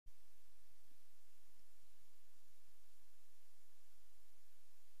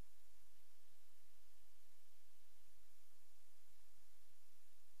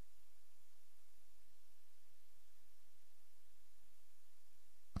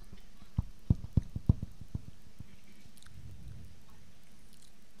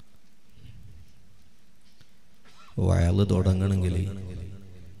വയല് തുടങ്ങണമെങ്കിൽ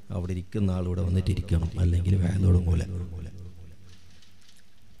അവിടെ ഇരിക്കുന്ന ആളിവിടെ വന്നിട്ടിരിക്കണം, അല്ലെങ്കിൽ വയല് തുടങ്ങൂല.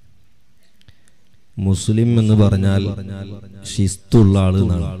 മുസ്ലിം എന്ന് പറഞ്ഞാൽ ശിസ്തുള്ള ആള്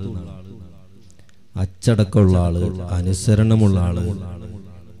എന്നാണ്, അച്ചടക്കമുള്ള ആള്, അനുസരണമുള്ള ആള്,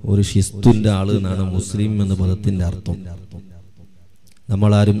 ഒരു ശിസ്തുന്റെ ആള് എന്നാണ് മുസ്ലിം എന്ന പദത്തിന്റെ അർത്ഥം.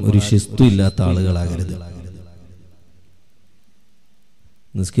 നമ്മളാരും ഒരു ശിസ്തു ഇല്ലാത്ത ആളുകളാകരുത്.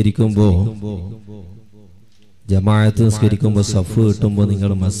 നിസ്കരിക്കുമ്പോ ജമാഅത്ത് നിസ്കരിക്കുമ്പോ സഫ് കിട്ടുമ്പോ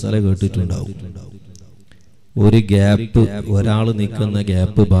നിങ്ങൾ മസാല കേട്ടിട്ടുണ്ടാവും. ഒരു ഗ്യാപ്പ്, ഒരാൾ നിൽക്കുന്ന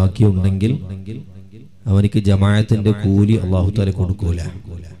ഗ്യാപ്പ് ബാക്കിയുണ്ടെങ്കിൽ അവനിക്ക് ജമാഅത്തിന്റെ കൂലി അല്ലാഹു തആല കൊടുക്കൂല.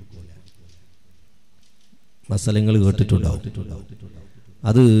 മസാലങ്ങൾ കേട്ടിട്ടുണ്ടാവും.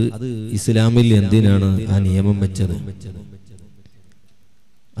 അത് ഇസ്ലാമിൽ എന്തിനാണ് ആ നിയമം വെച്ചത്?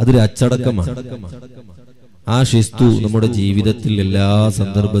 അതൊരു അച്ചടക്കമാണ്. ആ ശിസ്തു നമ്മുടെ ജീവിതത്തിൽ എല്ലാ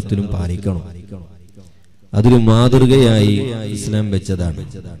സന്ദർഭത്തിലും പാലിക്കണം. അതൊരു മാതൃകയായി ഇസ്ലാം വെച്ചതാണ്.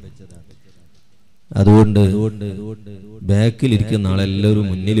 അതുകൊണ്ട് ബാക്കിലിരിക്കുന്ന ആളെല്ലാവരും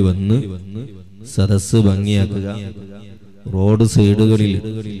മുന്നിൽ വന്ന് സദസ്സ് ഭംഗിയാക്കുക. റോഡ് സൈഡുകളിൽ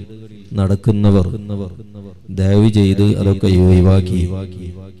നടക്കുന്നവർ ദയവ് ചെയ്ത് അതൊക്കെ ഒഴിവാക്കി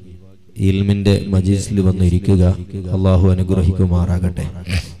ഇൽമിന്റെ മജ്ലിസിൽ വന്ന് ഇരിക്കുക. അള്ളാഹു അനുഗ്രഹിക്കുമാറാകട്ടെ.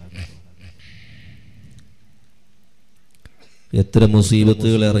 എത്ര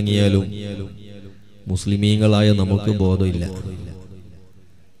മുസീബത്തുകൾ ഇറങ്ങിയാലും മുസ്ലിമീങ്ങളായ നമുക്ക് ബോധമില്ല.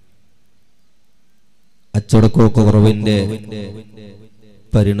 അച്ചടക്കമൊക്കെ കുറവിന്റെ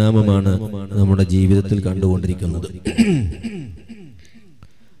പരിണാമമാണ് നമ്മുടെ ജീവിതത്തിൽ കണ്ടുകൊണ്ടിരിക്കുന്നത്.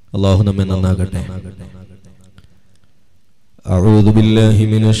 അല്ലാഹു നമ്മെ നന്നാക്കട്ടെ. അഊദു ബില്ലാഹി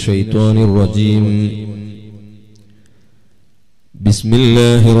മിനശ് ശൈത്വാനിർ റജീം.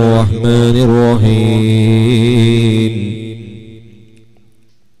 ബിസ്മില്ലാഹിർ റഹ്മാനിർ റഹീം.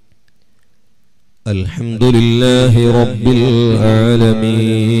 അൽഹംദുലില്ലാഹി റബ്ബിൽ ആലമീൻ.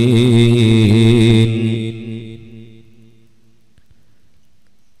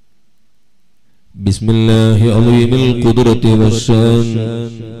 ബിസ്മില്ലാഹി അളീമിൽ ഖുദ്റതി വശാൻ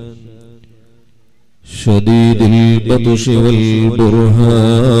ശദീദിൽ ബത്ശി വൽ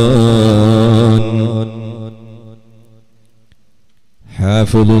ബുർഹാൻ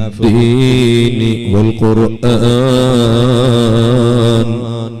ഹാഫിദുദ്ദീൻ വൽ ഖുർആൻ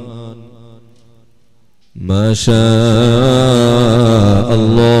മാ ശാഅ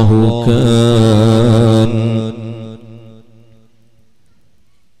അല്ലാഹു കാൻ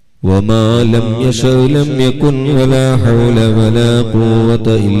وما لم يشأ لم يكن ولا حول ولا قوة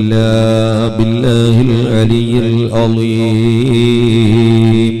إلا بالله العلي العظيم.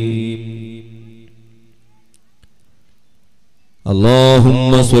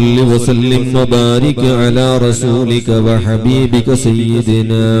 اللهم صل وسلم وبارك على رسولك وحبيبك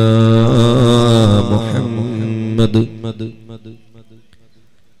سيدنا محمد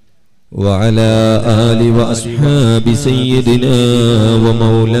وعلى آل وأصحاب سيدنا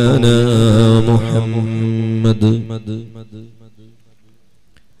ومولانا محمد.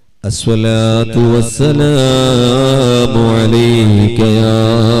 الصلاة والسلام عليك يا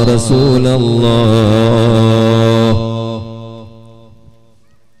رسول الله.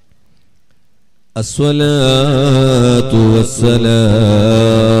 الصلاة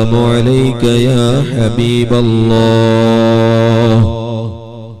والسلام عليك يا حبيب الله.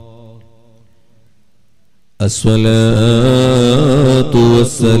 الصلاة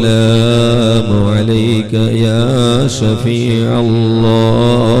والسلام عليك يا شفيع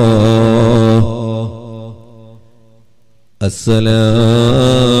الله.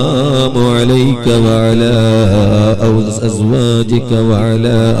 السلام عليك وعلى أزواجك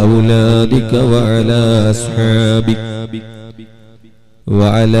وعلى أولادك وعلى أصحابك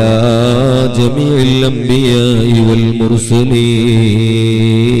وعلى جميع الأنبياء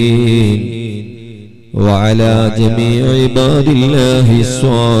والمرسلين وعلى جميع عباد الله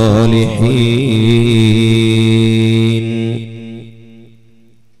الصالحين.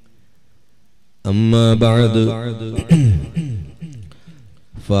 أما بعد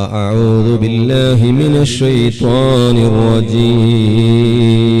فأعوذ بالله من الشيطان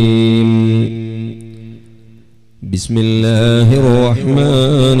الرجيم. بسم الله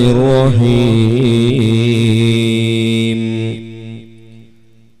الرحمن الرحيم.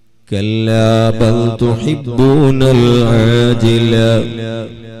 كلا بل تحبون العاجلة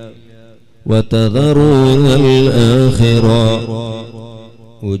وتذرون الآخرة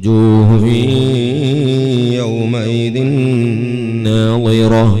وجوه يومئذ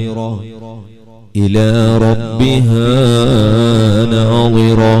ناظرة إلى ربها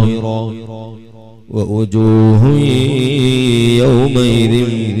ناظرة ووجوه يومئذ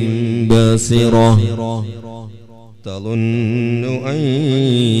باسرة تظن أن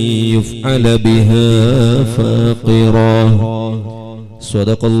يفعل بها فاقرا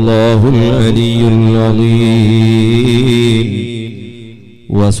صدق الله العلي العظيم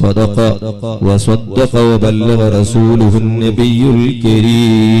وصدق وبلغ رسوله النبي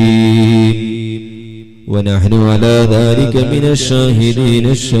الكريم ونحن على ذلك من الشاهدين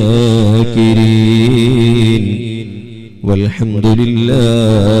الشاكرين والحمد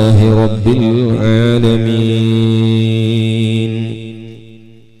لله رب العالمين.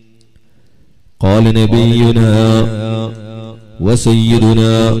 قال نبينا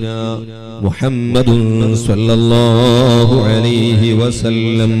وسيدنا محمد صلى الله عليه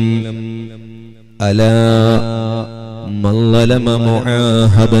وسلم ألا من ظلم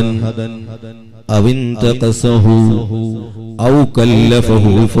معاهدا أو انتقصه أو كلفه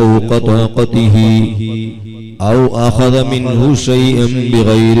فوق طاقته أو أخذ منه شيئا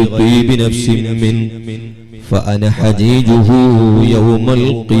بغير طيب نفس منه فأنا حجيجه يوم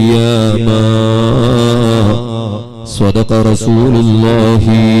القيامة صدق رسول الله.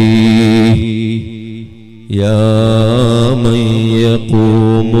 يا من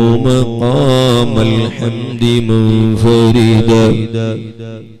يقوم مقام الحمد منفردا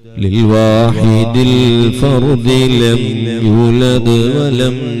للواحد الفرد لم يولد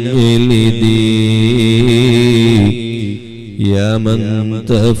ولم يلد يا من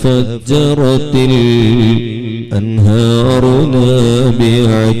تفجرت الأنهار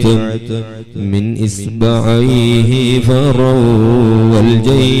نابعة من إصبعيه فروى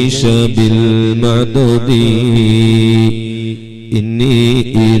الجيش بالمعدد إني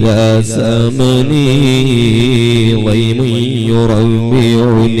إذا سامني ضيم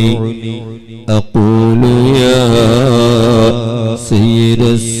يروعني أقول يا سيد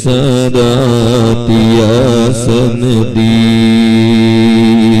السادات يا سندي.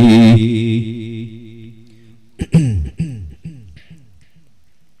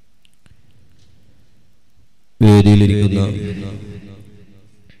 വേദിയിലിരിക്കുന്ന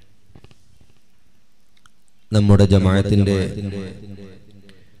നമ്മുടെ ജമാഅത്തിന്റെ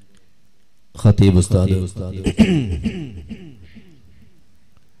ഖതീബ് ഉസ്താദ്,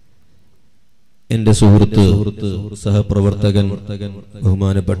 എന്റെ സുഹൃത്ത് സഹപ്രവർത്തകൻ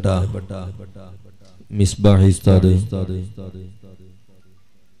ബഹുമാനപ്പെട്ട മിസ്ബാഹി ഉസ്താദ്,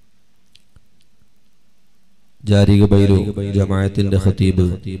 ജാരിക ബൈലു ജമാഅത്തിന്റെ ഖതീബ്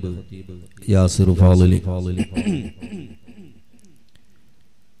യാസിർ ഫാളിലി,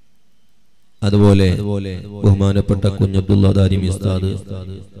 അതുപോലെ ബഹുമാനപ്പെട്ട കുഞ്ഞബ്ദുള്ള ദാരിമി ഉസ്താദ്,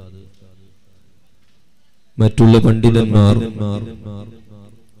 മറ്റുള്ള പണ്ഡിതന്മാർ,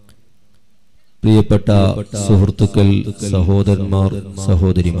 പ്രിയപ്പെട്ട സുഹൃത്തുക്കൾ, സഹോദരന്മാർ,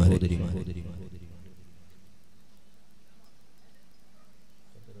 സഹോദരിമാരെ,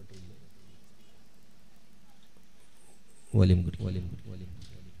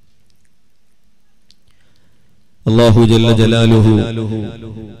 അല്ലാഹു ജല്ല ജലാലുഹു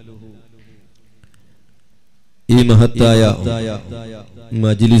ഈ മഹത്തായ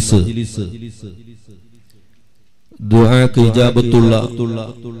മജ്ലിസ് ദുആക്ക് ഇജാബത്തുള്ള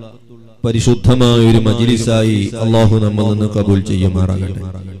പരിശുദ്ധമായ ഒരു മജ്ലിസായി അല്ലാഹു നമ്മിൽ നിന്ന് കബൂൽ ചെയ്യുമാറാകട്ടെ.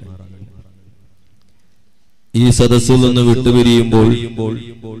 ഈ സദസ്സിൽ നിന്ന് വിട്ടുപിരിയുമ്പോൾ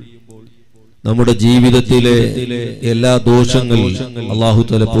നമ്മുടെ ജീവിതത്തിലെ എല്ലാ ദോഷങ്ങളും അല്ലാഹു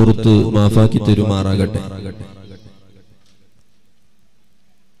തആല പുറത്ത് മാഫാക്കി തരുമാറാകട്ടെ.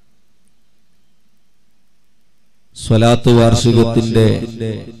 സ്വലാത്ത് വാർഷികത്തിന്റെ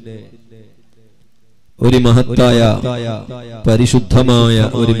ഒരു മഹത്തായ പരിശുദ്ധമായ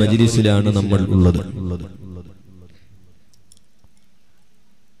ഒരു മജ്ലിസിലാണ് നമ്മൾ ഉള്ളത്.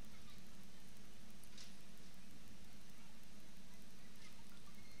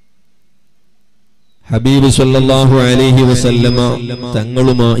 ഹബീബ് സല്ലല്ലാഹു അലൈഹി വസല്ലമ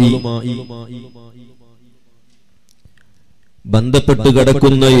തങ്ങളുമായി ബന്ധപ്പെട്ട്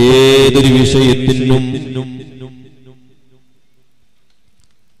കിടക്കുന്ന ഏതൊരു വിഷയത്തിനും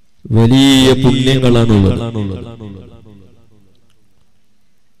വലിയ പുണ്യങ്ങളാണുള്ളത്.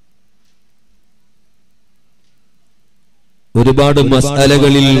 ഒരുപാട്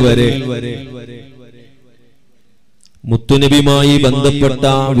മസ്അലകളിൽ വരെ മുത്തുനബിയുമായി ബന്ധപ്പെട്ട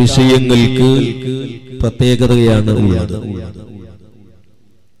വിഷയങ്ങൾക്ക് പ്രത്യേകതയാണ് ഉള്ളത്.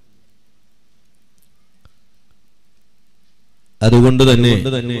 അതുകൊണ്ട് തന്നെ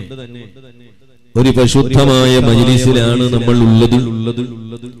ഒരു പരിശുദ്ധമായ മജ്ലിസിലാണ് നമ്മൾ ഉള്ളത്.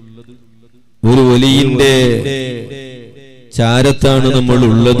 ഒരു വലിയന്റെ ചാരത്താണ് നമ്മൾ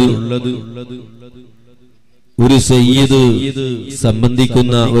ഉള്ളത്. ഒരു സയ്യിദ്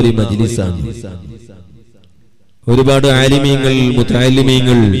സംബന്ധിക്കുന്ന ഒരു മജ്ലിസാണ്. ഒരുപാട് ആലിമീങ്ങൾ,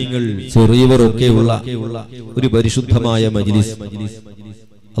 മുതഅല്ലിമീങ്ങൾ, ചെറിയവരൊക്കെയുള്ള ഒരു പരിശുദ്ധമായ മജ്ലിസ്.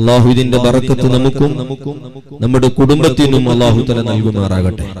 അല്ലാഹു ഇതിന്റെ ബറക്കത്ത് നമുക്കും നമ്മുടെ കുടുംബത്തിനും അല്ലാഹു തആല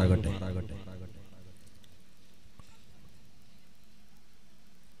നൽകുമാറാകട്ടെ.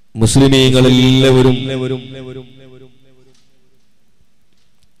 മുസ്ലിമീങ്ങളെല്ലാവരും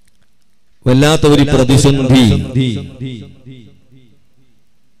വല്ലാത്ത ഒരു പ്രതിസന്ധി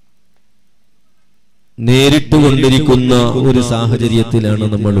നേരിട്ടുകൊണ്ടിരിക്കുന്ന ഒരു സാഹചര്യത്തിലാണ്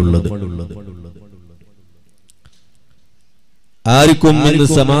നമ്മളുള്ളത്. ആർക്കും ഇന്ന്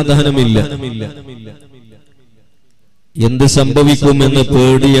സമാധാനമില്ല. എന്ത് സംഭവിക്കുമെന്ന്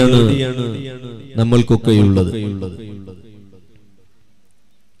പേടിയാണ് നമ്മൾക്കൊക്കെയുള്ളത്.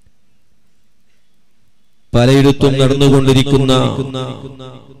 പലയിടത്തും നടന്നുകൊണ്ടിരിക്കുന്ന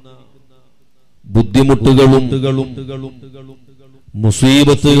ബുദ്ധിമുട്ടുകളും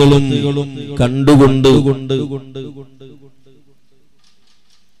മുസീബത്തുകളും കണ്ടുകൊണ്ട്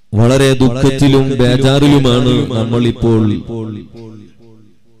വളരെ ദുഃഖത്തിലും ബേജാറിലുമാണ് നമ്മളിപ്പോൾ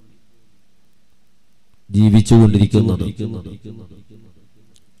ജീവിച്ചുകൊണ്ടിരിക്കുന്നത്.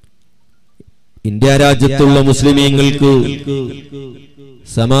 ഇന്ത്യ രാജ്യത്തുള്ള മുസ്ലിമീങ്ങൾക്ക്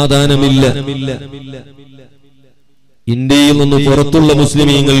സമാധാനമില്ല. ഇന്ത്യയിൽ നിന്ന് പുറത്തുള്ള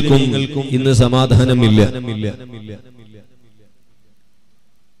മുസ്ലിമീങ്ങൾക്കും ഇന്ന് സമാധാനമില്ല.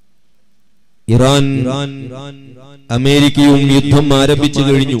 ഇറാൻ അമേരിക്കയും യുദ്ധം ആരംഭിച്ചു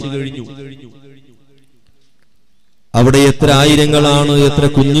കഴിഞ്ഞു. അവിടെ എത്ര ആയിരങ്ങളാണ്, എത്ര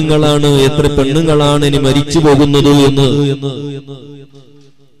കുഞ്ഞുങ്ങളാണ്, എത്ര പെണ്ണുങ്ങളാണ് ഇനി മരിച്ചു പോകുന്നത് എന്ന്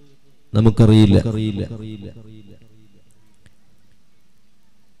നമുക്കറിയില്ല.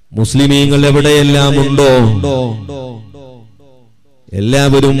 മുസ്ലിമീങ്ങൾ എവിടെയെല്ലാം ഉണ്ടോ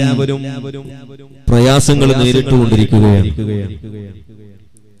എല്ലാവരും പ്രയാസങ്ങൾ നേരിട്ടുകൊണ്ടിരിക്കുകയാണ്.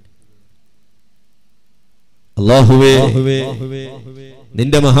 അല്ലാഹുവേ,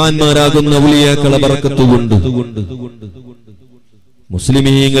 നിന്റെ മഹാന്മാരാകുന്ന ഔലിയാക്കളെ ബറക്കത്ത് കൊണ്ട്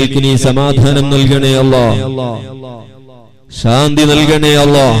മുസ്ലിമീങ്ങൾക്ക് നീ സമാധാനം നൽകണേ അല്ലാഹ്, ശാന്തി നൽകണേ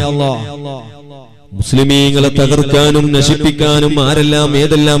അല്ലാഹ്. മുസ്ലിമീങ്ങളെ തകർക്കാനും നശിപ്പിക്കാനും ആരെല്ലാം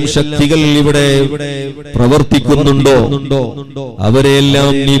ഏതെല്ലാം ശക്തികൾ ഇവിടെ പ്രവർത്തിക്കുന്നുണ്ടോ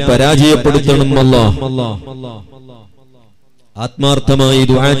അവരെല്ലാം നീ പരാജയപ്പെടുത്തണം അല്ലാഹ്. ആത്മാർത്ഥമായി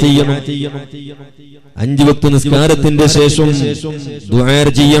ദുആ ചെയ്യണം. 5 വക്ത് നിസ്കാരത്തിന്റെ ശേഷം ദുആ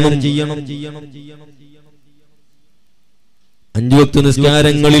ചെയ്യണം. 5 വക്ത്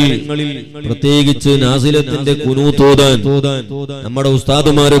നിസ്കാരങ്ങളിൽ പ്രത്യേകിച്ച് നാസിലത്തിന്റെ ഖുനൂത്ത് ഓതാൻ നമ്മുടെ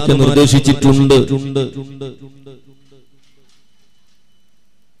ഉസ്താദുമാരൊക്കെ നിർദ്ദേശിച്ചിട്ടുണ്ട്.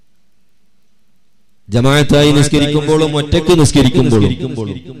 ജമാഅത്തായി നിസ്കരിക്കുമ്പോഴും ഒറ്റയ്ക്ക് നിസ്കരിക്കുമ്പോഴും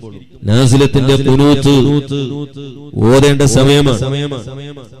നാസിലത്തിന്റെ ഖുനൂത്ത് ഓതേണ്ട സമയമാണ്.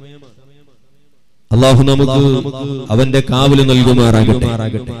 അല്ലാഹു നമുക്ക് അവന്റെ കാവല് നൽകുമാറാകട്ടെ.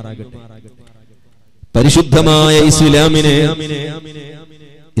 പരിശുദ്ധമായ ഇസ്ലാമിനെ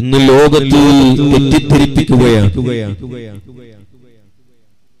ഇന്ന് ലോകത്ത് തെറ്റിദ്ധരിപ്പിക്കുകയാണ്.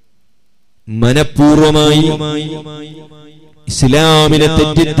 മനഃപൂർവമായി ഇസ്ലാമിനെ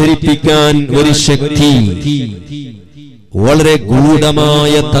തെറ്റിദ്ധരിപ്പിക്കാൻ ഒരു ശക്തി വളരെ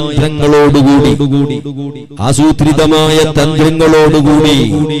ഗൂഢമായ തന്ത്രങ്ങളോടുകൂടി, ആസൂത്രിതമായ തന്ത്രങ്ങളോടുകൂടി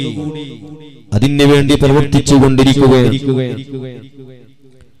അതിനു വേണ്ടി പ്രവർത്തിച്ചു കൊണ്ടിരിക്കുകയാണ്.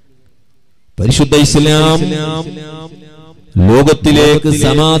 പരിശുദ്ധ ഇസ്ലാം ലോകത്തിലേക്ക്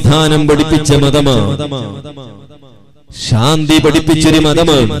സമാധാനം പഠിപ്പിച്ച മതമാണ്, ശാന്തി പഠിപ്പിച്ചൊരു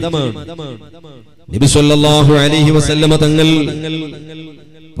മതമാണ്. നബി സല്ലല്ലാഹു അലൈഹി വസല്ലമ തങ്ങൾ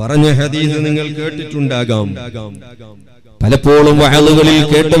പറഞ്ഞ ഹദീസ് നിങ്ങൾ കേട്ടിട്ടുണ്ടാകാം, പലപ്പോഴും വഅളുകളിൽ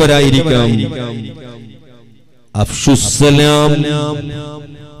കേട്ടവരായിരിക്കാം. അഫ്ശുസ്സലാം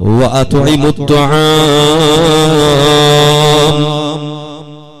വഅത്ഇമുത് തുആം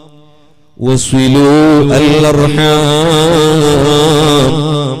വസ്വിലൂ അൽ-അർഹാം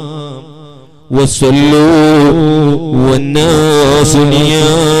വസ്സല്ലൂ വന്നാസു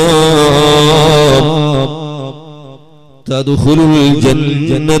നിയാം തദ്ഖുലുൽ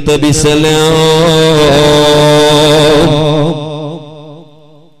ജന്നത ബിസലാം.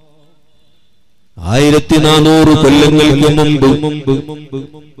 1400 കൊല്ലങ്ങൾക്ക് മുമ്പ്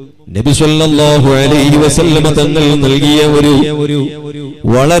നബി സല്ലല്ലാഹു അലൈഹി വസല്ലമ തങ്ങൾ നൽകിയ ഒരു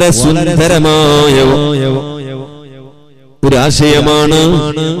വളരെ സുന്ദരമായ ഒരു ആശയമാണ്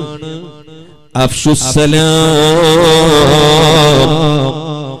അഫ്ശുസ്സലാം.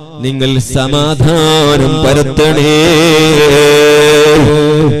 നിങ്ങൾ സമാധാനം പരത്തണേ,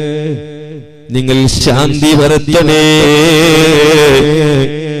 നിങ്ങൾ ശാന്തി പരത്തണേ.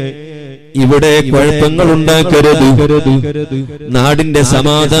 ഇവിടെ കുഴപ്പങ്ങൾ ഉണ്ടാക്കരുത്. നാടിന്റെ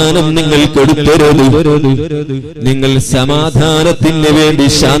സമാധാനം നിങ്ങൾ കെടുത്തരുത്. നിങ്ങൾ സമാധാനത്തിന് വേണ്ടി,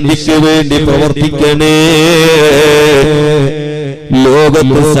 ശാന്തിക്ക് വേണ്ടി പ്രവർത്തിക്കണേ.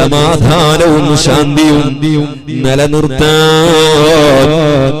 ലോകത്ത് സമാധാനവും ശാന്തിയും നിലനിർത്താൻ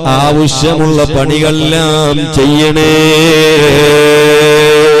ആവശ്യമുള്ള പണികളെല്ലാം ചെയ്യണേ.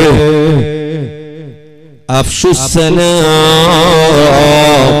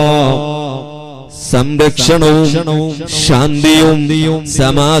 സംരക്ഷണവും ശാന്തിയും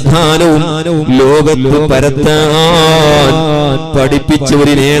സമാധാനവും ലോകത്ത് പരത്താൻ പഠിപ്പിച്ച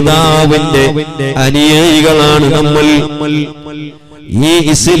ഒരു നേതാവിന്റെ അനുയായികളാണ് നമ്മൾ. ഈ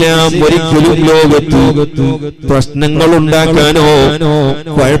ഇസ്ലാം ഒരിക്കലും ലോകത്ത് പ്രശ്നങ്ങൾ ഉണ്ടാക്കാനോ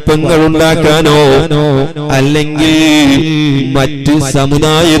കുഴപ്പങ്ങൾ ഉണ്ടാക്കാനോ അല്ലെങ്കിൽ മറ്റ്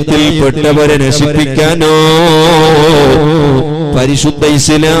സമുദായത്തിൽപ്പെട്ടവരെ നശിപ്പിക്കാനോ പരിശുദ്ധ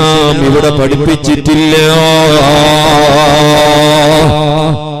ഇസ്ലാം ഇവിടെ പഠിപ്പിച്ചിട്ടില്ല.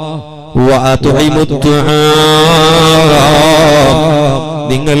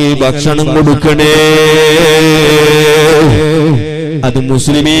 നിങ്ങൾ ഭക്ഷണം കൊടുക്കണേ. അത്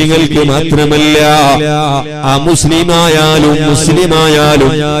മുസ്ലിമീങ്ങൾക്ക് മാത്രമല്ല, അമുസ്ലിമായാലും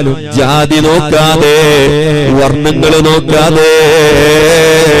മുസ്ലിമായാലും ജാതി നോക്കാതെ, വർണ്ണങ്ങൾ നോക്കാതെ,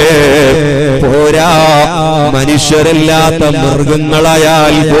 പോരാ മനുഷ്യരല്ലാത്ത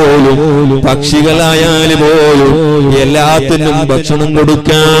മൃഗങ്ങളായാൽ പോലും പക്ഷികളായാൽ പോലും എല്ലാത്തിനും ഭക്ഷണം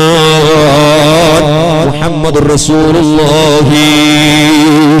കൊടുക്കാൻ മുഹമ്മദ് റസൂലുള്ളാഹി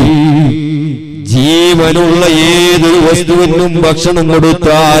ജീവനുള്ള ഏതൊരു വസ്തുവിനും ഭക്ഷണം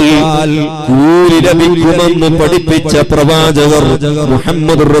കൊടുത്താൽ കൂലി ലഭിക്കുമെന്ന് പഠിപ്പിച്ച പ്രവാചകർ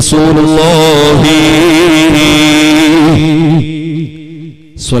മുഹമ്മദ് റസൂലുള്ളാഹി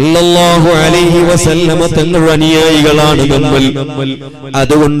സ്വല്ലല്ലാഹു അലൈഹി വസല്ലമ തങ്ങളുടെ അനുയായികളാണ് നമ്മൾ.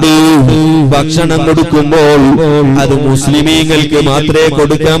 അതുകൊണ്ട് ഭക്ഷണം കൊടുക്കുമ്പോൾ അത് മുസ്ലിമീങ്ങൾക്ക് മാത്രമേ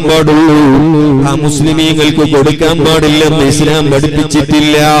കൊടുക്കാൻ പാടുള്ളൂ. ആ മുസ്ലിമീങ്ങൾക്ക് കൊടുക്കാൻ പാടില്ലെന്ന് ഇസ്ലാം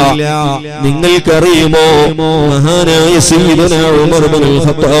പഠിപ്പിച്ചിട്ടില്ല. നിങ്ങൾക്കറിയുമോ, മഹാനായ സയ്യിദുനാ ഉമർ ഇബ്നുൽ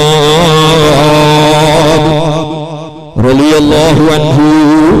ഖത്താബ് റളിയല്ലാഹു അൻഹു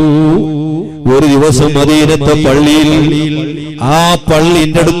ഒരു ദിവസം മദീനത്തെ പള്ളിയിൽ, ആ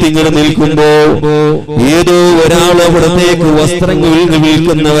പള്ളിന്റെ അടുത്ത് ഇങ്ങനെ നിൽക്കുമ്പോ ഏതോ ഒരാൾ അവിടത്തേക്ക് വസ്ത്രങ്ങൾ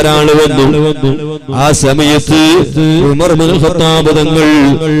വിൽക്കുന്ന ഒരാൾ വന്നു. ആ സമയത്ത് ഉമർ ഇബ്നുൽ ഖത്താബ് തങ്ങൾ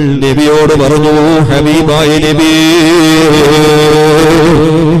നബിയോട് പറഞ്ഞു, ഹബീബായ നബി,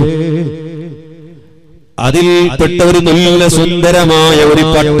 അതിൽപ്പെട്ട ഒരു നല്ല സുന്ദരമായ ഒരു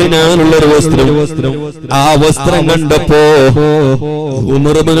പട്ടിനാനുള്ള ഒരു വസ്ത്രം, ആ വസ്ത്രം കണ്ടപ്പോ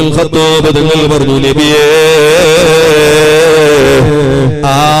ഉമർ ഇബ്നുൽ ഖത്താബ് തങ്ങൾ പറഞ്ഞു, നബിയേ,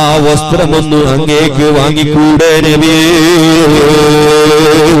 ആ വസ്ത്രമൊന്ന് അങ്ങേക്ക് വാങ്ങിക്കൂടെ നബിയേ?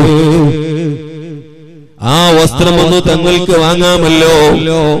 ആ വസ്ത്രമൊന്ന് തങ്ങൾക്ക് വാങ്ങാമല്ലോ.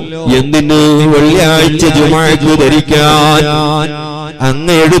 എന്തിന്? വെള്ളിയാഴ്ച ജുമുഅക്ക് ധരിക്കാൻ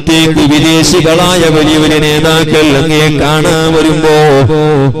അങ്ങയെടുത്തേക്ക് വിദേശികളായ വലിയൊരു നേതാക്കൾ അങ്ങയെ കാണാൻ വരുമ്പോ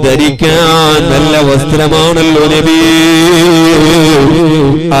ധരിക്കാൻ നല്ല വസ്ത്രമാണല്ലോ നബി.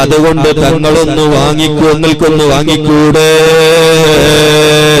 അതുകൊണ്ട് തങ്ങളൊന്ന് വാങ്ങിക്കൂ, നിങ്ങൾക്കൊന്ന് വാങ്ങിക്കൂടെ?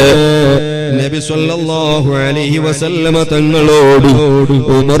 നബി സല്ലല്ലാഹു അലൈഹി വസല്ലമ തങ്ങളോട്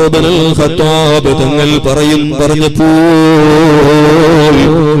ഉമർ ഇബ്നുൽ ഖത്താബ് തങ്ങൾ പറഞ്ഞപ്പോൾ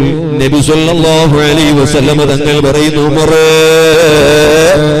നബി സല്ലല്ലാഹു അലൈഹി വസല്ലമ തങ്ങൾ പറയുന്നു, ഉമറേ,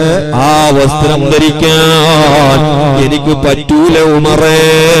 ആ വസ്ത്രം ധരിക്കാൻ എനിക്ക് പറ്റൂല ഉമറേ.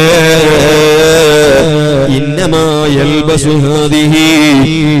 ഇന്നമാ യൽബസു ഹാദിഹി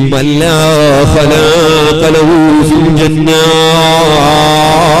മൻ ലാ ഖലാഖ ലഹു ഫിൽ ജന്നാ.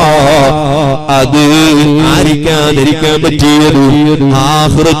 അത് ആരിക്കാതിരിക്കാൻ പറ്റിയത്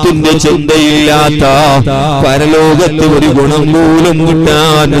ആഖിറത്തിന്റെ ചിന്തയില്ലാത്ത, പരലോകത്ത് ഒരു ഗുണം പോലും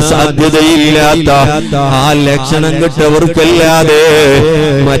കിട്ടാൻ സാധ്യതയില്ലാത്ത ആ ലക്ഷണം കെട്ടവർക്കല്ലാതെ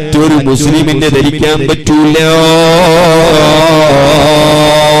മറ്റൊരു മുസ്ലിമിനെ ധരിക്കാൻ പറ്റൂല.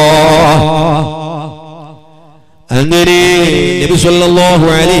 അങ്ങനെ നബി സല്ലല്ലാഹു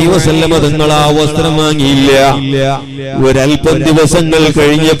അലൈഹി വസല്ലമ തങ്ങൾ ആ വസ്ത്രം വാങ്ങിയില്ല. ഒരൽപ്പം ദിവസങ്ങൾ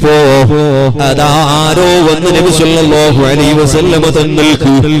കഴിഞ്ഞപ്പോ അതാരോ വന്ന് നബി സല്ലല്ലാഹു അലൈഹി വസല്ലമ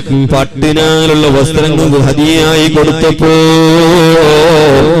തങ്ങൾക്ക് പട്ടിനാലുള്ള വസ്ത്രങ്ങൾ ഹദിയായി കൊടുത്തപ്പോ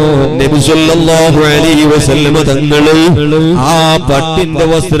നബി സല്ലല്ലാഹു അലൈഹി വസല്ലമ തങ്ങൾ ആ പട്ടിന്റെ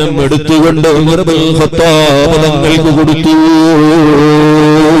വസ്ത്രം എടുത്തുകൊണ്ട് ഉമർ ഇബ്നുൽ ഖത്താബ് തങ്ങൾക്ക് കൊടുത്തു.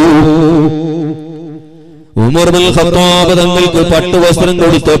 ഉമർ ബിൻ ഖത്താബ് തങ്ങൾക്ക് പട്ടുവസ്ത്രം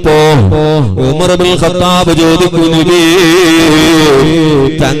കൊടുത്തപ്പോ ഉമർ ബിൻ ഖത്താബ് ചോദിക്കുന്നു,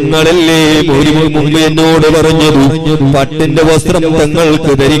 തങ്ങളല്ലേ മുമ്പ് എന്നോട് പറഞ്ഞത് പട്ടിന്റെ വസ്ത്രം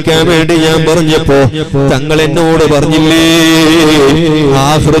തങ്ങൾക്ക് ധരിക്കാൻ വേണ്ടി ഞാൻ പറഞ്ഞപ്പോ തങ്ങൾ എന്നോട് പറഞ്ഞില്ലേ,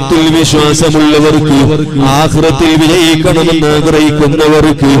 ആഖിറത്തിൽ വിശ്വാസമുള്ളവർക്ക്, ആഖിറത്തിൽ വിജയിക്കണമെന്ന്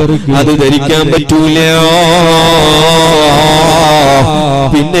ആഗ്രഹിക്കുന്നവർക്ക് അത് ധരിക്കാൻ പറ്റൂല.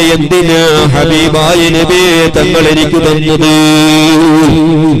 പിന്നെ എന്തിനാ ഹബീബായ നബിയെ തങ്ങൾ എനിക്ക് തന്നത്?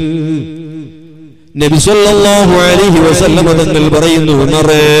 നബി സല്ലല്ലാഹു അലൈഹി വസല്ലം തങ്ങൾ പറയുന്നു,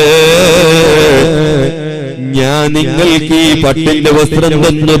 ഉമറേ, ഞാൻ നിങ്ങൾക്ക് ഈ പട്ടിന്റെ വസ്ത്രം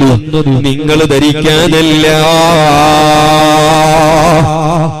തന്നത് നിങ്ങൾ ധരിക്കാനല്ല,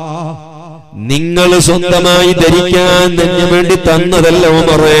 നിങ്ങൾ സ്വന്തമായി ധരിക്കാൻ തന്നെ വേണ്ടി തന്നതല്ല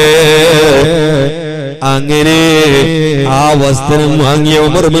ഉമറേ. അങ്ങനെ ആ വസ്ത്രം വാങ്ങിയ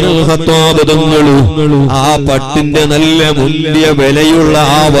ഉമർ ബിൻ ഖത്താബ് തങ്ങൾ ആ പട്ടിന്റെ നല്ല മൂല്യ വിലയുള്ള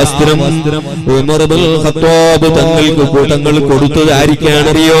ആ വസ്ത്രം ഉമർ ബിൻ ഖത്താബ് തങ്ങൾ കൊടുത്തത്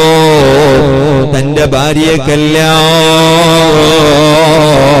ആയിരിക്കാണറിയോ? തന്റെ ഭാര്യക്കല്ല,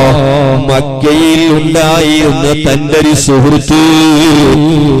 മക്കയിൽ ഉണ്ടായിരുന്ന തന്റെ ഒരു സുഹൃത്ത്.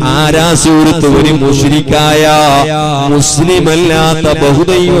 ആരാ സുഹൃത്ത്? ഒരു മുശ്രിക്കായ, മുസ്ലിമല്ലാത്ത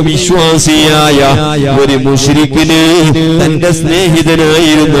ബഹുദൈവ വിശ്വാസിയായ ഒരു മുശ്രിക്കിന്, തന്റെ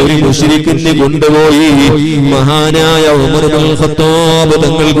സ്നേഹിതനായിരുന്ന ഒരു മുശ്രിക്കിന് കൊണ്ടുപോയി മഹാനായ ഉമർ ബിൻ ഖത്താബ്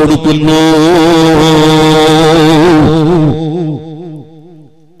തങ്ങൾ കൊടുക്കുന്നു.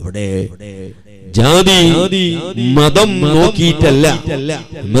 അവിടെ ജാതി മതം നോക്കിയിട്ടല്ല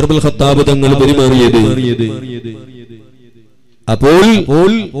ഉമർ ബിൻ ഖത്താബ് തങ്ങൾ പെരുമാറിയത്. അപ്പോൾ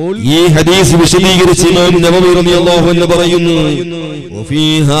ഈ ഹദീസ് വിശദീകരിച്ച് ഇമാം നബവി റളിയല്ലാഹു അൻഹു പറയുന്നു, വഫീ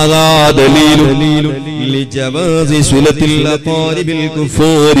ഹാദാ ദലീലുൻ ലിജവാസി സുലത്തിൽ അഖാരിബിൽ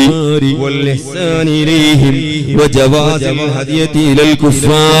കുഫാരി വൽ ഇഹ്സാനി ഇലൈഹിം വജവാസി ഹദിയതി ഇലൽ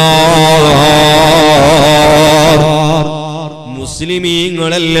കുഫാർ.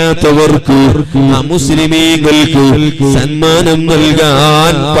 മുസ്ലിമീങ്ങളല്ലാത്തവർക്ക് അമുസ്ലിമീങ്ങൾക്ക് സമ്മാനം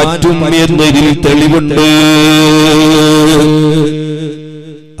നൽകാൻ പറ്റും എന്നതിൽ തെളിവുണ്ട്.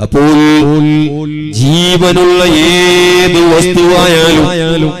 അപ്പോൾ ജീവനുള്ള ഏത് വസ്തുവായാലും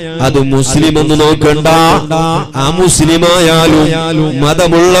അത് മുസ്ലിം എന്ന് നോക്കണ്ട, അമുസ്ലിമായാലും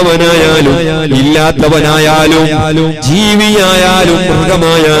മതമുള്ളവനായാലും ഇല്ലാത്തവനായാലും ജീവിയായാലും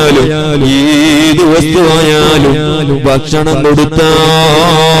മൃഗമായാലും ഏത് വസ്തുവായാലും ഭക്ഷണം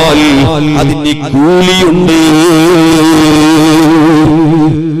കൊടുത്താൽ അതിന് കൂലിയുണ്ട്.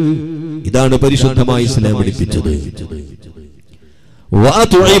 ഇതാണ് പരിശുദ്ധമായ ഇസ്ലാം പഠിപ്പിച്ചത്.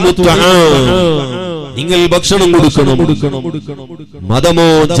 നിങ്ങൾ ഭക്ഷണം കൊടുക്കണം, മതമോ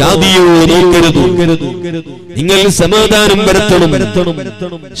ജാതിയോ നോക്കരുത്. നിങ്ങൾ സമാധാനം വരുത്തണം,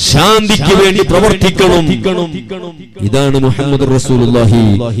 ശാന്തിക്ക് വേണ്ടി പ്രവർത്തിക്കണം. ഇതാണ് മുഹമ്മദ് റസൂലുള്ളാഹി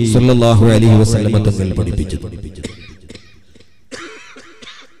സ്വല്ലല്ലാഹു അലൈഹി വസല്ലം തങ്ങൾ പഠിപ്പിച്ചത്.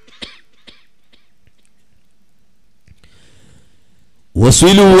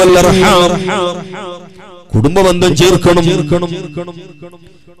 വസിലു വൽ അർഹാം, കുടുംബബന്ധം ചേർക്കണം,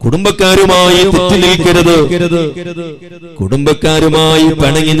 കുടുംബക്കാരുമായി തെറ്റി നിൽക്കരുത്, കുടുംബക്കാരുമായി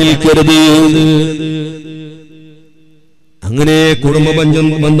പിണങ്ങി നിൽക്കരുത്. അങ്ങനെ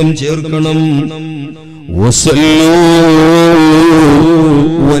കുടുംബബന്ധം ചേർക്കണം. വസല്ലൂ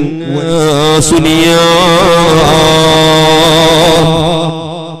വന്നാസു നിയാം,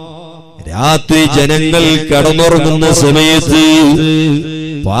 രാത്രി ജനങ്ങൾ കടന്നുറങ്ങുന്ന സമയത്ത്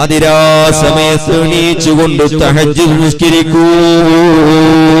പാതിരാ സമയത്ത് എണീച്ചുകൊണ്ട് തഹജ്ജുദ് നിസ്കരിക്കൂ.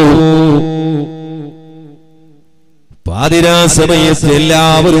 പാതിരാ സമയത്ത്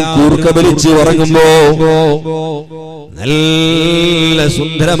എല്ലാവരും കൂർക്ക വലിച്ച് ഉറങ്ങുമ്പോ നല്ല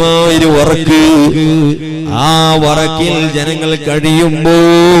സുന്ദരമായൊരു ഉറക്ക്, ആ ഉറക്കിൽ ജനങ്ങൾ കഴിയുമ്പോ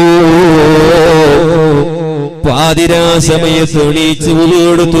പാതിരാ സമയത്ത് എണീച്ച്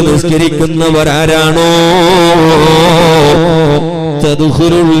ഉളുവെടുത്ത് നിസ്കരിക്കുന്നവരാരാണോ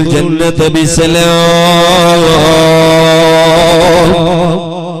തദ്ഖുലുൽ ജന്നത ബിസലാം,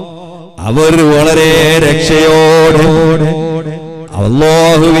 അവർ വളരെ രക്ഷയോടെ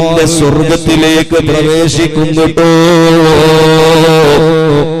അല്ലാഹുവിന്റെ സ്വർഗത്തിലേക്ക് പ്രവേശിക്കുന്നുട്ടോ.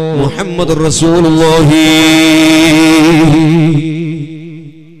 മുഹമ്മദ് റസൂലുള്ളാഹി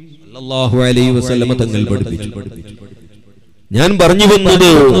സല്ലല്ലാഹു അലൈഹി വസല്ലം തങ്ങൾ പഠിപ്പിച്ചു. ഞാൻ പറഞ്ഞു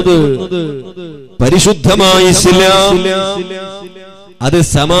വന്നത് പരിശുദ്ധമായ ഇസ്ലാം അത്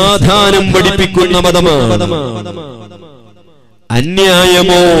സമാധാനം പഠിപ്പിക്കുന്ന മതമാണ്.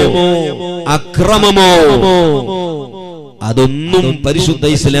 അന്യായമോ അക്രമമോ അതൊന്നും പരിശുദ്ധ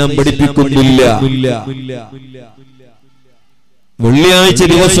ഇസ്ലാം പഠിപ്പിക്കുന്നില്ല. വെള്ളിയാഴ്ച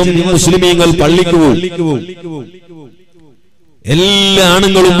ദിവസം മുസ്ലിമീങ്ങൾ പള്ളിക്ക് പോകും. എല്ലാ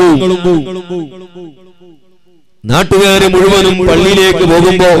ആണുങ്ങളും നാട്ടുകാര് മുഴുവനും പള്ളിയിലേക്ക്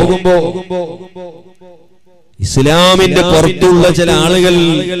പോകുമ്പോ ഇസ്ലാമിന്റെ പുറത്തുള്ള ചില ആളുകൾ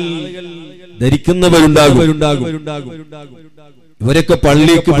ധരിക്കുന്നവരുണ്ടാകും. ഇവരൊക്കെ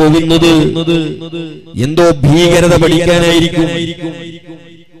പള്ളിക്ക് പോകുന്നത് എന്തോ ഭീകരത പഠിക്കാനായിരിക്കും,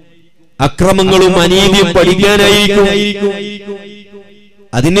 അക്രമങ്ങളും അനീതിയും പഠിക്കാനായിരിക്കും.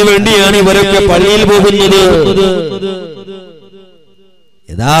 അതിനു വേണ്ടിയാണ് ഇവരൊക്കെ പള്ളിയിൽ പോകുന്നത്.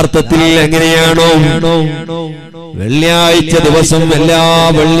 യഥാർത്ഥത്തിൽ എങ്ങനെയാണോ വെള്ളിയാഴ്ച ദിവസം എല്ലാ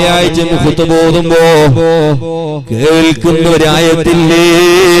വെള്ളിയാഴ്ച ഖുത്ബ ഓതുമ്പോ കേൾക്കുന്ന ഒരായത്തില്ലേ,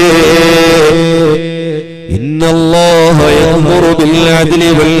 ഇന്നല്ലാഹ യഅ്മുറു ബിൽ അദ്ലി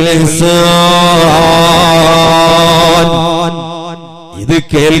വൽ ഇഹ്സാൻ. ഇത്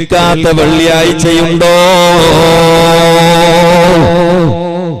കേൾക്കാത്ത വെള്ളിയാഴ്ചയുണ്ടോ?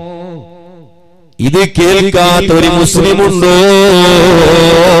 ഇത് കേൾക്കാത്ത ഒരു മുസ്ലിമുണ്ടോ?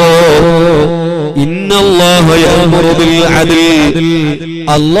 ഇന്നല്ലാഹ യഅ്മുറു ബിൽ അദ്ൽ.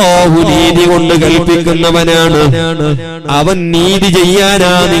 അല്ലാഹു നീതി കൊണ്ട് കൽപ്പിക്കുന്നവനാണ്. അവൻ നീതി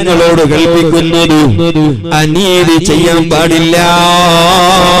ചെയ്യാനാ നിങ്ങളോട് കൽപ്പിക്കുന്നത്. അനീതി ചെയ്യാൻ പാടില്ല.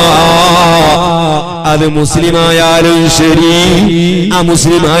 അത് മുസ്ലിമായാലും ശരി,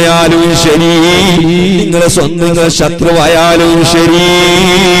 അമുസ്ലിമായാലും ശരി, നിങ്ങളെ സ്വന്തം ശത്രുവായാലും ശരി,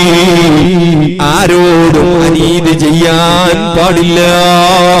 ആരോടും അനീതി ചെയ്യാൻ പാടില്ല.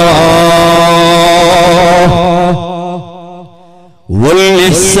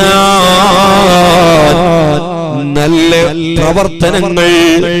 നല്ല പ്രവർത്തനങ്ങൾ,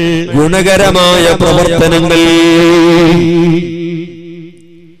 ഗുണകരമായ പ്രവർത്തനങ്ങൾ,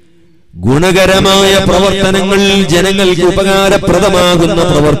 ഗുണകരമായ പ്രവർത്തനങ്ങൾ, ജനങ്ങൾക്ക് ഉപകാരപ്രദമാകുന്ന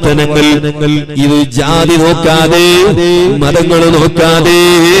പ്രവർത്തനങ്ങൾ. ഇത് ജാതി നോക്കാതെ, മതങ്ങൾ നോക്കാതെ,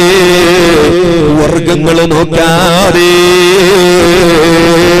 വർഗങ്ങൾ നോക്കാതെ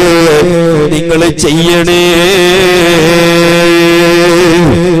നിങ്ങൾ ചെയ്യണേ.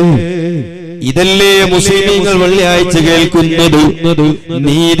 ഇതല്ലേ മുസ്ലിമീങ്ങൾ വെള്ളിയാഴ്ച കേൾക്കുന്നത്.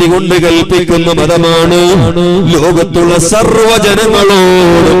 നീതി കൊണ്ട് കൽപ്പിക്കുന്ന മതമാണ്. ലോകത്തുള്ള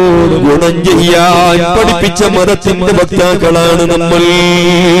സർവ്വജനങ്ങളോട് ഗുണം ചെയ്യാൻ പഠിപ്പിച്ച മതത്തിന്റെ വക്താക്കളാണ് നമ്മൾ.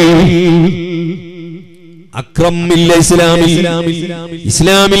 അക്രമില്ല ഇസ്ലാമിൽ,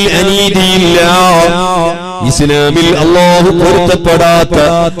 ഇസ്ലാമിൽ അനീതിയില്ല, ഇസ്ലാമിൽ അല്ലാഹു പൊരുത്തപ്പെടാത്ത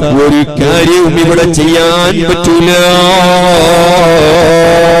ഒരു കാര്യവും ഇവിടെ ചെയ്യാൻ പറ്റൂല.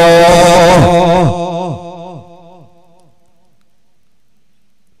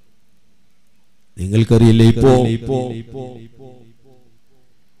 നിങ്ങൾക്കറിയില്ലേ, ഇപ്പോ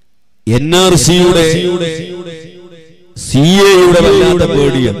NRCയുടെ CAയുടെ വല്ലാത്ത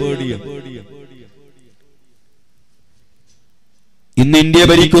പേടിയാണ്. ഇന്ന് ഇന്ത്യ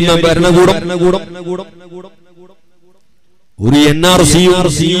ഭരിക്കുന്ന ഭരണകൂടം ഒരു NRCയും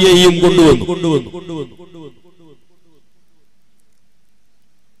CAയും കൊണ്ടുവന്നു.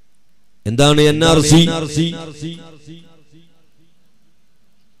 എന്താണ് NRC?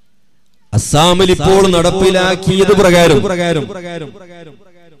 അസ്സാമിൽ ഇപ്പോൾ നടപ്പിലാക്കിയത് പ്രകാരം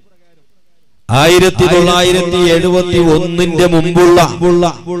 1971 മുമ്പുള്ള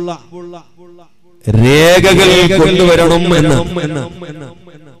രേഖകൾ കൊണ്ടുവരണം എന്ന്.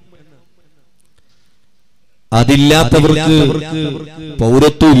 അതില്ലാത്തവർക്ക്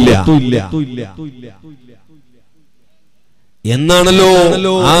പൗരത്വമില്ല എന്നാണല്ലോ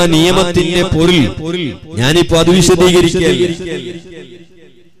ആ നിയമത്തിന്റെ പൊരുൾ. ഞാനിപ്പോ അത് വിശദീകരിക്കുകയല്ല.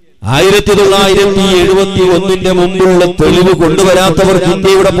 1971 മുമ്പുള്ള തെളിവ് കൊണ്ടുവരാത്തവർക്ക്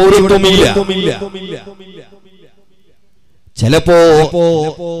ഇന്ത്യയുടെ പൗരത്വമില്ല. ചിലപ്പോ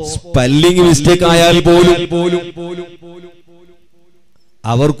സ്പെല്ലിംഗ് മിസ്റ്റേക്ക് ആയാൽ പോലും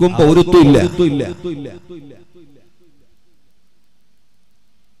അവർക്കും പൗരത്വമില്ല.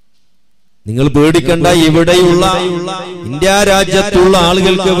 നിങ്ങൾ പേടിക്കണ്ട. ഇവിടെയുള്ള ഇന്ത്യ രാജ്യത്തുള്ള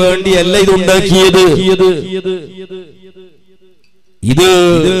ആളുകൾക്ക് വേണ്ടിയല്ല ഇതുണ്ടാക്കിയത്. ഇത്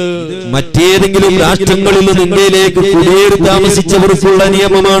മറ്റേതെങ്കിലും രാഷ്ട്രങ്ങളിൽ നിന്ന് ഇന്ത്യയിലേക്ക് കുടിയേറി താമസിച്ചവർക്കുള്ള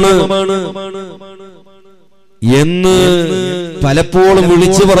നിയമമാണ് എന്ന് പലപ്പോഴും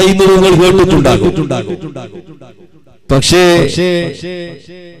വിളിച്ചു പറയുന്നത് നിങ്ങൾ കേട്ടിട്ടുണ്ടാകും. പക്ഷേ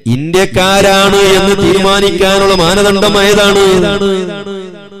ഇന്ത്യക്കാരാണ് എന്ന് തീരുമാനിക്കാനുള്ള മാനദണ്ഡം ഏതാണ്?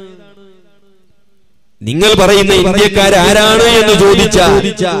 നിങ്ങൾ പറയുന്ന ഇന്ത്യക്കാരാരാണ് എന്ന് ചോദിച്ചാൽ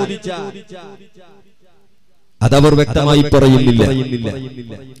അതവർ വ്യക്തമായി പറയുന്നില്ല.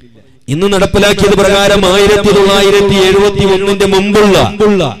 ഇന്ന് നടപ്പിലാക്കിയത് പ്രകാരം 1971 മുമ്പുള്ള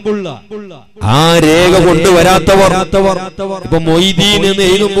ആ രേഖ കൊണ്ടുവരാത്തവർ, ഇപ്പൊ മൊയ്തീൻ എന്ന്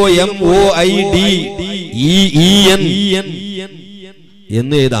എഴുതുമ്പോ MOIDEEN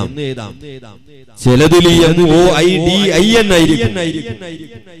എന്ന് എഴുതാം. ചിലതിൽ MOIDIN ആയിരിക്കും,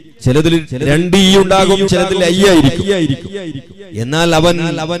 ചിലതിൽ 2 E ഉണ്ടാകും, ചിലതിൽ I ആയിരിക്കും. എന്നാൽ അവൻ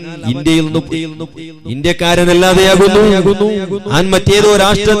ഇന്ത്യയിൽ നിന്നും ഇന്ത്യക്കാരനല്ലാതെയാകുന്നു, അവൻ മറ്റേതോ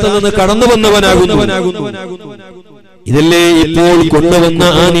രാഷ്ട്രത്തിൽ നിന്ന് കടന്നു വന്നവനാകുന്നു. ഇതല്ലേ ഇപ്പോൾ കൊണ്ടുവന്ന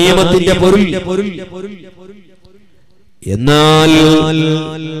ആ നിയമത്തിന്റെ പൊരുൾ. എന്നാൽ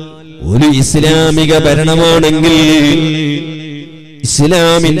ഒരു ഇസ്ലാമിക ഭരണമാണെങ്കിൽ,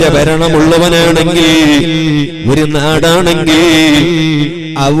 ഇസ്ലാമിന്റെ ഭരണമുള്ളവനാണെങ്കിൽ, ഒരു നാടാണെങ്കിൽ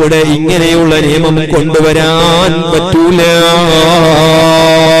അവിടെ ഇങ്ങനെയുള്ള നിയമം കൊണ്ടുവരാൻ പറ്റൂല.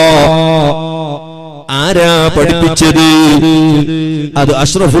 ആരാ പഠിപ്പിച്ചത്? അത്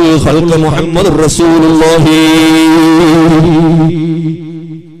അഷ്റഫുൽ ഖൽഖ് മുഹമ്മദ് റസൂലുള്ളാഹി.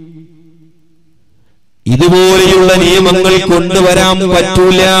 ഇതുപോലെയുള്ള നിയമങ്ങൾ കൊണ്ടുവരാൻ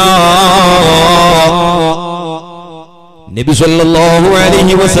പറ്റൂല. നബി സല്ലല്ലാഹു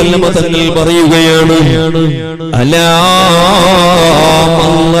അലൈഹി വസല്ലം തങ്ങൾ പറയുകയാണ്, അലാ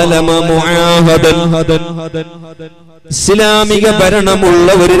മല്ലമ മുആഹദൻ. ഇസ്ലാമിക ഭരണമുള്ള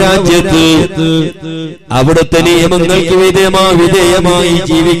ഒരു രാജ്യത്ത് അവിടുത്തെ നിയമങ്ങൾക്ക് വിധേയമായി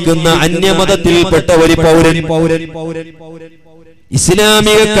ജീവിക്കുന്ന അന്യമതത്തിൽപ്പെട്ട ഒരു പൗരൻ,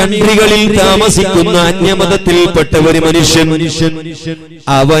 ഇസ്ലാമിക കൺട്രികളിൽ താമസിക്കുന്ന അന്യമതത്തിൽപ്പെട്ട ഒരു മനുഷ്യൻ,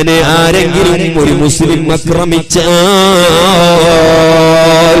 അവനെ ആരെങ്കിലും ഒരു മുസ്ലിം ആക്രമിച്ചാൽ,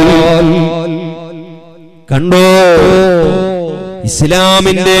 കണ്ടോ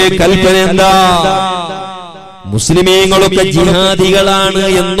ഇസ്ലാമിന്റെ കൽപ്പന എന്താ? മുസ്ലിമീങ്ങളൊക്കെ ജിഹാദികളാണ്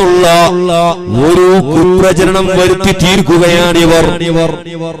എന്നുള്ള ഒരു കുപ്രചരണം വരുത്തി തീർക്കുകയാണിവർ.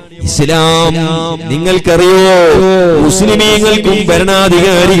 ഇസ്ലാം നിങ്ങൾക്കറിയോ, മുസ്ലിമീങ്ങൾക്കും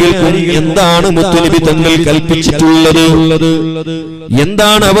ഭരണാധികാരികൾക്കും എന്താണ് മുത്തുനബി തങ്ങൾ കൽപ്പിച്ചിട്ടുള്ളത്?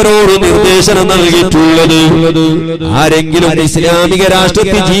 എന്താണ് അവരോട് നിർദ്ദേശനം നൽകിയിട്ടുള്ളത്? ആരെങ്കിലും ഇസ്ലാമിക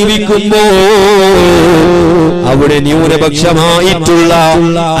രാഷ്ട്രത്തിൽ ജീവിക്കുമ്പോ അവിടെ ന്യൂനപക്ഷമായിട്ടുള്ള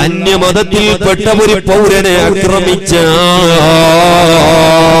അന്യമതത്തിൽപ്പെട്ട ഒരു പൗരനെ ആക്രമിച്ചാൽ,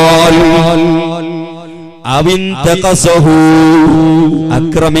 അവിന്തഖസഹു,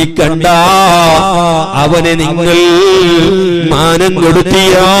 ആക്രമിക്കണ്ട, അവനെ നിങ്ങൾ മാനം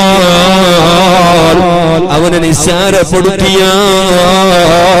കൊടുത്തിയാൽ, അവനെ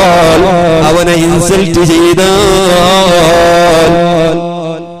നിസ്സാരപ്പെടുത്തിയാൽ, അവനെ ഇൻസൾട്ട് ചെയ്താൽ,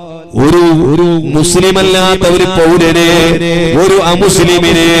 ഒരു മുസ്ലിമല്ലാത്ത ഒരു പൗരനെ, ഒരു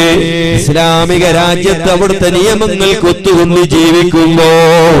അമുസ്ലിമിനെ ഇസ്ലാമിക രാജ്യത്ത് അവിടുത്തെ നിയമങ്ങൾക്ക് ഒത്തുകൊണ്ട് ജീവിക്കുമ്പോ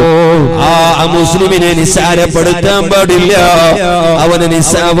ആ അമുസ്ലിമിനെ നിസ്സാരപ്പെടുത്താൻ പാടില്ല, അവനെ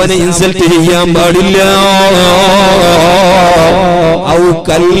ഇൻസൾട്ട് ചെയ്യാൻ പാടില്ല. ഔ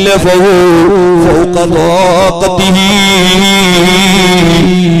കല്ലഫഹു ഫൗഖ ത്വാഖതിഹി,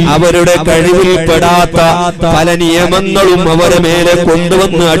 അവരുടെ കഴിവിൽപ്പെടാത്ത പല നിയമങ്ങളും അവരെ മേലെ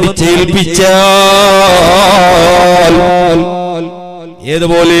കൊണ്ടുവന്ന് അടിച്ചേൽപ്പിച്ചാൽ,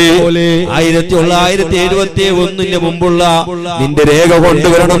 ഏതുപോലെ 1971 മുമ്പുള്ള നിന്റെ രേഖ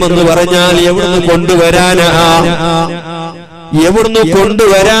കൊണ്ടുവരണമെന്ന് പറഞ്ഞാൽ എവിടുന്ന് കൊണ്ടുവരാനാ? എവിടുന്ന്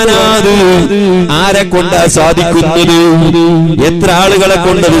കൊണ്ടുവരാനാത്? ആരെ കൊണ്ടാ സാധിക്കുന്നത്? എത്ര ആളുകളെ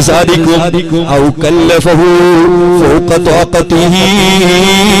കൊണ്ടത് സാധിക്കും? ഔ കല്ലഫഹു ഫൗഖ ത്വാഖതിഹി,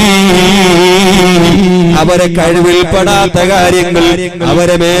 അവരെ കഴിവിൽപ്പെടാത്ത കാര്യങ്ങൾ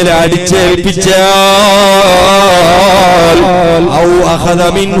അവരെ മേലെ അടിച്ചേൽപ്പിച്ചാൽ, ഔ അഖദ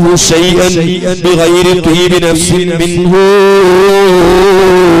മിൻഹു ശൈഅൻ ബിഗൈരി ത്വീബി നഫ്സിൻ മിൻഹു,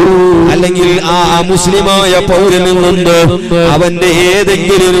 അല്ലെങ്കിൽ ആ മുസ്ലിമായ പൗരനിൽ നിന്ന് അവന്റെ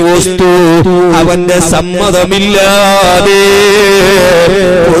ഏതെങ്കിലും ഒരു വസ്തു അവന്റെ സമ്മതമില്ലാതെ,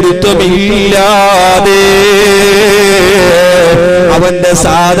 പൊരുത്തമില്ലാതെ അവന്റെ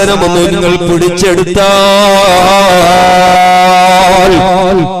സാധനമൊന്നും നിങ്ങൾ പിടിച്ചെടുത്താൽ,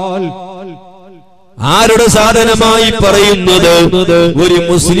 ആരുടെ സാധനമായി പറയുന്നത്? ഒരു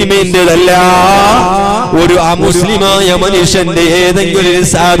മുസ്ലിമിന്റേതല്ല, ഒരു അമുസ്ലിമായ മനുഷ്യന്റെ ഏതെങ്കിലും ഒരു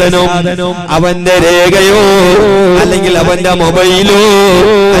സാധനം, അവന്റെ രേഖയോ അല്ലെങ്കിൽ അവന്റെ മൊബൈലോ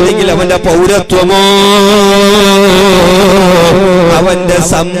അല്ലെങ്കിൽ അവന്റെ പൗരത്വമോ അവന്റെ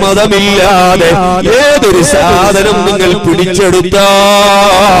സമ്മതമില്ലാതെ ഏതൊരു സാധനം നിങ്ങൾ പിടിച്ചെടുത്താൽ,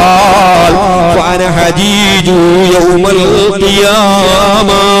 ഫനഹജീജു യൗമൽ ഖിയാമ,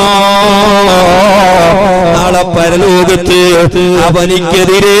 നാളെ പരലോകത്ത്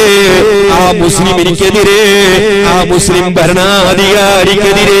അവനിക്കെതിരെ, ആ മുസ്ലിമിനെതിരെ, ആ മുസ്ലിം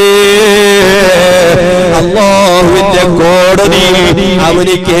ഭരണാധികാരിക്കെതിരെ അല്ലാഹുവിന്റെ കോടതി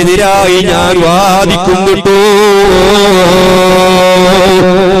അവനിക്കെതിരായി ഞാൻ വാദിക്കും കേട്ടോ.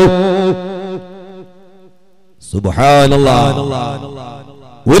 സുബ്ഹാനല്ലാഹ്.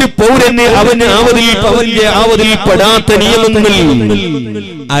 ഒരു പൗരന് അവന് ആവതിൽ പെടാത്ത നിയമങ്ങൾ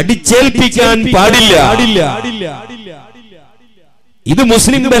അടിച്ചേൽപ്പിക്കാൻ പാടില്ല. ഇത്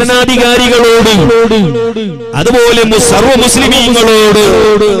മുസ്ലിം ഭരണാധികാരികളോട് അതുപോലെ സർവ്വ മുസ്ലിമീങ്ങളോട്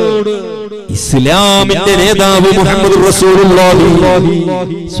ഇസ്ലാമിന്റെ നേതാവ് മുഹമ്മദ് റസൂലുള്ളാഹി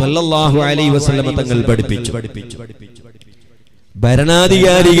സ്വല്ലല്ലാഹു അലൈഹി വസല്ലം തങ്ങൾ പഠിപ്പിച്ചു.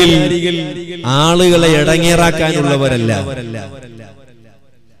 ഭരണാധികാരികൾ ആളുകളെ ഇടങ്ങേറാക്കാനുള്ളവരല്ല.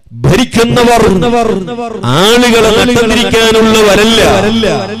 ഭരിക്കുന്നവർ ആളുകളെ നട്ടതിരിക്കാനുള്ളവരല്ല.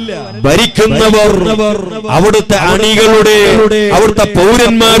 ഭരിക്കുന്നവർ അവിടുത്തെ അണികളുടെ, അവിടുത്തെ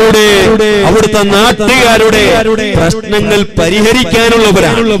പൗരന്മാരുടെ, അവിടുത്തെ നാട്ടുകാരുടെ പ്രശ്നങ്ങൾ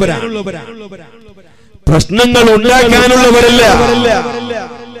പരിഹരിക്കാനുള്ളവരാണ്. പ്രശ്നങ്ങൾ ഉണ്ടാക്കാനുള്ളവരല്ല.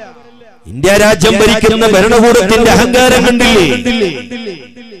 ഇന്ത്യ രാജ്യം ഭരിക്കുന്ന ഭരണകൂടത്തിന്റെ അഹങ്കാരം കണ്ടില്ലേ?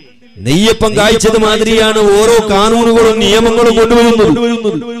 നെയ്യപ്പം കായ്ച്ചത് മാതിരിയാണ് ഓരോ കാനൂനുകളും നിയമങ്ങളും കൊണ്ടുവരുന്നത്.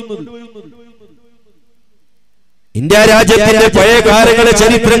 ഇന്ത്യ രാജ്യത്തിന്റെ പഴയ കാലങ്ങളെ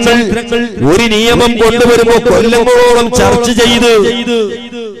ചരിത്രങ്ങൾ ഒരു നിയമം കൊണ്ടുവരുമ്പോ കൊല്ലങ്ങളോളം ചർച്ച ചെയ്ത്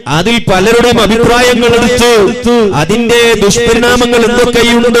അതിൽ പലരുടെയും അഭിപ്രായങ്ങൾ എടുത്ത് അതിന്റെ ദുഷ്പരിണാമങ്ങൾ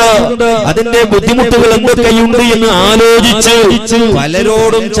എന്തൊക്കെയുണ്ട്, അതിന്റെ ബുദ്ധിമുട്ടുകൾ എന്തൊക്കെയുണ്ട് എന്ന് ആലോചിച്ച്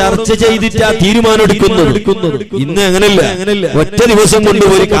പലരോടും ചർച്ച ചെയ്തിട്ട് ആ തീരുമാനം എടുക്കുന്നത്. ഇന്ന് അങ്ങനെയല്ല. ഒറ്റ ദിവസം കൊണ്ട്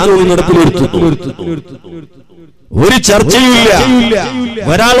ഒരു കാനൂൺ നടപ്പിലെടുത്തു. ഒരു ചർച്ചയുമില്ല,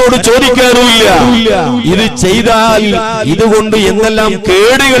 ഒരാളോട് ചോദിക്കാനുമില്ല. ഇത് ചെയ്താൽ ഇതുകൊണ്ട് എന്തെല്ലാം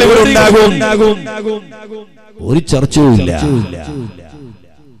കേടുകൾ ഇവിടെ ഉണ്ടാകും, ഒരു ചർച്ചയുമില്ല.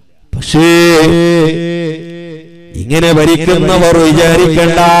 പക്ഷേ ഇങ്ങനെ ഭരിക്കുന്നവർ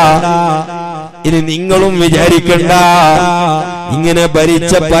വിചാരിക്കണ്ട, ഇനി നിങ്ങളും വിചാരിക്കണ്ട, ഇങ്ങനെ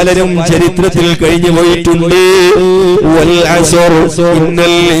ഭരിച്ച പലരും ചരിത്രത്തിൽ കഴിഞ്ഞു പോയിട്ടുണ്ട്.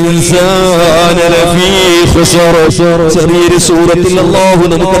 ചെറിയൊരു സൂറത്തിൽ അല്ലാഹു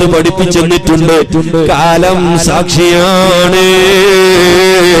നമുക്കത് പഠിപ്പിച്ചെന്നിട്ടുണ്ട്. കാലം സാക്ഷിയാണ്,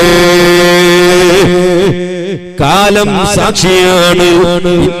 കാലം സാക്ഷിയാണ്.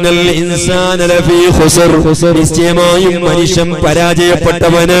 ഇന്നൽ ഇൻസാന ലഫീ ഖുസ്ർ, നിശ്ചയമായും മനുഷ്യൻ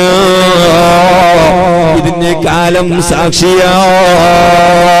പരാജയപ്പെട്ടവനാ. ഇതിന്റെ കാലം സാക്ഷിയാ.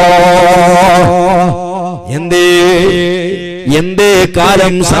 എന്തേ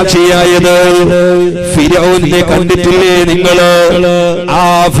കാലം സാക്ഷിയായത്? ഫിരൗനെ കണ്ടിട്ടില്ലേ നിങ്ങള്? ആ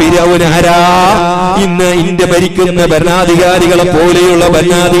ഫിരൗൻ ആരാ? ഇന്ന് ഇന്ത്യ ഭരിക്കുന്ന ഭരണാധികാരികളെ പോലെയുള്ള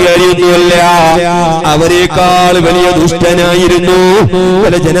ഭരണാധികാരിയൊന്നുമല്ല. അവരെക്കാൾ വലിയ ദുഷ്ടനായിരുന്നു,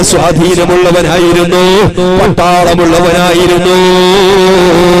 പല ജനസ്വാധീനമുള്ളവനായിരുന്നു, പട്ടാളമുള്ളവനായിരുന്നു.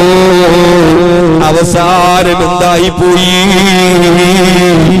 അവസാനം എന്തായിപ്പോയി?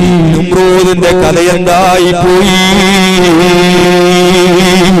 നമ്രൂദിന്റെ കഥ എന്തായിപ്പോയി?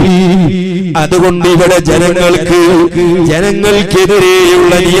 അതുകൊണ്ട് ഇവിടെ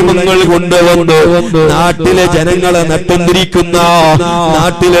ജനങ്ങൾക്കെതിരെയുള്ള നിയമങ്ങൾ കൊണ്ടുവന്ന് നാട്ടിലെ ജനങ്ങളെ നട്ടുന്തിരിക്കുന്ന,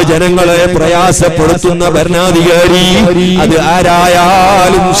 നാട്ടിലെ ജനങ്ങളെ പ്രയാസപ്പെടുത്തുന്ന ഭരണാധികാരി അത്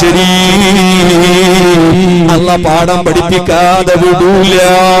ആരായാലും ശരി, അല്ലാഹ് പാഠം പഠിപ്പിക്കാതെ വിടൂല.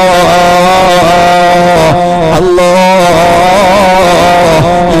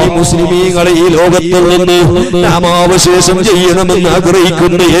 ഈ മുസ്ലിമീങ്ങളെ ഈ ലോകത്തിൽ നിന്ന് നാമാവശേഷം ചെയ്യണമെന്ന്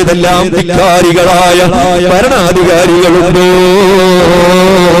ആഗ്രഹിക്കുന്ന ഏതെല്ലാം ധിക്കാരികളായ ഭരണാധികാരികളുണ്ടോ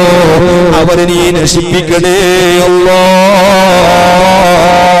അവരെ നീ നശിപ്പിക്കണേ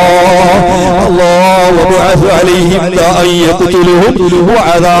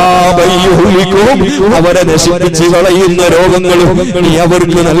അവരെ നശിപ്പിച്ച് കളയുന്ന രോഗങ്ങളും നീ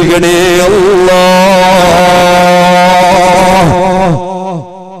അവർക്ക് നൽകണേ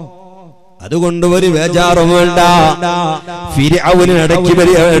അതുകൊണ്ട് ഒരു വേജാറും വേണ്ട. ഫിർഔനെ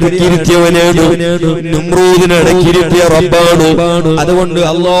അടക്കിയിരുത്തിയവനാണ്, നമ്രൂദിനെ അടക്കിയിരുത്തിയ റബ്ബാണ്. അതുകൊണ്ട്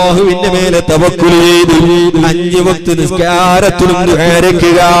അല്ലാഹുവിന്റെ മേലെ തവക്കുൽ ചെയ്ത് 5 വക്ത് നിസ്കാരത്തിലും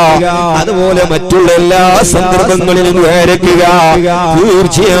ദുആരക്കുക, അതുപോലെ മറ്റുള്ള എല്ലാ സന്ദർഭങ്ങളിലും ദുആരക്കുക.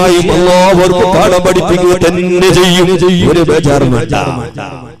 തീർച്ചയായും അല്ലാഹു അവർക്ക് പാഠം പഠിപ്പിക്കുക തന്നെ ചെയ്യും. ഒരു വേജാറും വേണ്ട.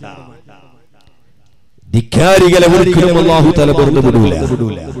 ധിക്കാരികളെ ഒരിക്കലും അല്ലാഹു തആല വെറുതെ വിടൂല.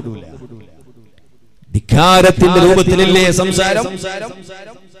 ധിക്കാരത്തിന്റെ രൂപത്തിലല്ലേ സംസാരം?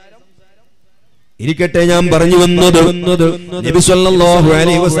 ഇരിക്കട്ടെ, ഞാൻ പറഞ്ഞു വന്നത് നബി സല്ലല്ലാഹു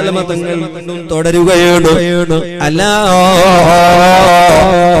അലൈഹി വസല്ലം തങ്ങൾ തുടരുകയാണ്. അലാ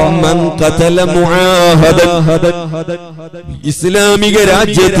മൻ ഖതല മുആഹദൻ, ഇസ്ലാമിക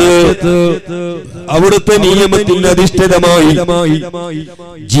രാജ്യത്ത് അവിടുത്തെ നിയമത്തിന് അധിഷ്ഠിതമായി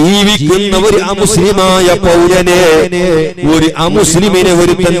ജീവിക്കുന്ന ഒരു അമുസ്ലിമായ പൗരനെ, ഒരു അമുസ്ലിമിനെ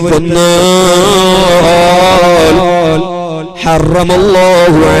ഒരുത്തൻ കൊന്നാൽ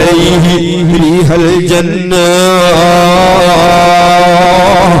ഹറമല്ലാഹു അലൈഹി റീഹൽ ജന്ന,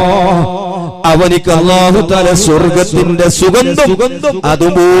 അവനിക്ക് അല്ലാഹു തആല സ്വർഗ്ഗത്തിന്റെ സുഗന്ധം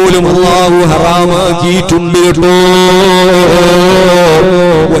അതുപോലും അല്ലാഹു ഹറാമാക്കിയിട്ടുണ്ട് കേട്ടോ.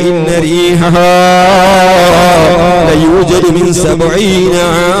 വഇന്ന റീഹഹാ ലയൂജദു മിൻ 70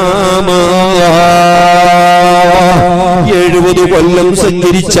 ആമാ, 70 കൊല്ലം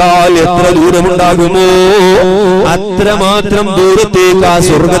സഞ്ചരിച്ചാൽ എത്ര ദൂരമുണ്ടാകുമോ അത്രമാത്രം ദൂരത്തേക്ക് ആ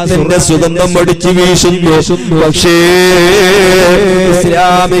സ്വർഗത്തിന്റെ സുഗന്ധം അടിച്ചു വീശുന്നു. പക്ഷേ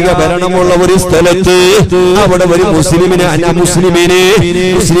ഇസ്ലാമിക ഭരണമുള്ള ഒരു സ്ഥലത്ത് അവിടെ ഒരു മുസ്ലിമിനെ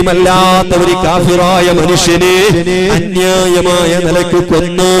മുസ്ലിമല്ലാത്ത ഒരു കാഫിറായ മനുഷ്യനെ അന്യായമായ നിലക്ക്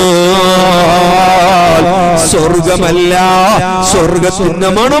കൊന്നാൽ സ്വർഗമല്ല, സ്വർഗത്തിന്റെ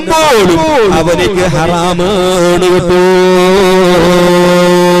മണം പോലും അവനിക്ക് ഹറാമാണ് കേട്ടോ.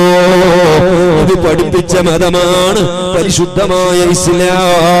 ഇത് പഠിപ്പിച്ച മതമാണ് പരിശുദ്ധമായ ഇസ്ലാം.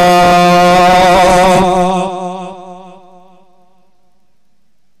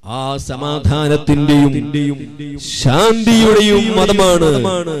 ആ സമാധാനത്തിന്റെയും ശാന്തിയുടെയും മതമാണ്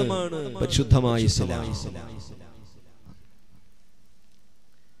പരിശുദ്ധമായ ഇസ്ലാം.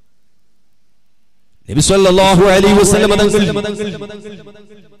 നബി സല്ലല്ലാഹു അലൈഹി വസല്ലം തങ്ങൾ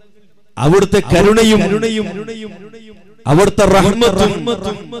അവിടുത്തെ കരുണയും അവിടുത്തെ റഹ്മത്തും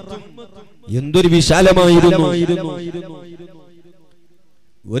എന്തൊരു വിശാലമായിരുന്നു.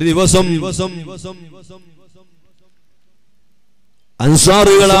 ഒരു ദിവസം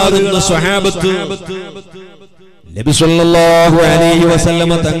അൻസാറുകളാകുന്ന സ്വഹാബത്ത് നബി സല്ലല്ലാഹു അലൈഹി വസല്ലം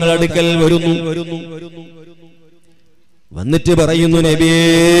തങ്ങളുടെ അടുക്കൽ വരുന്നു. വന്നിട്ട് പറയുന്നു, നബിയേ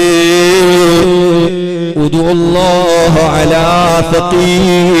ഉദുല്ലാഹ അലാ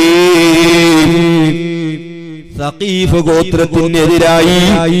സഖീഫ് ഗോത്രത്തിനെതിരായി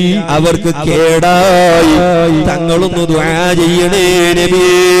അവർക്ക് കേടായി തങ്ങളൊന്ന് ദുആ ചെയ്യണേ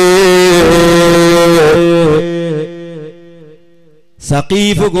നബിയേ.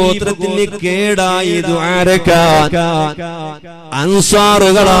 സഖീഫ് ഗോത്രത്തിന് കേടായി ദുആരക്കാൻ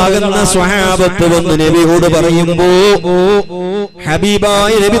അൻസാറുകളാകുന്ന സ്വഹാബത്ത് വന്ന് നബിയോട് പറയുമ്പോ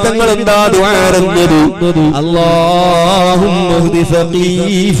ഹബീബായ നബി തങ്ങൾ എന്താ ദുആരന്നത്? അല്ലാഹുമ്മ ഹ്ദി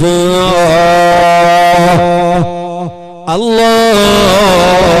സഖീഫ, അല്ലാഹ്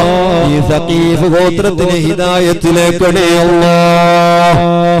ഈ സഖീഫ് ഗോത്രത്തിന് ഹിദായത്തിലേക്കണേ അല്ലാഹ്.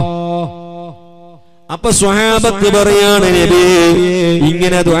 അപ്പൊ സ്വഹാബത്ത് പറയാണ്, നബി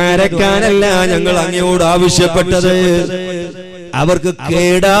ഇങ്ങനെ ദ്വാരക്കാനല്ല ഞങ്ങൾ അങ്ങയോട് ആവശ്യപ്പെട്ടത്, അവർക്ക്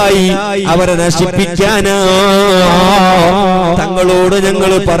കേടായി അവരെ നശിപ്പിക്കാനാ തങ്ങളോട്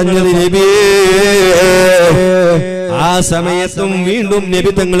ഞങ്ങൾ പറഞ്ഞത് നബിയേ. ആ സമയത്തും വീണ്ടും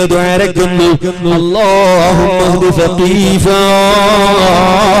നബി തങ്ങൾ ദ്വാരക്കുന്നു, അല്ലാഹുമ്മ ഹ്ദി സഖീഫ,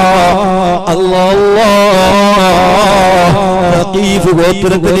 അല്ലാഹ് സഖീഫ്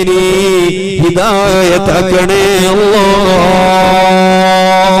ഗോത്രത്തിന് നീ ഹിദായത്താക്കണേ അല്ലാഹ്.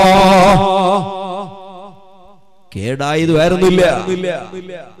 കേടായത് വരുന്നില്ല,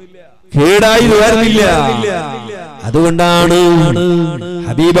 കേടായത് വരുന്നില്ല. അതുകൊണ്ടാണ്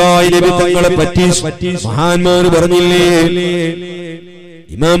ഹബീബായ നബി തങ്ങളെ പറ്റി മഹാന്മാർ പറഞ്ഞില്ലേ,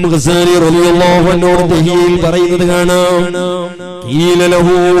 ഇമാം ഗസാലി റളിയല്ലാഹു അൻഹു തഹീൽ പറയുന്നത് കാണാം, ഖീല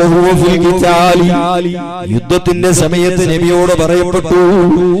ലഹു വഹുവ ഫിൽ ഖിതാലി, യുദ്ധത്തിന്റെ സമയത്ത് നബിയോട് പറയപ്പെട്ടു,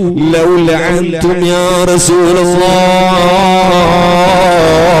 ലൗല അൻതും യാ റസൂലല്ലാഹ്,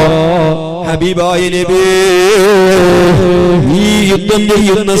 ഹബീബായ നബി ഈ യുദ്ധം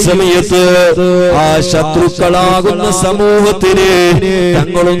ചെയ്യുന്ന സമയത്ത് ആ ശത്രുക്കളാകുന്ന സമൂഹത്തിന്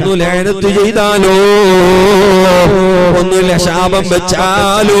തങ്ങളൊന്നു ലഅനത്ത് ചെയ്താലോ, ഒന്ന് ശാപം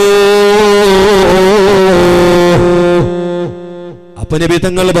വെച്ചാലോ. അപ്പൊ നബി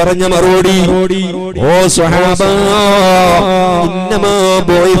തങ്ങൾ പറഞ്ഞ മറുപടി, ഓ സ്വഹാബ, ഇന്നമാ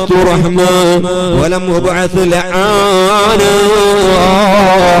ബുഇത്തു റഹ്മ വലം ഉബ്അത്ത് ലആന,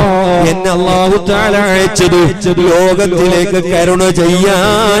 എന്നെ അല്ലാഹു തആല അയച്ചത് ലോകത്തിലേക്ക് കരുണ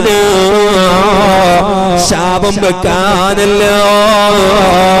ചെയ്യാനാ, ശാപം വെക്കാനല്ല.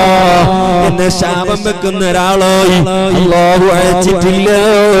 എന്നെ ശാപം വെക്കുന്ന ഒരാളായി അല്ലാഹു അയച്ചിട്ടില്ല.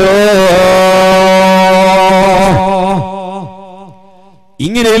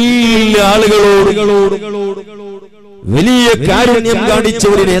 ഇങ്ങനെ എല്ലാ ആളുകളോട് വലിയ കാരുണ്യം കാണിച്ച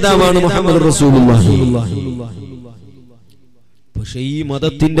ഒരു നേതാവാണ് മുഹമ്മദ് റസൂലുള്ളാഹി. പക്ഷേ ഈ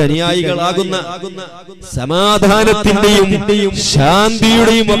മതത്തിന്റെ അനുയായികളാകുന്ന സമാധാനത്തിന്റെയും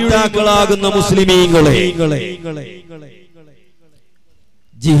ശാന്തിയുടെയും വക്താക്കളാകുന്ന മുസ്ലിമീങ്ങളെ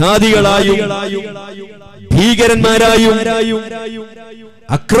ജിഹാദികളായും ഭീകരന്മാരായും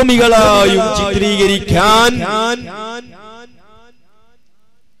അക്രമികളായും ചിത്രീകരിക്കാൻ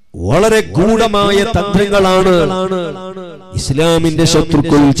വളരെ ഗൂഢമായ തന്ത്രങ്ങളാണ് ഇസ്ലാമിന്റെ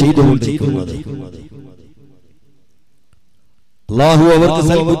ശത്രുക്കൾ ചെയ്തുകൊണ്ടിരിക്കുന്നത്. അല്ലാഹു അവർക്ക്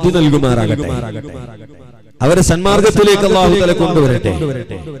സൽബുദ്ധി നൽകുമാറാകട്ടെ. അവരെ സന്മാർഗത്തിലേക്ക് അല്ലാഹു തആല കൊണ്ടുവരട്ടെ.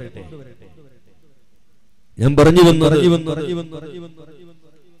 ഞാൻ പറഞ്ഞു വന്നത്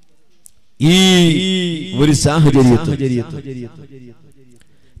ഈ ഒരു സാഹചര്യത്തിൽ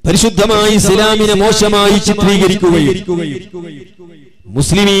പരിശുദ്ധമായ ഇസ്ലാമിനെ മോശമായി ചിത്രീകരിക്കുകയും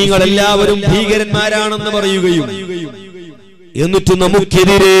മുസ്ലിമീങ്ങൾ എല്ലാവരും ഭീകരന്മാരാണെന്ന് പറയുകയും എന്നിട്ട്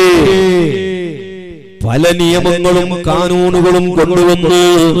നമുക്കെതിരെ പല നിയമങ്ങളും കാനൂനുകളും കൊണ്ടുവന്ന്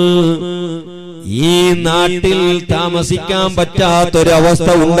ഈ നാട്ടിൽ താമസിക്കാൻ പറ്റാത്തൊരവസ്ഥ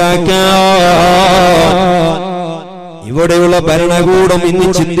ഉണ്ടാക്കാൻ ഇവിടെയുള്ള ഭരണകൂടം ഇന്ന്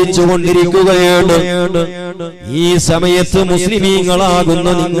ചിന്തിച്ചുകൊണ്ടിരിക്കുകയാണ്. ഈ സമയത്ത് മുസ്ലിമീങ്ങളാകുന്ന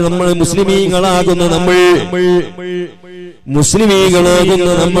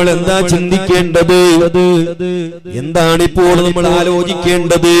നമ്മൾ എന്താ ചിന്തിക്കേണ്ടത്? എന്താണിപ്പോൾ നമ്മൾ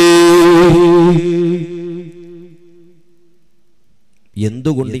ആലോചിക്കേണ്ടത്?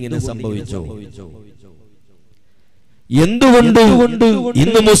 എന്തുകൊണ്ട് ഇങ്ങനെ സംഭവിച്ചു? എന്തുകൊണ്ട്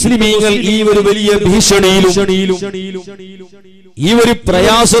ഇന്ന് മുസ്ലിമീങ്ങൾ ഈ ഒരു വലിയ ഭീഷണിയിലും ഈ ഒരു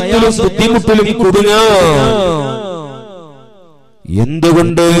പ്രയാസത്തിലും ബുദ്ധിമുട്ടിലും കുടുങ്ങാ?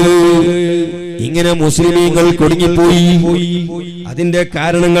 എന്തുകൊണ്ട് ഇങ്ങനെ മുസ്ലിമീങ്ങൾ കുടുങ്ങിപ്പോയി? അതിന്റെ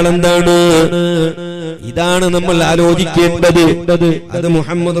കാരണങ്ങൾ എന്താണ്? ഇതാണ് നമ്മൾ ആലോചിക്കേണ്ടത്. അത്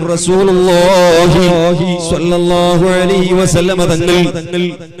മുഹമ്മദ് റസൂലുള്ളാഹി സ്വല്ലല്ലാഹു അലൈഹി വസല്ലം തങ്ങൾ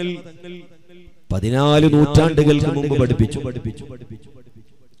 14 നൂറ്റാണ്ടുകൾക്ക് മുമ്പ് പഠിപ്പിച്ചു.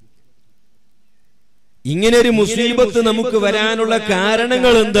 ഇങ്ങനെ ഒരു മുസീബത്ത് നമുക്ക് വരാനുള്ള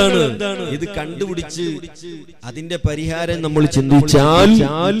കാരണങ്ങൾ എന്താണ്? ഇത് കണ്ടുപിടിച്ച് അതിന്റെ പരിഹാരം നമ്മൾ ചിന്തിച്ചാൽ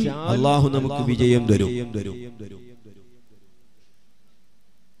അല്ലാഹു നമുക്ക് വിജയം തരും.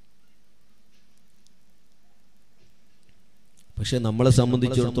 പക്ഷെ നമ്മളെ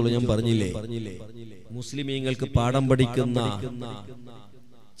സംബന്ധിച്ചിടത്തോളം ഞാൻ പറഞ്ഞില്ലേ, മുസ്ലിമീങ്ങൾക്ക് പാഠം പഠിക്കുന്ന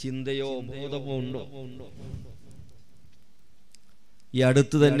ചിന്തയോ ബോധമോ ഉണ്ടോ? ഈ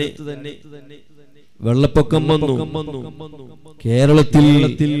അടുത്ത് തന്നെ വെള്ളപ്പൊക്കം വന്നു. കേരളത്തിൽ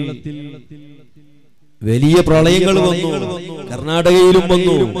വലിയ പ്രളയങ്ങൾ വന്നു. കർണാടകയിലും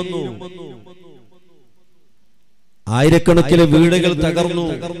വന്നു. ആയിരക്കണക്കിന് വീടുകൾ തകർന്നു,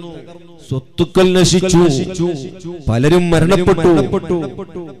 സ്വത്തുക്കൾ നശിച്ചു, പലരും മരണപ്പെട്ടു.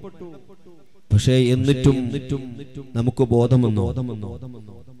 പക്ഷേ എന്നിട്ടും നമുക്ക് ബോധം വന്നോ?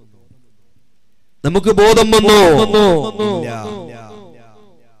 നമുക്ക് ബോധം വന്നോ?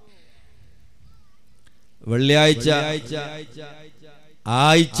 വെള്ളിയാഴ്ച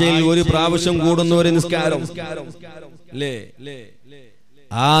ആഴ്ചയിൽ ഒരു പ്രാവശ്യം കൂടുന്ന ഒരു നിസ്കാരം അല്ലേ?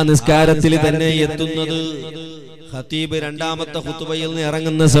 ആ നിസ്കാരത്തിൽ തന്നെ എത്തുന്നത് ഖതീബ് രണ്ടാമത്തെ ഖുതുബയിൽ നിന്ന്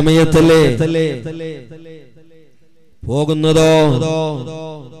ഇറങ്ങുന്ന സമയത്തല്ലേ? പോകുന്നതോ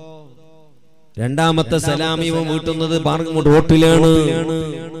രണ്ടാമത്തെ സലാമിയും വീട്ടുന്നത് റോട്ടിലാണ്.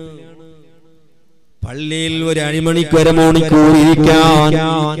 പള്ളിയിൽ ഒരു അണിമണിക്ക് മണിക്കൂർ ഇരിക്കാൻ,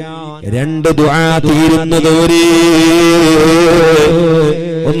 2 ദുആ തീരുന്നതോരേ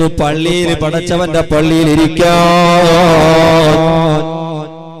ഒന്ന് പള്ളിയിൽ പടച്ചവന്റെ പള്ളിയിൽ ഇരിക്കാൻ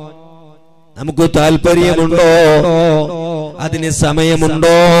നമുക്ക് താല്പര്യമുണ്ടോ? അതിന്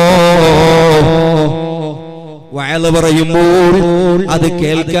സമയമുണ്ടോ? വഅള് പറയുമ്പോൾ അത്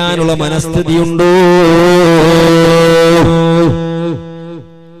കേൾക്കാനുള്ള മനസ്ഥിതിയുണ്ടോ?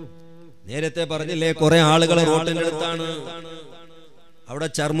 നേരത്തെ പറഞ്ഞില്ലേ, കുറെ ആളുകൾ റോഡിന്റെ അടുത്താണ്. അവിടെ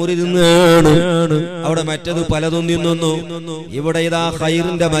ചർമുരി തിന്നാണ്, അവിടെ മറ്റത് പലതും തിന്നുന്നു. ഇവിടെ ഇതാ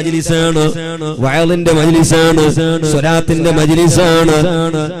ഖൈറിന്റെ മജ്ലിസാണ്, വഅളിന്റെ മജ്ലിസാണ്, സ്വലാത്തിന്റെ മജ്ലിസാണ്.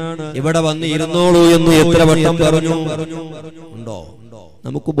 ഇവിടെ വന്ന് ഇരുന്നോളൂ എന്ന് എത്ര വട്ടം പറഞ്ഞു? ഉണ്ടോ?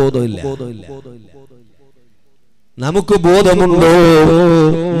 നമുക്ക് ബോധമില്ല. നമുക്ക് ബോധമുണ്ടോ?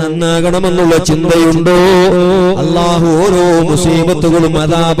 നന്നാകണമെന്നുള്ള ചിന്തയുണ്ടോ? അല്ലാഹു ഓരോ മുസീബത്തുകളും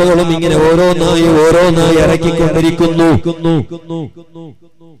അദാബുകളും ഇങ്ങനെ ഓരോന്നായി ഇറക്കിക്കൊണ്ടിരിക്കുന്നു.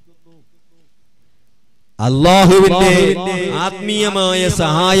 അല്ലാഹുവിന്റെ ആത്മീയമായ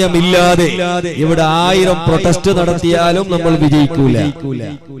സഹായമില്ലാതെ ഇവിടെ 1000 പ്രൊട്ടസ്റ്റ് നടത്തിയാലും നമ്മൾ വിജയിക്കൂല.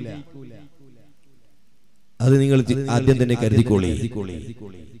 അത് നിങ്ങൾ ആദ്യം തന്നെ കരുതിക്കോളി.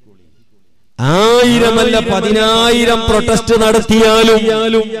 1000 അല്ല 10,000 പ്രൊട്ടസ്റ്റ് നടത്തിയാലും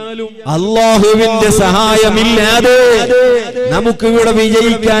അല്ലാഹുവിന്റെ സഹായമില്ലാതെ നമുക്ക് ഇവിടെ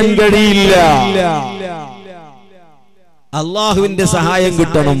വിജയിക്കാൻ കഴിയില്ല. അല്ലാഹുവിന്റെ സഹായം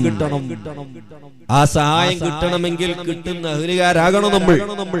കിട്ടണം. ആ സഹായം കിട്ടണമെങ്കിൽ കിട്ടുന്ന അഹ്ലുകാരാകണം നമ്മൾ.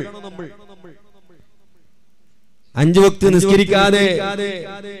 5 വക്ത് നിസ്കരിക്കാതെ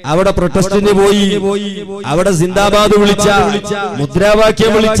അവിടെ പ്രൊട്ടസ്റ്റിന് പോയി, അവിടെ സിന്ദാബാദ് വിളിച്ചാൽ,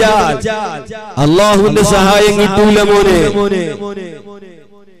 മുദ്രാവാക്യം വിളിച്ചാൽ അള്ളാഹുവിന്റെ സഹായം കിട്ടൂല മോനെ.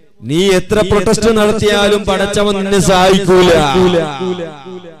 നീ എത്ര പ്രൊട്ടസ്റ്റ് നടത്തിയാലും പടച്ചവൻ നിന്നെ സഹായിക്കൂല.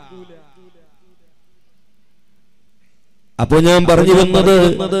 അപ്പോ ഞാൻ പറഞ്ഞു വന്നത്,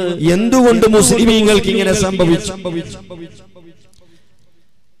 എന്തുകൊണ്ട് മുസ്ലിമീങ്ങൾക്ക് ഇങ്ങനെ സംഭവിച്ചു?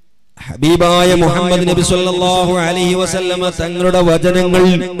 ഹബീബായ മുഹമ്മദ് നബി സല്ലല്ലാഹു അലൈഹി വസല്ലമ തങ്ങളുടെ വചനങ്ങൾ,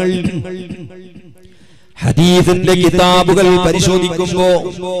 ഹദീസിന്റെ കിതാബുകൾ പരിശോധിക്കുമ്പോൾ,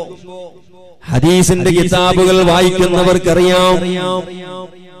 ഹദീസിന്റെ കിതാബുകൾ വായിക്കുന്നവർക്കറിയാം,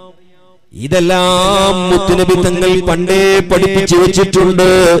 ഇതെല്ലാം മുത്തുനബി തങ്ങൾ പണ്ടേ പഠിപ്പിച്ചു വെച്ചിട്ടുണ്ട്.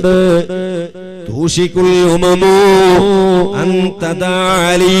 തൂഷികുൽ ഉമമു അൻ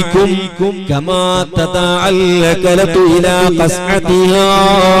തദഅലൈക്കും കമാ തദഅല്ലകലതു ഇലാ ഖസ്അതിഹാ.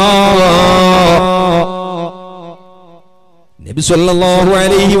 നബി സല്ലല്ലാഹു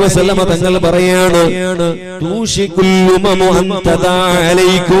അലൈഹി വസല്ലമ തങ്ങൾ പറയാണ്, തൂഷികുൽ ഉമമു അൻ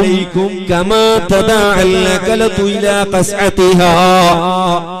തദഅലൈക്കും കമാ തദഅല്ലകലതു ഇലാ ഖസ്അതിഹാ.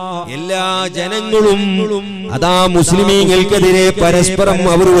 എല്ലാ ജനങ്ങളും അതാ മുസ്ലിമീങ്ങൾക്കെതിരെ പരസ്പരം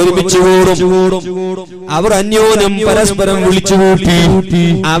അവർ ഒരുമിച്ച് കൂടും. അവർ അന്യോന്യം പരസ്പരം വിളിച്ചുകൂട്ടി,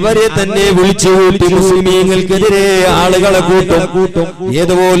 അവരെ തന്നെ വിളിച്ചുകൂട്ടി മുസ്ലിമീങ്ങൾക്കെതിരെ ആളുകളെ കൂട്ടും.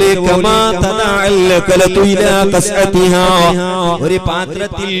 ഏതുപോലെ ഒരു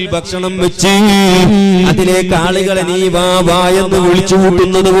പാത്രത്തിൽ ഭക്ഷണം വെച്ച് അതിലേക്ക് ആളുകളെ നീ വാ എന്ന് വിളിച്ചു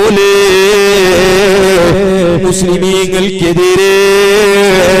കൂട്ടുന്നത് പോലെ മുസ്ലിമീങ്ങൾക്കെതിരെ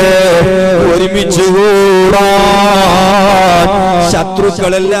ഒരുമിച്ചുകൂടാ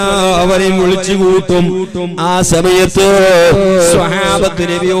ശത്രുക്കളെല്ലാവരെയും വിളിച്ചു കൂട്ടും. ആ സമയത്ത് സ്വഹാബത്ത്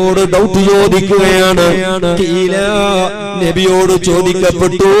നബിയോട് ഡൗട്ട് ചോദിക്കുകയാണ്. നബിയോട്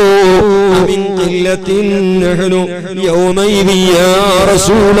ചോദിക്കപ്പെട്ടു, അമിൻ ഖില്ലത്തിൻ നഹ്നു യൗമൈദി യാ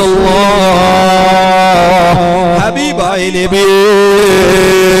റസൂലല്ലാഹ്. ഹബീബായ നബിയേ,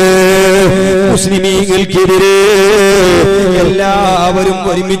 മുസ്ലിമീങ്ങൾക്കെതിരെ എല്ലാവരും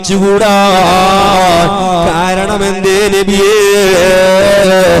ഒരുമിച്ചുകൂടാ കാരണം എന്തേ നബിയേ?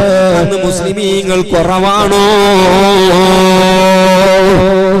 അന്ന് മുസ്ലിമീങ്ങൾ കുറവാണോ?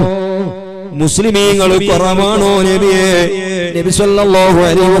 മുസ്ലിമീങ്ങൾ കുറവാണോ നബിയേ? നബി സല്ലല്ലാഹു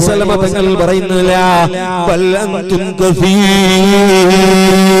അലൈഹി വസല്ലമ തങ്ങൾ പറയുന്നില്ല, ബൽ അൻതും കസീർ.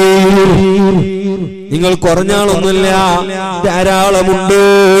 നിങ്ങൾ കുറഞ്ഞാളൊന്നുമില്ല, ധാരാളമുണ്ട്.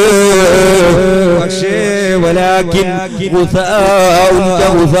 പക്ഷേ വലാകിൻ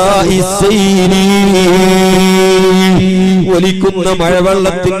ഒലിക്കുന്ന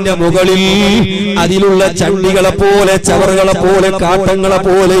മഴവെള്ളത്തിന്റെ മുകളിൽ അതിലുള്ള ചണ്ടികളെ പോലെ, ചവറുകളെ പോലെ, കാട്ടങ്ങളെ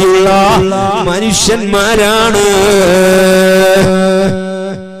പോലെയുള്ള മനുഷ്യന്മാരാണ്.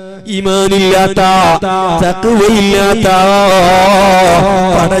 ഈമാനില്ലാത്ത, തഖ്വയില്ലാത്ത,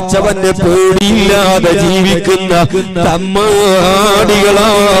 പടച്ചവന്റെ പേടിയില്ലാതെ ജീവിക്കുന്ന തമ്മാടികളാണ്.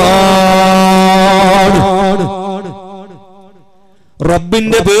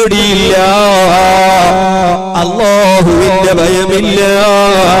 റബ്ബിന്റെ പേടിയില്ല, അല്ലാഹുവിന്റെ ഭയമില്ല,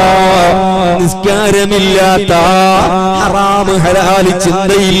 നിസ്കാരമില്ലാത്ത, ഹറാമ് ഹലാല്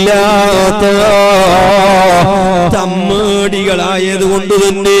ചിന്തയില്ലാത്ത തമ്മാടികളായതുകൊണ്ട്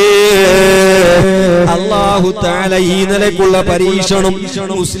തന്നെ അല്ലാഹു തആല ഈ നിലക്കുള്ള പരീക്ഷണം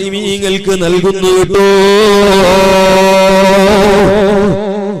മുസ്ലിമീങ്ങൾക്ക് നൽകുന്നു കേട്ടോ.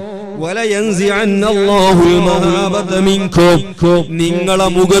 നിങ്ങളെ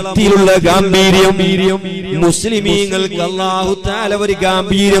മുഖത്തിലുള്ള ഗാംഭീര്യം മുസ്ലിമീങ്ങൾക്ക് അല്ലാഹു തആല ഒരു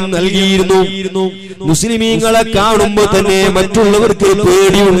ഗാംഭീര്യം നൽകിയിരുന്നു. മുസ്ലിമീങ്ങളെ കാണുമ്പോ തന്നെ മറ്റുള്ളവർക്ക്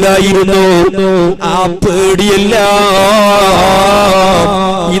പേടിയുണ്ടായിരുന്നു. ആ പേടിയല്ല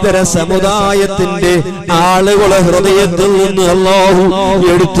ഇതര സമുദായത്തിന്റെ ആളുകളെ ഹൃദയത്തിൽ നിന്ന് അല്ലാഹു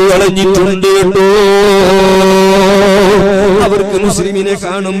എടുത്തു കളഞ്ഞിട്ടുണ്ട് കേട്ടോ. അവർക്ക് മുസ്ലിമിനെ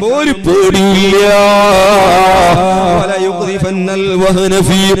കാണുമ്പോ ഒരു പേടിയില്ല.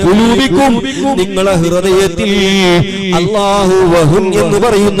 നിങ്ങളെ ഹൃദയത്തിൽ അല്ലാഹു വഹൻ എന്ന്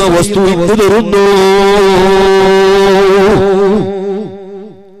പറയുന്ന വസ്തു ഇട്ടു തരുന്നു.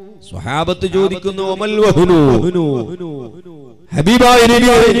 സ്വഹാബത്ത് ചോദിക്കുന്നു, ഒമൽ വഹനു, ഹബീബായ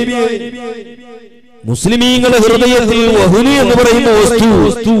നബിയേ, മുസ്ലിമീങ്ങളുടെ ഹൃദയത്തിൽ വഹ്നു എന്ന് പറയുന്ന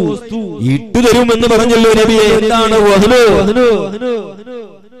വസ്തു ഇട്ടുതരുമെന്ന് പറഞ്ഞല്ലോ നബിയെ. എന്താണ് വഹ്നു?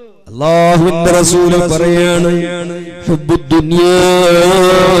 അല്ലാഹുവിന്റെ റസൂൽ പറയാണ്, ഹുബ്ബുദ് ദുനിയാ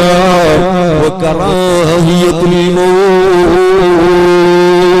വ കറാഹിയത്തുൽ മൗത്ത്.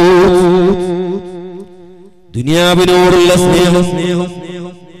 ദുനിയാവിനോടുള്ള സ്നേഹം,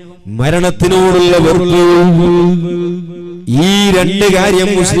 മരണത്തിനോടുള്ള വെറുപ്പ്, ഈ രണ്ട് കാര്യം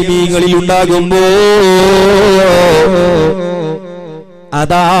മുസ്ലിമീങ്ങളിൽ ഉണ്ടാകുമ്പോൾ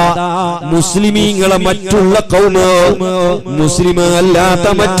അതാ മുസ്ലിമീങ്ങളെ മറ്റുള്ള കൗമ്, മുസ്ലിം അല്ലാത്ത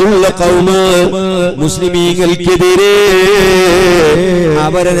മറ്റുള്ള കൗമ് മുസ്ലിമീങ്ങൾക്കെതിരെ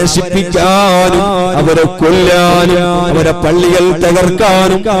അവരെ നശിപ്പിക്കാനും അവരെ കൊല്ലാനും അവരെ പള്ളികൾ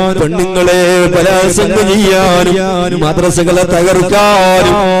തകർക്കാനും പെണ്ണുങ്ങളെ ബലാത്സംഗം ചെയ്യാനും മദ്രസകളെ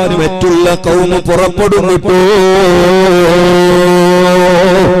തകർക്കാനും മറ്റുള്ള കൗമ് പുറപ്പെടുന്നിട്ടോ.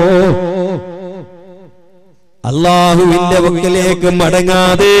 അല്ലാഹുവിന്റെ വക്കലേക്ക്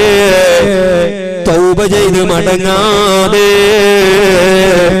മടങ്ങാതെ, തൗബ ചെയ്ത് മടങ്ങാതെ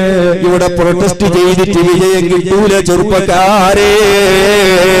ഇവിടെ പ്രൊട്ടസ്റ്റ് ചെയ്തിട്ട് വിജയം കിട്ടൂല ചെറുപ്പക്കാരെ.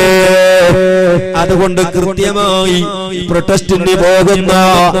 അതുകൊണ്ട് കൃത്യമായി പ്രൊട്ടസ്റ്റിന് പോകുന്ന,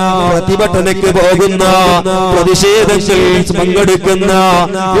 പ്രതിഭടനക്ക് പോകുന്ന, പ്രതിഷേധത്തിൽ പങ്കെടുക്കുന്ന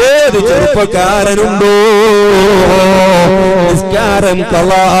ഏത് ചെറുപ്പക്കാരനുണ്ടോ നിസ്കാരം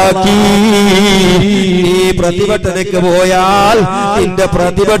കളാക്കി നീ പ്രതിഭടനക്ക് പോയാൽ നിന്റെ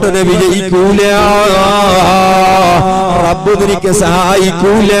പ്രതിഭടന വിജയിക്കൂല, റബ്ബ് നിനക്ക്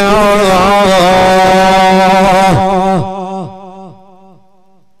സഹായിക്കൂല.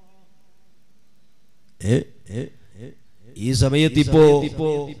 ഈ സമയത്ത് ഇപ്പോ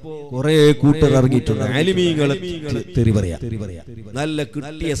കുറെ കൂട്ടർ ഇറങ്ങിയിട്ടുണ്ട്. ആലിമീങ്ങളെ തെറി പറയാ. നല്ല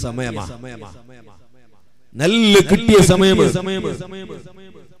കിട്ടിയ സമയമാ, നല്ല കിട്ടിയ സമയമാണ്.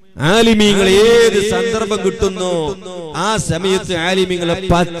 ആലിമീങ്ങൾ ഏത് സന്ദർഭം കിട്ടുന്നോ ആ സമയത്ത് ആലിമീങ്ങളെ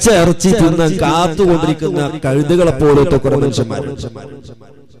പച്ച ഇറച്ചി തിന്നാൻ കാത്തുകൊണ്ടിരിക്കുന്ന കഴുതുകളെ പോലത്തെ കുറെ മനുഷ്യന്മാർ.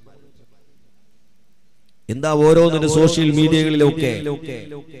 എന്താ ഓരോന്നിന്റെ സോഷ്യൽ മീഡിയകളിലൊക്കെ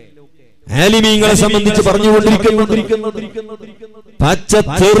ആലിമീങ്ങളെ സംബന്ധിച്ച് പറഞ്ഞുകൊണ്ടിരിക്കുന്നു. പച്ച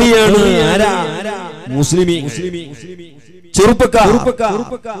തെറിയാണ്. ആരാ? മുസ്ലിമീ ചെറുപ്പക്കാർ.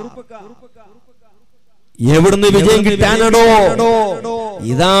 എവിടുന്ന് വിജയം കിട്ടാനടോ?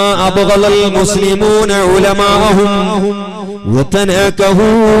 ഇദാ അബ്ഗലൽ മുസ്ലിമൂന ഉലമാഹും വതനകഹു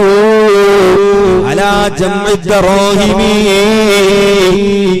അലാ ജംഇ ദറാഹിമി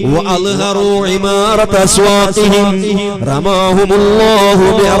വഅൽഹറു ഇമാറത അസ്വാഖിഹിം റമാഹുമുല്ലാഹു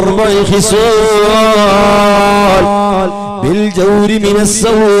ബിഅർബഇ ഖിസാൽ ബിൽജൗരി മിനസ്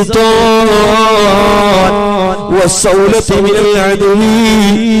സൗതാൻ والصولة من العدو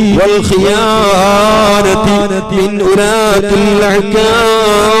والخيانة من أولاة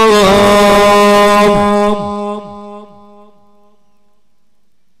الأحكام.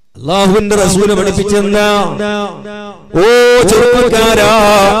 അല്ലാഹുവിന്റെ റസൂല് പഠിപ്പിച്ചെന്താ? ഓ ചെറുപ്പക്കാരാ,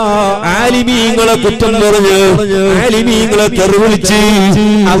 ആലിമീങ്ങളെ കുറ്റം പറഞ്ഞ് ആലിമീങ്ങളെ തെറിവിളിച്ച്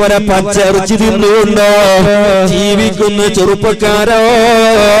അവരെ പച്ചറിച്ച് തിന്നുകൊണ്ട് ജീവിക്കുന്ന ചെറുപ്പക്കാരാ,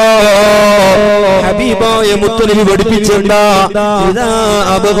 ഹബീബായ മുത്തനബി പഠിപ്പിച്ചെന്താ? ഇദാ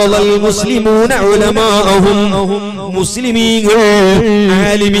അബ്ഗലൽ മുസ്ലിമൂന ഉലമാഅഹും, മുസ്ലിമീങ്ങൾ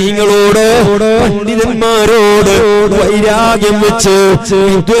ആലിമീങ്ങളോട് പണ്ഡിതന്മാരോട് വൈരാഗ്യം വെച്ച്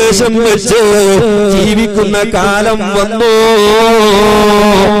വിദ്വേഷം വെച്ച് ജീവിക്കുന്ന കാലം വന്നോ?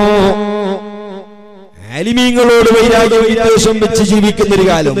 ആലിമീങ്ങളോട് വൈരാഗ്യം വിദ്വേഷം വെച്ച് ജീവിക്കുന്ന ഒരു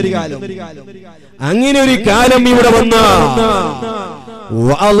കാലം, അങ്ങനെ ഒരു കാലം ഇവിടെ വന്ന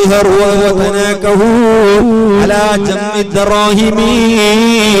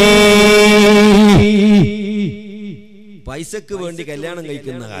പൈസക്ക് വേണ്ടി കല്യാണം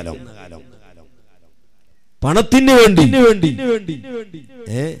കഴിക്കുന്ന കാലം, പണത്തിന് വേണ്ടി,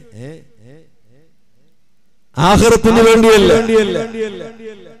 ആഖിറത്തിന് വേണ്ടിയല്ല,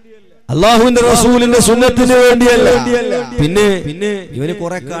 അല്ലാഹുവിന്റെ റസൂലിന്റെ സുന്നത്തിന് വേണ്ടിയല്ല. പിന്നെ ഇവന്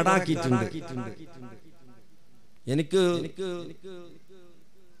കുറെ കടാക്കിയിട്ടുണ്ട്. എനിക്ക്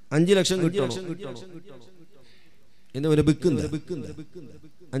 5 ലക്ഷം കിട്ടണം എന്ന് ഒരു ബിക്കുന്ന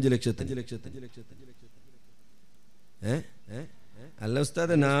 5 ലക്ഷത്തിന്. അല്ല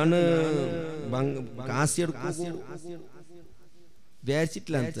ഉസ്താദെ, നാണ് കാശി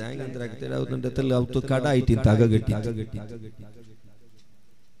വിചാരിച്ചിട്ടില്ല. കടായിട്ട് തക കെട്ടി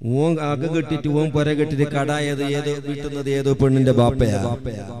ഓൻ അക കെട്ടിട്ട് ഓൻ പുര കെട്ടിട്ട് കടായത് ഏതോ വീട്ടുന്നത് ഏതോ പെണ്ണിന്റെ ബാപ്പയാ.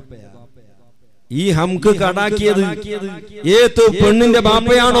 ഈ ഹംക്ക് കടാക്കിയത് ഏതോ പെണ്ണിന്റെ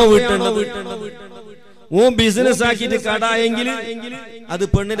ബാപ്പയാണോ വീട്ടേണ്ടത്? ഓൻ ബിസിനസ് ആക്കിയിട്ട് കടായെങ്കിൽ അത്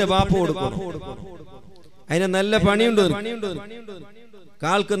പെണ്ണിന്റെ ബാപ്പ കൊടുക്കണം. അതിന് നല്ല പണിയുണ്ട്.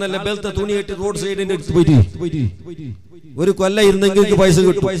 കാൽക്ക് നല്ല ബെൽത്ത തുണി കെട്ടി റോഡ് സൈഡിന്റെ അടുത്ത് പോയിട്ട് ഒരു കൊല്ല ഇരുന്നെങ്കിൽ പൈസ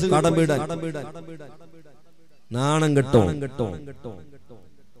കിട്ടും കടം വീടാൻ. നാണം കെട്ടോ?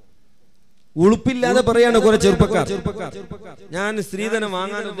 ഉളുപ്പില്ലാതെ പറയാണ് കുറെ ചെറുപ്പക്കാർ. ഞാൻ സ്ത്രീധനം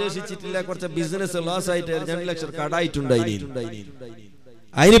വാങ്ങാൻ ഉദ്ദേശിച്ചിട്ടില്ല, കുറച്ച് ബിസിനസ് ലോസ് ആയിട്ട് 2 ലക്ഷം കടായിട്ടുണ്ട്.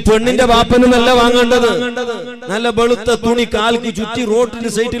 അതിന് പെണ്ണിന്റെ ബാപ്പന് നല്ല വാങ്ങേണ്ടത് നല്ല വെളുത്ത തുണി കാൽക്ക് ചുറ്റി റോഡിന്റെ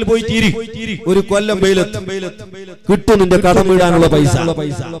സൈറ്റിൽ പോയി തീരി ഒരു കൊല്ലം വെയിലത്ത് കിട്ടും നിന്റെ കടം വീടാനുള്ള പൈസ.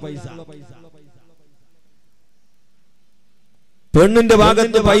 പെണ്ണിന്റെ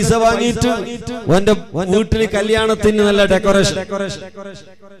ഭാഗത്ത് പൈസ വാങ്ങിയിട്ട് ഓന്റെ വീട്ടിൽ കല്യാണത്തിന് നല്ല ഡെക്കറേഷൻ,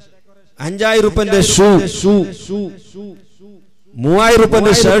 5000 രൂപന്റെ ഷൂ, 3000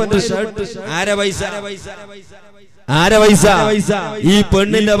 രൂപന്റെ ഷർട്ട്. ആരെ പൈസ? ഈ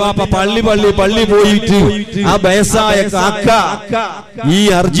പെണ്ണിന്റെ ബാപ്പ പള്ളി പോയിട്ട് ആ വയസ്സായ കാക്ക ഈ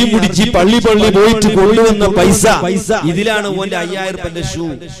അർജി മുടിച്ച് പള്ളി പോയിട്ട് കൊണ്ടുവന്ന പൈസ, ഇതിലാണ് ഓന്റെ 5000 രൂപന്റെ ഷൂ.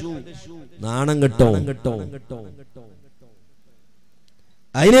 നാണം കെട്ടോ.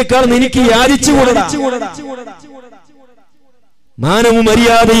 അതിനേക്കാൾ എനിക്ക് യാചിച്ചുകൂടാ. മാനവും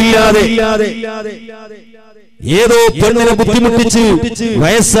മര്യാദയില്ലാതെ ഏതോ പെണ്ണിനെ ബുദ്ധിമുട്ടിച്ച്,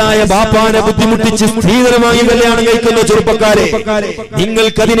 വയസ്സായ ബാപ്പാനെ ബുദ്ധിമുട്ടിച്ച് സ്ത്രീധനമായി കല്യാണം കഴിക്കുന്ന ചെറുപ്പക്കാരെ,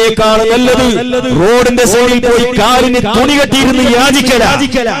 നിങ്ങൾക്കതിനേക്കാൾ നല്ലത് റോഡിന്റെ സൈഡിൽ പോയി കാലിന് തുണി കെട്ടിയിരുന്ന് യാചിക്കല.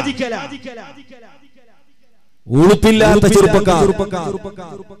 ഉളുപ്പില്ലാത്ത ചെറുപ്പക്കാർ.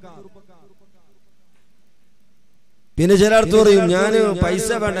 പിന്നെ ചിലർത്ത് പറയും, ഞാൻ പൈസ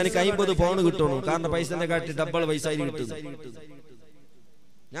വേണ്ട, എനിക്ക് 50 പൗണ്ട് കിട്ടണം, കാരണം പൈസന്റെ കാട്ടി ഡബിൾ പൈസ കിട്ടുന്നു.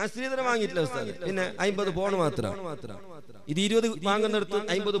 ഞാൻ സ്ത്രീധനം വാങ്ങിയിട്ടില്ല ഉസ്താദ്, പിന്നെ 50 പൗണ്ട് മാത്രം. ഇത് 20 വാങ്ങുന്നിടത്ത്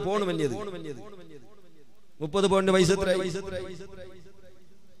 50 പൗണ്ട് വലിയത്. 30 പൗണ്ട് പൈസ എത്ര?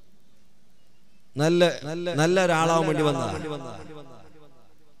 നല്ല ഒരാളാവാൻ വേണ്ടി വന്നതാണ്.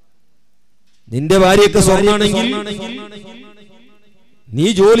 നിന്റെ ഭാര്യയൊക്കെ സ്വർണ്ണാണെങ്കിൽ നീ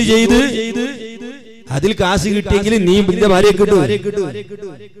ജോലി ചെയ്ത് അതിൽ കാശ് കിട്ടിയെങ്കിൽ നീ നിന്റെ ഭാര്യയെ കിട്ടും.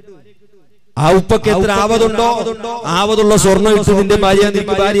 ആ ഉപ്പക്ക് എത്ര ആവതുണ്ടോ ആവതുള്ള സ്വർണ്ണം ഇട്ട് നിന്റെ ഭാര്യ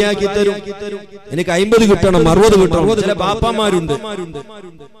നിനക്ക് ഭാര്യയാക്കി തരും. എനിക്ക് 50 കിട്ടണം, 60 കിട്ടണം. ചില ബാപ്പമാരുണ്ട്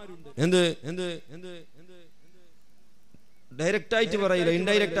എന്ത് ഡയറക്റ്റ് ആയിട്ട് പറയില്ല,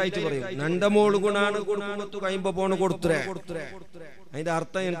 ഇൻഡയറക്റ്റ് ആയിട്ട് പറയും. നണ്ടമോള് ഗുണാണ് കൊടുക്കുമ്പോ 50 പൗണ്ട് കൊടുത്തേ. അതിന്റെ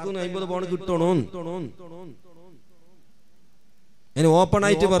അർത്ഥം എനിക്കൊന്ന് 50 പൗണ്ട് കിട്ടണോ. ഞാൻ ഓപ്പൺ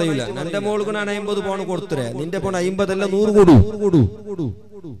ആയിട്ട് പറയൂല. എന്റെ മോള് ഗുണാണ് 50 പൗണ്ട് കൊടുത്തേ, നിന്റെ പൗണ്ട് 50 അല്ല 100 കൊടു.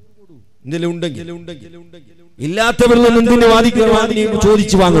 എന്തെങ്കിലും ഉണ്ടെങ്കിൽ ഇല്ലാത്തവരിൽ എന്തിനു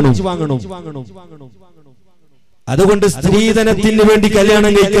ചോദിച്ചു വാങ്ങണം. അതുകൊണ്ട് സ്ത്രീധനത്തിന് വേണ്ടി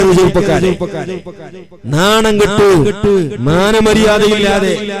കല്യാണം കഴിക്കരുത് ചെറുപ്പക്കാരെ. നാണം കെട്ട്,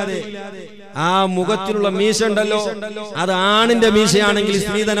 മാനമര്യാദയില്ലാതെ ആ മുഖത്തിലുള്ള മീശ ഉണ്ടല്ലോ, അത് ആണിന്റെ മീശയാണെങ്കിൽ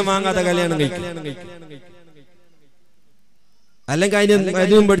സ്ത്രീധനം വാങ്ങാതെ കല്യാണം കഴിക്കും. അല്ലെങ്കിൽ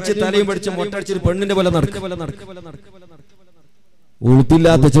അതിനും പഠിച്ച് തലയും പഠിച്ച് മൊട്ടടിച്ച് പെണ്ണിന്റെ പോലെ നടക്കും.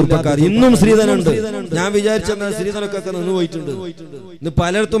 ഉളുപ്പില്ലാത്ത ചെറുപ്പക്കാർ ഇന്നും സ്ത്രീധനുണ്ട്. ഞാൻ വിചാരിച്ച സ്ത്രീധനൊക്കെ നിന്ന് പോയിട്ടുണ്ട്. ഇന്ന്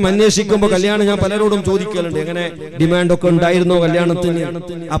പലർത്തും അന്വേഷിക്കുമ്പോ കല്യാണം ഞാൻ പലരോടും ചോദിക്കലുണ്ട്, എങ്ങനെ ഡിമാൻഡ് ഒക്കെ ഉണ്ടായിരുന്നോ കല്യാണത്തിന്.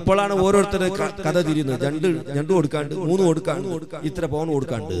 അപ്പോഴാണ് ഓരോരുത്തരുടെ കഥ തിരിയുന്നത്. 2 കൊടുക്കാണ്ട്, 3 കൊടുക്കാണ്ട്, ഇത്ര പൗൺ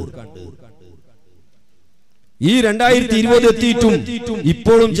കൊടുക്കാണ്ട്. ഈ 2020 എത്തിയിട്ടും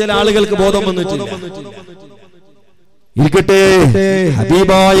ഇപ്പോഴും ചില ആളുകൾക്ക് ബോധം വന്നിട്ടില്ല. ഇരിക്കട്ടെ,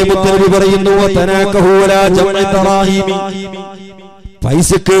 ഹബീബായ മുത്തനബി പറയുന്നു,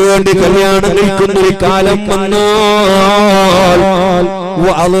 പൈസക്ക് വേണ്ടി കല്യാണം കഴിക്കുന്ന ഒരു കാലം വന്നാൽ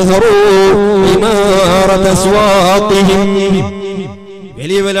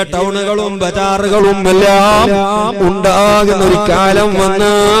വലിയ വലിയ ടൗണുകളും ബജാറുകളും എല്ലാം ഉണ്ടാകുന്ന ഒരു കാലം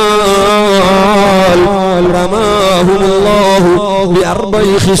വന്നാൽ റമാഹുമുല്ലാഹു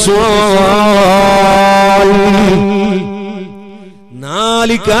ബിഅർബഇ ഖിസ്വാൽ,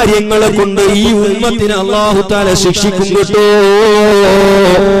 4 കാര്യങ്ങളെ കൊണ്ട് ഈ ഉമ്മത്തിനെ അല്ലാഹു തആല ശിക്ഷിക്കും കേട്ടോ.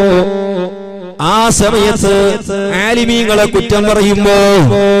 ആ സമയത്ത് ആലിമീങ്ങളെ കുറ്റം പറയുമ്പോ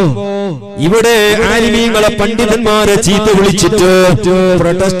ഇവിടെ ആലിമീങ്ങളെ പണ്ഡിതന്മാരെ ചീത്ത വിളിച്ചിട്ട്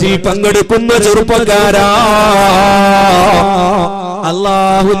പ്രൊട്ടസ്റ്റിൽ പങ്കെടുക്കുന്ന ചെറുപ്പക്കാരാ,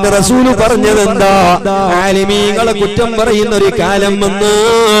 അല്ലാഹുവിന്റെ റസൂല് പറഞ്ഞതെന്താ? ആലിമീങ്ങളെ കുറ്റം പറയുന്ന ഒരു കാലം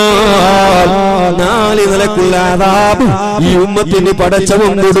വന്നാൽ 4 നിലക്കുള്ള അദാബ് ഈ ഉമ്മത്തിന്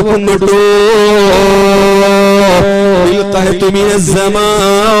പടച്ചവൻ കൊടുക്കുന്നുണ്ടോ.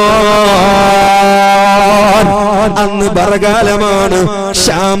 അന്ന് ബറകാലമാണ്,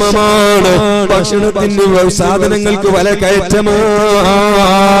 ക്ഷാമമാണ്, ഭക്ഷണത്തിന് സാധനങ്ങൾക്ക് വില കയറ്റമാണ്,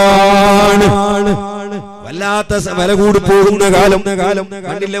 വല്ലാത്ത വില കൂടി പോകുന്ന കാലം.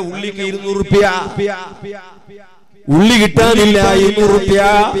 കണ്ടില്ല, ഉള്ളിക്ക് 200 രൂപ, ഉള്ളി കിട്ടാനില്ല 200 രൂപ.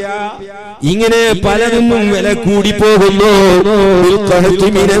 ഇങ്ങനെ പലതിനും വില കൂടി പോകുന്നു.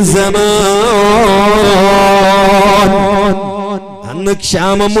 അന്ന്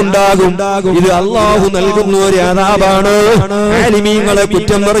ക്ഷാമം ഉണ്ടാകും. ഇത് അല്ലാഹു നൽകുന്ന ഒരു അദാബാണ്. ആലിമീങ്ങളെ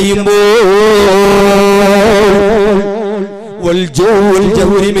കുറ്റം പറയുമ്പോൾ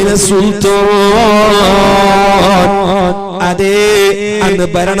അതേ, അന്ന്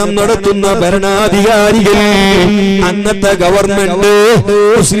ഭരണം നടത്തുന്ന ഭരണാധികാരികൾ, അന്നത്തെ ഗവൺമെന്റ്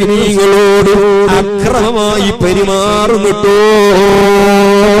മുസ്ലിമീങ്ങളോട് അക്രമമായി പെരുമാറുന്നിട്ടോ.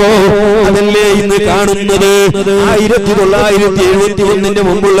 അതല്ലേ ഇന്ന് കാണുന്നത്. 1971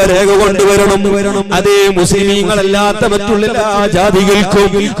 മുമ്പുള്ള രേഖ കൊണ്ടുവരണം. അതേ മുസ്ലിമീങ്ങളല്ലാത്ത മറ്റുള്ള എല്ലാ ജാതികൾക്കും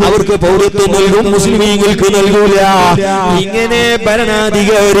അവർക്ക് പൗരത്വം നൽകും, മുസ്ലിമീങ്ങൾക്ക് നൽകൂല. ഇങ്ങനെ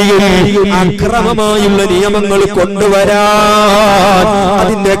ഭരണാധികാരികൾ അക്രമമായുള്ള നിയമങ്ങൾ കൊണ്ടുവരാൻ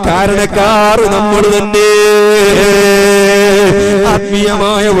അതിന്റെ കാരണക്കാർ നമ്മൾ തന്നെ.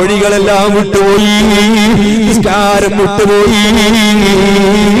 ആത്മീയമായ വഴികളെല്ലാം വിട്ടുപോയി, നിസ്കാരം വിട്ടുപോയി,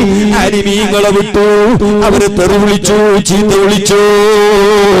 അരിമീങ്ങളെ വിട്ടു, അവരെ തെറി വിളിച്ചു, ചീത്ത വിളിച്ചു.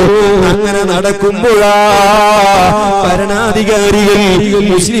 അങ്ങനെ നടക്കുമ്പോഴാ ഭരണാധികാരികൾ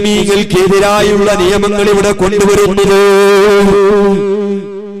മുസ്ലിമീങ്ങൾക്കെതിരായുള്ള നിയമങ്ങൾ ഇവിടെ കൊണ്ടുവരുന്നത്.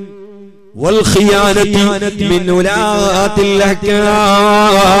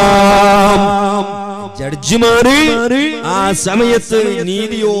 ജഡ്ജിമാര് ആ സമയത്ത്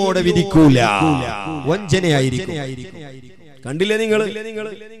നീതിയോടെ വിധിക്കൂല, വഞ്ചനയായിരിക്കും. കണ്ടില്ലേ നിങ്ങൾ?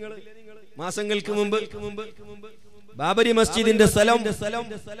 മാസങ്ങൾക്ക് മുമ്പ് ബാബരി മസ്ജിദിന്റെ സ്ഥലം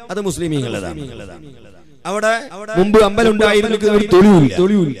അത് മുസ്ലിമീങ്ങളതാണ്. അവിടെ മുമ്പ് അമ്പലം ഉണ്ടായിരുന്നു, ഒരു തൊഴിലില്ല,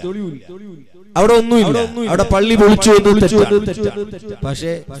 അവിടെ ഒന്നുമില്ല. അവിടെ പള്ളി പൊളിച്ചു എന്ന്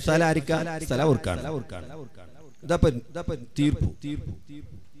പക്ഷേ സ്ഥലം ആർക്കാണ്? സ്ഥലം അവർക്കാണ്. തീർപ്പു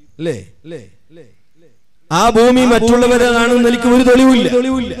അല്ലേ? ആ ഭൂമി മറ്റുള്ളവരാണെന്ന് എനിക്ക് ഒരു തെളിവില്ല.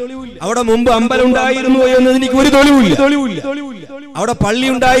 അവിടെ മുമ്പ് അമ്പലം ഉണ്ടായിരുന്നു എന്നതിന് എനിക്ക് ഒരു തെളിവില്ല. അവിടെ പള്ളി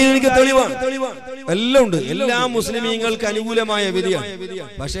ഉണ്ടായിരുന്നു എനിക്ക് തെളിവാണ്. എല്ലാം ഉണ്ട്. എല്ലാം മുസ്ലിമീങ്ങൾക്ക് അനുകൂലമായ വിധിയാണ്.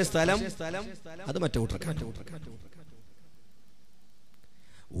 പക്ഷേ സ്ഥലം അത് മറ്റേ കൂട്ടർക്കാണ്.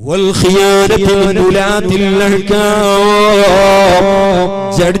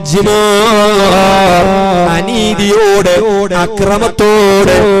 അനീതിയോടെ,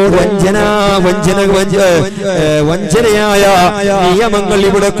 അക്രമത്തോടെ, വഞ്ചനയായ നിയമങ്ങൾ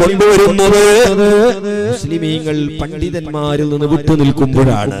ഇവിടെ കൊണ്ടുവരുന്നത് മുസ്ലിമീങ്ങൾ പണ്ഡിതന്മാരിൽ നിന്ന് വിട്ടു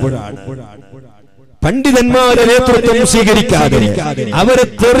നിൽക്കുമ്പോഴാണ്. പണ്ഡിതന്മാരെ നേതൃത്വം സ്വീകരിക്കാതെ അവരെ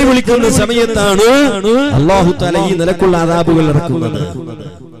തെറി വിളിക്കുന്ന സമയത്താണ് അല്ലാഹു തആല ഈ നിലക്കുള്ള അദാബുകൾ ഇറക്കുന്നത്.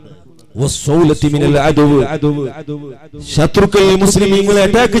 ശത്രുക്കൾ മുസ്ലിമീങ്ങളെ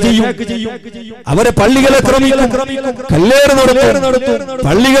അറ്റാക്ക് ചെയ്യും, അവരെ പള്ളികളെ ആക്രമിക്കും, കല്ലേറ് നടത്തും,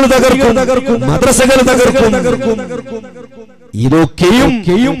 പള്ളികൾ തകർക്കും, മദ്രസകൾ തകർക്കും. ഇതൊക്കെയും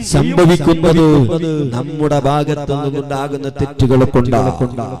സംഭവിക്കുന്നത് നമ്മുടെ ഭാഗത്തു നിന്നുണ്ടാകുന്ന തെറ്റുകളെ കൊണ്ടാണ്.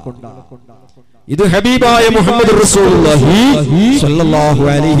 ഇത് ഹബീബായ മുഹമ്മദ് റസൂലുള്ളാഹി സ്വല്ലല്ലാഹു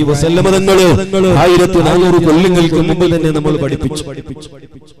അലൈഹി വസല്ലം തങ്ങൾ 1400 കൊല്ലങ്ങൾക്ക് മുമ്പ് തന്നെ നമ്മൾ പഠിപ്പിച്ചു.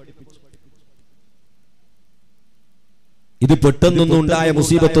 ഇത് പെട്ടെന്നൊന്നും ഉണ്ടായ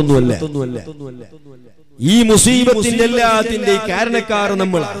മുസീബത്തൊന്നുമല്ല. ഈ മുസീബത്തിന്റെ എല്ലാത്തിന്റെ കാരണക്കാർ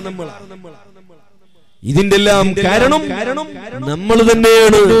നമ്മളാണ്. ഇതിന്റെ എല്ലാം കാരണം നമ്മൾ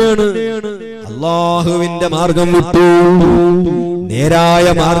തന്നെയാണ്. അല്ലാഹുവിന്റെ മാർഗം വിട്ടു, നേരായ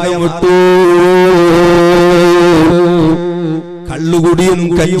മാർഗം വിട്ടു. കള്ളുകുടിയും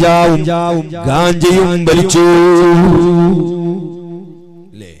കഞ്ചാവും ഗാഞ്ചയും വലിച്ചു.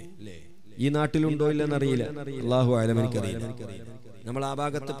 ഈ നാട്ടിലുണ്ടോ ഇല്ലെന്നറിയില്ല, അല്ലാഹു ആലം, എനിക്കറിയില്ല. നമ്മൾ ആ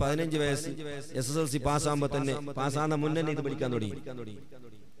ഭാഗത്ത് 15 വയസ്സ് SSLC പാസ്സാകുമ്പോ തന്നെ, പാസ്സാകുന്ന മുന്നേ ഇത് പഠിക്കാൻ തുടങ്ങി.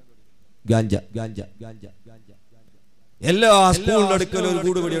 ഗാഞ്ച എല്ലാ സ്കൂളിന്റെ അടുക്കലും ഒരു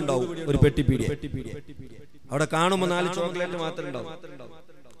കൂടുപടി ഉണ്ടാവും, ഒരു പെട്ടിപ്പീടിയ. അവിടെ കാണുമ്പോ 4 ചോക്ലേറ്റ് മാത്രമേ ഉണ്ടാവും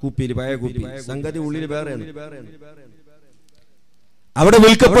കുപ്പിയിൽ, പഴയ കുപ്പി. സംഗതി ഉള്ളിൽ വേറെയാണ്. അവിടെ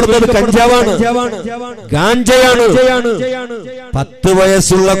വിൽക്കപ്പെടുന്നത് കഞ്ചാവാണ്, ഗാഞ്ചയാണ്. 10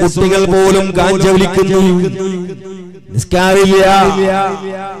 വയസ്സുള്ള കുട്ടികൾ പോലും ഗാഞ്ച വിളിക്കുന്നു. നിസ്കാരമില്ല,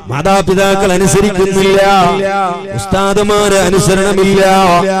 മാതാപിതാക്കൾ അനുസരിക്കുന്നില്ല, ഉസ്താദുമാരെ അനുസരണമില്ല,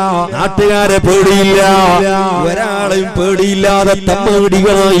 നാട്ടുകാരെ പേടിയില്ല, ഒരാളെയും പേടിയില്ലാതെ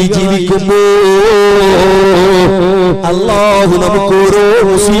തമ്മടികളായി ജീവിക്കുമ്പോ അല്ലാഹു നമുക്ക് ഓരോ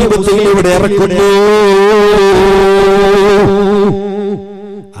മുസീബത്തുകൾ ഇവിടെ ഇറക്കുന്നു.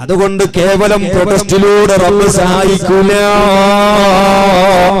 അതുകൊണ്ട് കേവലം പ്രൊട്ടസ്റ്റിലൂടെ റബ്ബ് സഹായിക്കൂല.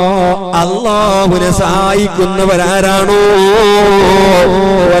 അല്ലാഹുവിനെ സഹായിക്കുന്നവരാരാണോ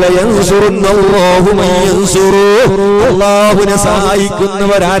അല്ലാഹുവിനെ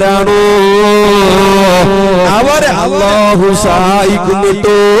സഹായിക്കുന്നവരാരാണോ അവരെ അല്ലാഹു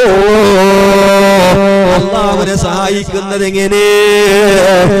സഹായിക്കുന്നുട്ടോ. അല്ലാഹുവിനെ സഹായിക്കുന്നത് എങ്ങനെ?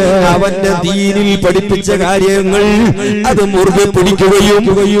 അവന്റെ ദീനിൽ പഠിപ്പിച്ച കാര്യങ്ങൾ അത് മുറുകെ പിടിക്കുകയും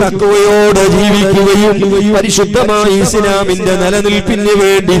തഖ്വയോടെ ജീവിക്കുകയും പരിശുദ്ധമായ ഇസ്ലാമിന്റെ നിലനിൽപ്പിന്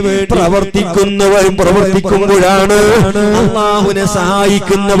വേണ്ടി പ്രവർത്തിക്കുമ്പോഴാണ് അല്ലാഹുവിനെ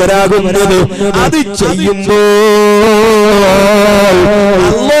സഹായിക്കുന്നവരാകുന്നത്. അത് ചെയ്യുമ്പോൾ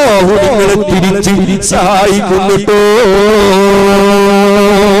അല്ലാഹു നിങ്ങളെ തിരിച്ച് സഹായിക്കുന്നുട്ടോ.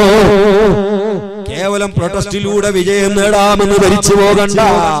 കേവലം കേവലം പ്രൊട്ടസ്റ്റിലൂടെ വിജയം നേടാമെന്ന് ധരിച്ചു പോകണ്ട.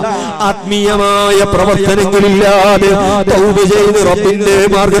 ആത്മീയമായ പ്രവർത്തനങ്ങളില്ലാതെ തൗബ ചെയ്ത് റബ്ബിന്റെ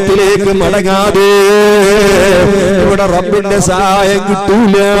മാർഗത്തിലേക്ക് മടങ്ങാതെ ഇവിടെ റബ്ബിന്റെ സഹായം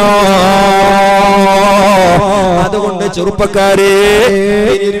കിട്ടൂല. അതുകൊണ്ട് ചെറുപ്പക്കാരെ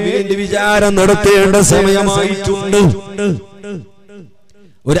വീണ്ടും വിചാരം നടത്തേണ്ട സമയമായിട്ടുണ്ട്.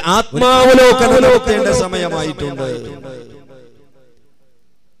 ഒരു ആത്മാവലോകനം നടത്തേണ്ട സമയമായിട്ടുണ്ട്.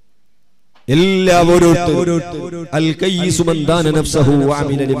 എല്ലാവരും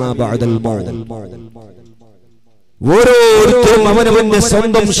ഓരോരുത്തരും അവനവന്റെ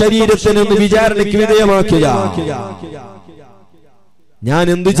സ്വന്തം ശരീരത്തിന് വിചാരണയ്ക്ക് വിധേയമാക്കുക. ഞാൻ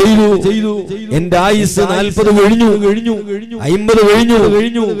എന്ത് ചെയ്തു? എന്റെ ആയുസ് 40 കഴിഞ്ഞു, 50 കഴിഞ്ഞു,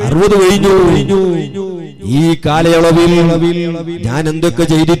 60 കഴിഞ്ഞു. ഈ കാലയളവിൽ ഞാൻ എന്തൊക്കെ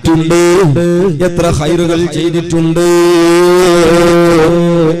ചെയ്തിട്ടുണ്ട്? എത്ര ഖൈറുകൾ ചെയ്തിട്ടുണ്ട്?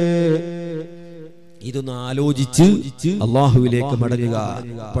 ഇതൊന്ന് ആലോചിച്ച് അള്ളാഹുവിലേക്ക് മടങ്ങുക.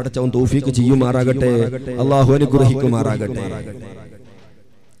 പടച്ചവൻ തൗഫീഖ് ചെയ്യുമാറാകട്ടെ, അള്ളാഹു അനുഗ്രഹിക്കുമാറാകട്ടെ.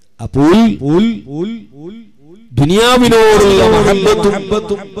 അപ്പോൾ ദുനിയാവിനോടുള്ള മഹബ്ബത്തും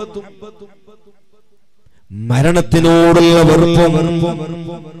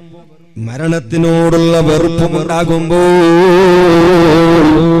മരണത്തിനോടുള്ള വെറുപ്പും ഉണ്ടാകുമ്പോൾ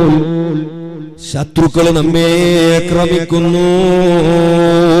ശത്രുക്കൾ നമ്മെ ആക്രമിക്കുന്നു.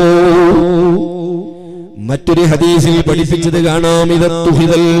 മറ്റൊരു ഹദീസിൽ പഠിപ്പിച്ചത് കാണാം.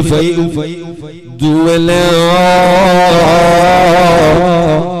 ഇദത്തുഹിദൽ ഫൈഉ ദുവലാ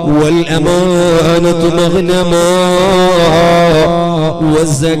വൽ അമാനതു മഗ്നമാ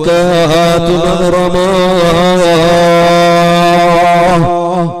വസ്സകാതു മഗ്റമാ.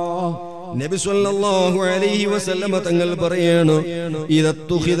 നബി സല്ലല്ലാഹു അലൈഹി വസല്ലം തങ്ങൾ പറയാണ്,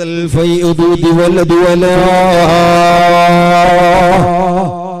 ഇദത്തുഹിദൽ ഫൈഉ ദുവലാ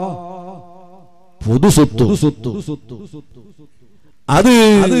പൊതുസ്വത്ത്, അത്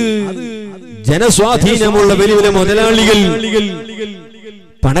ജനസ്വാധീനമുള്ള വലിയ വലിയ മുതലാളികൾ,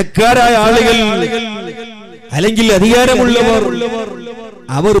 പണക്കാരായ ആളുകൾ, അല്ലെങ്കിൽ അധികാരമുള്ളവർ,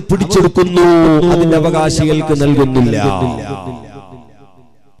 അവർ പിടിച്ചെടുക്കുന്നു, അതിന്റെ അവകാശികൾക്ക് നൽകുന്നില്ല.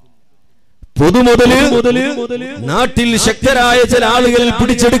 പൊതുമുതല് നാട്ടിൽ ശക്തരായ ചില ആളുകൾ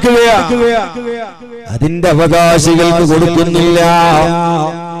പിടിച്ചെടുക്കുകയാണ്, അതിന്റെ അവകാശികൾക്ക് കൊടുക്കുന്നില്ല.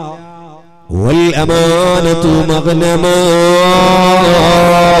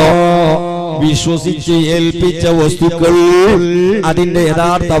 വിശ്വസിച്ച് ഏൽപ്പിച്ച വസ്തുക്കൾ അതിന്റെ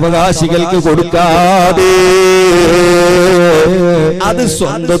യഥാർത്ഥ അവകാശികൾക്ക് കൊടുക്കാതെ അത്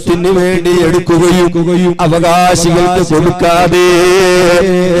സ്വന്തത്തിന് വേണ്ടി എടുക്കുകയും അവകാശികൾക്ക് കൊടുക്കാതെ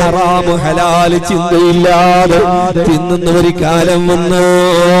ഹറാമ് ഹലാല് ചിന്തയില്ലാതെ തിന്നുന്ന ഒരു കാലം വന്നാൽ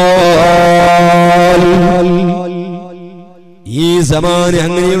ഈ സമാന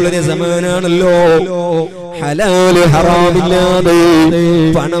അങ്ങനെയുള്ളൊരു സമാനാണല്ലോ. ഹലാല് ഹറാമില്ലാതെ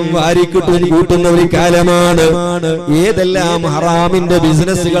പണം വാരിക്കിട്ടും കൂട്ടുന്ന ഒരു കാലമാണ്. ഏതെല്ലാം ഹറാമിന്റെ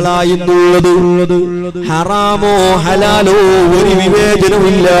ബിസിനസ്സുകളായിരുന്നുള്ളത്, ഹറാമോ ഹലാലോ ഒരു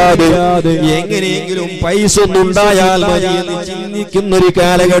വിവേചനമില്ലാതെ എങ്ങനെയെങ്കിലും പൈസ ഒന്നുണ്ടായാൽ മതി എന്ന് ചിന്തിക്കുന്നൊരു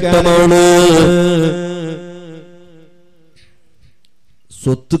കാലഘട്ടമാണ്.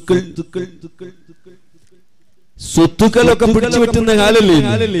 സ്വത്തുക്കളൊക്കെ പിടിച്ചു പറ്റുന്ന കാലല്ലേ?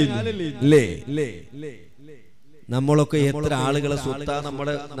 നമ്മളൊക്കെ എത്ര ആളുകളെ സ്വത്താ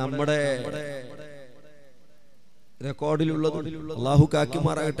നമ്മുടെ റെക്കോർഡിലുള്ളത്. അല്ലാഹു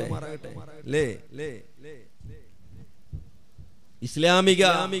കാക്കുമാറാകട്ടെ. അല്ലേ? ഇസ്ലാമിക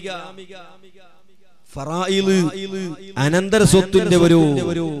ഫറായില് അനന്തര സ്വത്തിന്റെ ഒരു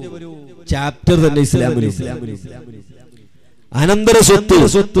ചാപ്റ്റർ തന്നെ ഇസ്ലാമിൽ. അനന്തര സ്വത്ത്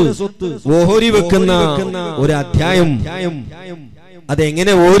ഓഹരി വെക്കുന്ന ഒരു അധ്യായം.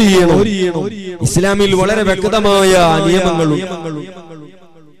 അതെങ്ങനെ ഓഹരി ചെയ്യണം? ഇസ്ലാമിൽ വളരെ വ്യക്തമായ നിയമങ്ങളും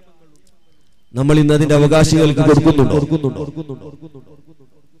നമ്മൾ ഇന്ന് അതിന്റെ അവകാശികൾക്ക് കൊടുക്കുന്നുണ്ടോ?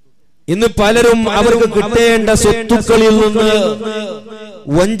 ഇന്ന് പലരും അവർക്ക് കിട്ടേണ്ട സ്വത്തുക്കളിൽ നിന്ന്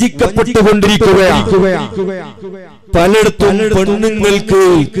വഞ്ചിക്കപ്പെട്ടുകൊണ്ടിരിക്കുകയാണ്. പലയിടത്തും പെണ്ണുങ്ങൾക്ക്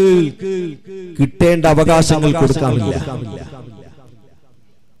കിട്ടേണ്ട അവകാശങ്ങൾ കൊടുക്കാറില്ല.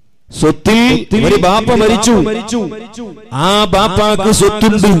 സ്വത്തിൽ ഒരു ബാപ്പ മരിച്ചു, ആ ബാപ്പാക്ക്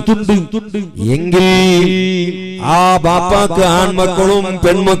സ്വത്തുണ്ട് എങ്കിൽ ആ ബാപ്പാക്ക് ആൺമക്കളും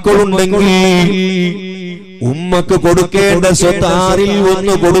പെൺമക്കളുണ്ടെങ്കിൽ ഉമ്മക്ക് കൊടുക്കേണ്ട സ്വത്ത് ആറിൽ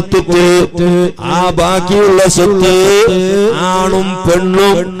ഒന്ന് കൊടുത്തിട്ട് ആ ബാക്കിയുള്ള സ്വത്ത് ആണും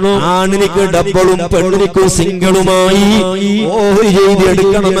പെണ്ണും, ആണിനിക്ക് ഡബിളും പെണ്ണിനിക്ക് സിംഗിളുമായി ഓഹരി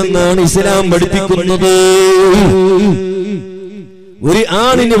ചെയ്തെടുക്കണമെന്നാണ് ഇസ്ലാം പഠിപ്പിക്കുന്നത്. ഒരു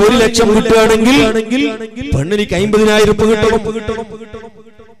ആണിന് 1 ലക്ഷം കിട്ടുകയാണെങ്കിൽ പെണ്ണിനിക്ക് 50,000 രൂപ കിട്ടണം.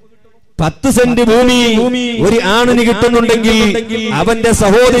 10 സെന്റ് ഭൂമി ഒരു ആണിന് കിട്ടുന്നുണ്ടെങ്കിൽ അവന്റെ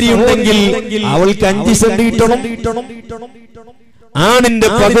സഹോദരി ഉണ്ടെങ്കിൽ അവൾക്ക് 5 സെന്റ് കിട്ടണം. ആണിന്റെ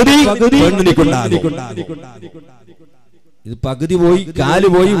പകുതി പെണ്ണിനുണ്ടാകും. ഇത് പകുതി പോയി, കാല്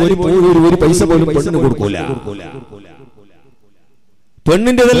പോയി, ഒരു പൈസ പോലും പെണ്ണിന് കൊടുക്കൂല.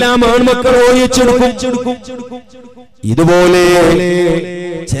 പെണ്ണിന്റെതെല്ലാം ആൺമക്കൾ ഓയിച്ചെടുക്കും. ഇതുപോലെ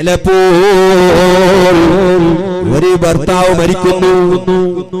ചിലപ്പോൾ ഒരു ഭർത്താവ് മരിക്കുന്നു.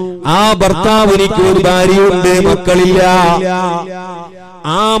 ആ ഭർത്താവിനിക്ക് ഒരു ഭാര്യയുണ്ട്, മക്കളില്ല.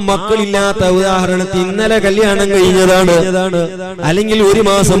 ആ മക്കളില്ലാത്ത ഉദാഹരണത്തിൽ ഇന്നലെ കല്യാണം കഴിഞ്ഞതാണ്, അല്ലെങ്കിൽ 1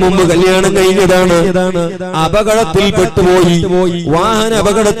 മാസം മുമ്പ് കല്യാണം കഴിഞ്ഞതാണ്. അപകടത്തിൽ പെട്ടുപോയി, വാഹന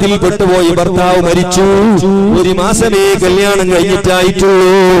അപകടത്തിൽ പെട്ടുപോയി, ഭർത്താവ് മരിച്ചു. 1 മാസമേ കല്യാണം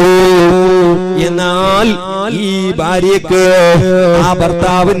കഴിഞ്ഞിട്ടായിട്ടുള്ളൂ. എന്നാൽ ഈ ഭാര്യക്ക് ആ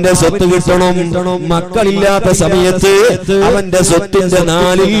ഭർത്താവിന്റെ സ്വത്ത് കിട്ടണം. മക്കളില്ലാത്ത സമയത്ത് അവന്റെ സ്വത്തിന്റെ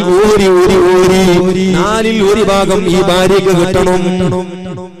 4-ൽ 1 ഭാഗം ഈ ഭാര്യക്ക് കിട്ടണം.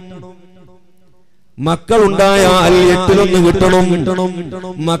 മക്കളുണ്ടായാൽ 8-ൽ 1 കിട്ടണം.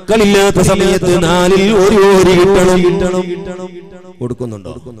 മക്കളില്ലാത്ത സമയത്ത് 4-ൽ 1 കിട്ടണം.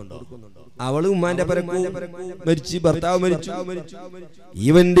 കൊടുക്കുന്നുണ്ടോ? അവള് ഉമ്മാന്റെ പരക്കു മരിച്ചു, ഭർത്താവ് മരിച്ചു.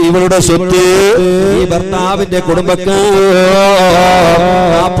 ഇവളുടെ സ്വത്ത് ഈ ഭർത്താവിന്റെ കുടുംബക്കാർ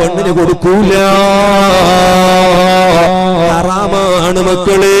ആ പെണ്ണിന് കൊടുക്കൂല. ഹറാമാണ്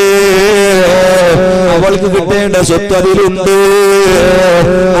മക്കളെ. അവൾക്ക് കിട്ടേണ്ട സ്വത്ത് അതിലുണ്ട്.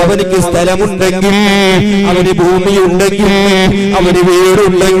 അവനിക്ക് സ്ഥലമുണ്ടെങ്കിൽ, അവന് ഭൂമിയുണ്ടെങ്കിൽ, അവന്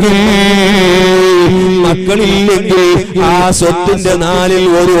വീടുണ്ടെങ്കിൽ, മക്കളില്ലെങ്കിൽ ആ സ്വത്തിന്റെ 4-ൽ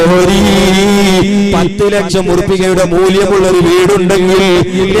 1 10 ലക്ഷം ഉറുപ്പികയുടെ മൂല്യമുള്ള ഒരു വീടുണ്ടെങ്കിൽ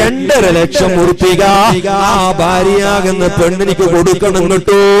 2.5 ലക്ഷം ഉറുപ്പിക ആ ഭാര്യയാകുന്ന പെണ്ണിനിക്ക് കൊടുക്കണം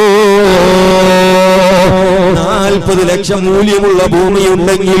കേട്ടോ. 40 ലക്ഷം മൂല്യമുള്ള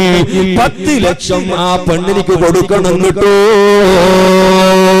ഭൂമിയുണ്ടെങ്കിൽ 10 ലക്ഷം ആ പെണ്ണിനിക്ക് കൊടുക്കണം കേട്ടോ.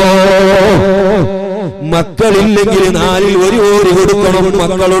 മക്കളില്ലെങ്കിൽ 4-ൽ 1 കൊടുക്കണം.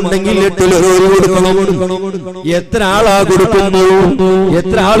 മക്കളുണ്ടെങ്കിൽ 8-ൽ 1 കൊടുക്കണം. എത്ര ആളാ കൊടുക്കുന്നു?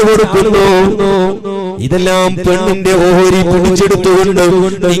 എത്ര ആള് കൊടുക്കുന്നു? ഇതെല്ലാം പെണ്ണിന്റെ ഓഹരി പിടിച്ചെടുത്തുകൊണ്ട്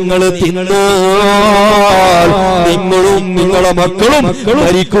നിങ്ങൾ തിന്നാൽ നിങ്ങളും നിങ്ങളെ മക്കളും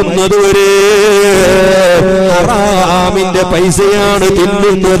മരിക്കുന്നതുവരെ ഹറാമിന്റെ പൈസയാണ്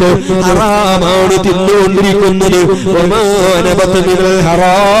തിന്നുന്നത്. ഹറാമാണ് തിന്നുകൊണ്ടിരിക്കുന്നത്.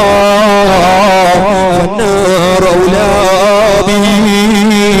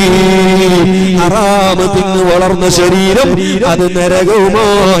 ഹറാമ് തിന്ന് വളർന്ന ശരീരം അത്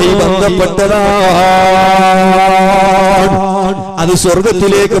നരകവുമായി ബന്ധപ്പെട്ടതാണ്. അത്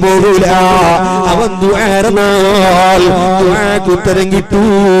സ്വർഗത്തിലേക്ക് പോകൂല. അവൻ ദുആ ദുആക്ക് ഉത്തരം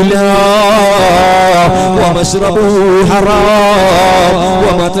കിട്ടൂല. വമശ്റബൂ ഹറാം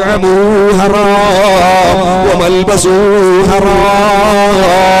വമത്അമൂ ഹറാം വമൽബസൂ ഹറാം.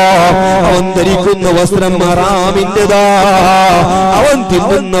 അവൻ ധരിക്കുന്ന വസ്ത്രം ഹറാമിന്റെതാ. അവൻ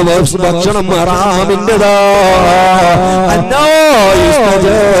തിന്നുന്ന ഭക്ഷണം ഹറാമിന്റെതാ.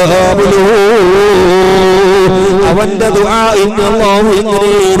 അവന്റെ ദുആ അല്ലാഹു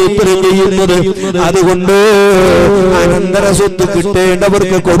എങ്ങനെയാണ് ഉത്തരം ചെയ്യുന്നത്? അതുകൊണ്ട് അനന്തര സ്വത്ത്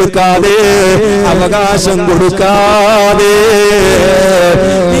കിട്ടേണ്ടവർക്ക് കൊടുക്കാതെ, അവകാശം കൊടുക്കാതെ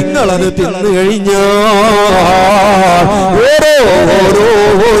നിങ്ങളത് തിന്നു കഴിഞ്ഞാൽ ഓരോ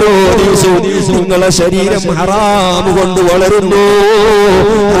ദിവസവും നിങ്ങളെ ശരീരം ഹറാം കൊണ്ട് വളരുന്നു.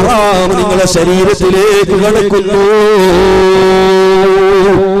 ഹറാം നിങ്ങളെ ശരീരത്തിലേക്ക് കടക്കുന്നു.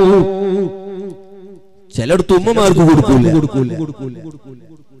 ചിലടത്ത് ഉമ്മമാർക്ക് കൊടുക്കൂല.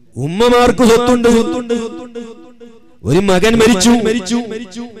 ഉമ്മമാർക്ക് സ്വത്തുണ്ട്. ഒരു മകൻ മരിച്ചു.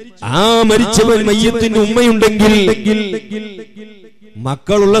 ആ മരിച്ചവൻ മയ്യത്തിന് ഉമ്മയുണ്ടെങ്കിൽ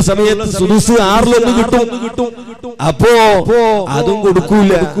മക്കളുള്ള സമയത്ത് സുദുസ് 6-ൽ 1 കിട്ടും. അപ്പോ അതും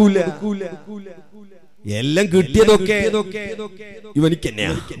കൊടുക്കൂല. എല്ലാം കിട്ടിയതൊക്കെ ഇവനിക്ക്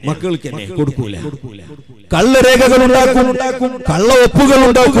തന്നെയാ, മക്കൾക്ക് തന്നെ കൊടുക്കൂല. കള്ളരേഖകൾ ഉണ്ടാക്കും, കള്ള ഒപ്പുകൾ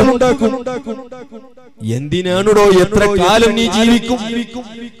ഉണ്ടാക്കും. എന്തിനാണോ? എത്ര കാലം നീ ജീവിക്കും?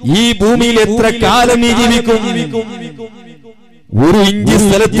 ഈ ഭൂമിയിൽ എത്ര കാലം നീ ജീവിക്കും? 1 ഇഞ്ച്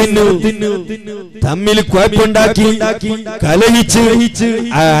സ്ഥലത്തിന് തമ്മിൽ കുഴപ്പമുണ്ടാക്കി, കലഹിച്ച്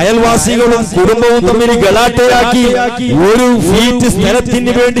അയൽവാസികളും കുടുംബവും തമ്മിൽ ഗലാട്ടയാക്കി 1 ഫീറ്റ്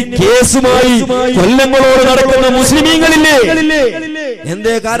സ്ഥലത്തിന് വേണ്ടി കേസുമായി കൊല്ലങ്ങളോട് നടക്കുന്ന മുസ്ലിമീങ്ങളില്ലേ?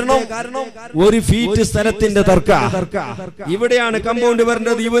 എന്തേ കാരണം? 1 ഫീറ്റ് സ്ഥലത്തിന്റെ തർക്ക. ഇവിടെയാണ് കമ്പൗണ്ട്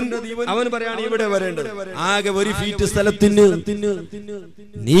വരേണ്ടത്, അവൻ പറയാണ് ഇവിടെ വരേണ്ടത്. ആകെ 1 ഫീറ്റ് സ്ഥലത്തിന്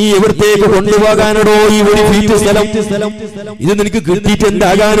നീ എവിടത്തേക്ക് കൊണ്ടുപോകാനടോ ഈ 1 ഫീറ്റ് സ്ഥലം? ഇത് നിനക്ക് കിട്ടിയിട്ട്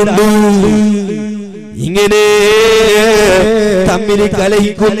എന്താകാനുണ്ട്? ഇങ്ങനെ തമ്മിൽ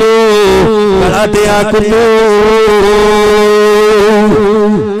കലഹിക്കുന്നു, കളാട്ടയാക്കുന്നു,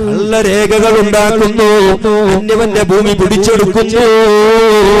 കള്ളരേഖകൾ ഉണ്ടാക്കുന്നു, അന്യവന്റെ ഭൂമി പിടിച്ചെടുക്കുന്നു.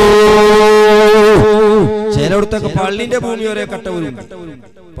 ചിലയിടത്തൊക്കെ പള്ളിന്റെ ഭൂമി ഒരേ കട്ടവരും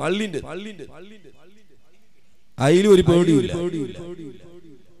പള്ളിന്റെ അതിലും ഒരു പേടിയില്ല.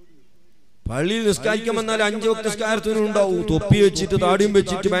 പള്ളിയിൽ നിസ്കാരിക്കാൻ വന്നാൽ 5 വക്ത് നിസ്കാരത്തിനും ഉണ്ടാവും, തൊപ്പി വെച്ചിട്ട് താടിയും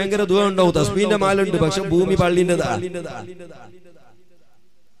വെച്ചിട്ട് ഭയങ്കര ദുആ ഉണ്ടാവും, തസ്ബീന്റെ മാലുണ്ട്, പക്ഷെ ഭൂമി പള്ളിന്റെതാ.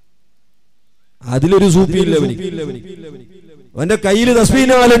 അതിലൊരു സൂഫിയില്ല അവന്റെ കയ്യില്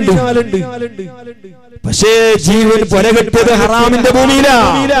തസ്ബീന്റെ മാലുണ്ട്, പക്ഷേ ജീവൻ പൊരകെട്ടിയത് ഹറാമിന്റെ ഭൂമിയിലാ,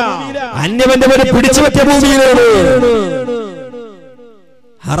 അന്യവന്റെ വരെ പിടിച്ചു വെച്ച ഭൂമിയിലാണ്.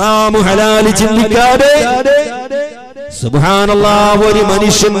 ഹറാമു ഹലാല് ചിന്തിക്കാതെ സുബ്ഹാനല്ലാഹ് ഒരു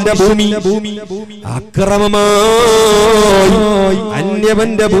മനുഷ്യന്റെ ഭൂമി അക്രമമായി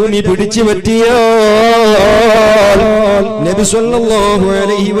അന്യവന്റെ ഭൂമി പിടിച്ചു പറ്റിയാൽ നബി സല്ലല്ലാഹു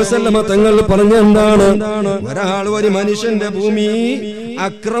അലൈഹി വസല്ലമ തങ്ങൾ പറഞ്ഞെന്താണ്, ഒരാൾ ഒരു മനുഷ്യന്റെ ഭൂമി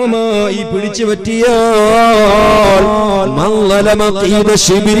അക്രമമായി പിടിച്ചു പറ്റിയാൽ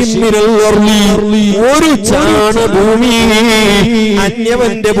ഒരു ചാണ ഭൂമി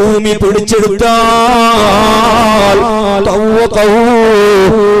അന്യവന്റെ ഭൂമി പിടിച്ചെടുത്താൽ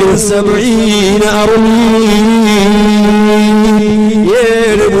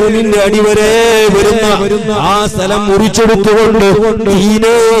 7 ഭൂമിന്റെ അടിവരെ വരുന്ന ആ സ്ഥലം മുറിച്ചെടുത്തുകൊണ്ട്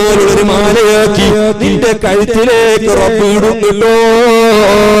ദീനാരുടെ മാലയാക്കി നിന്റെ കഴുത്തിലേക്ക് റബ്ബിടുന്നുണ്ടോ.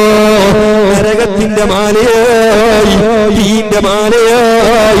 നരകത്തിന്റെ മാലയായി, ദീന്റെ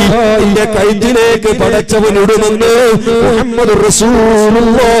മാലയായി നിന്റെ കഴുത്തിലേക്ക് പടച്ചവനിടുമെന്ന് മുഹമ്മദ്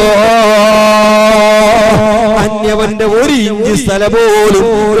റസൂലുള്ളാഹ്. അന്യവന്റെ 1 ഇഞ്ച് സ്ഥലം പോലും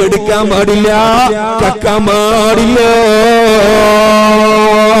എടുക്കാൻ പാടില്ല, കക്കാൻ പാടില്ല.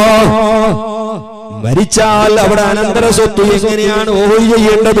 മരിച്ചാൽ അവിടെ അനന്തര സ്വത്ത് എങ്ങനെയാണ് ഓഹരി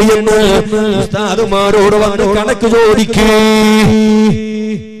ചെയ്യേണ്ടത് എന്ന് ഉസ്താദുമാരോട് വന്ന് കണക്ക് ചോദിക്കേ.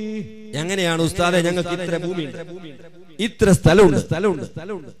 എങ്ങനെയാണ് ഉസ്താദെ, ഞങ്ങൾക്ക് ഇത്ര ഭൂമിയുണ്ട്, ഇത്ര സ്ഥലമുണ്ട്,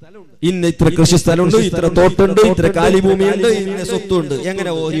 ഇന്ന ഇത്ര കൃഷി സ്ഥലമുണ്ട്, ഇത്ര തോട്ടുണ്ട്, ഇത്ര കാലിഭൂമിയുണ്ട്, ഇന്ന സ്വത്തുണ്ട്,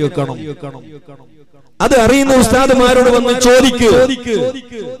 എങ്ങനെ ഓഹരി വെക്കണം? അത് അറിയുന്ന ഉസ്താദുമാരോട് വന്ന് ചോദിക്കൂ.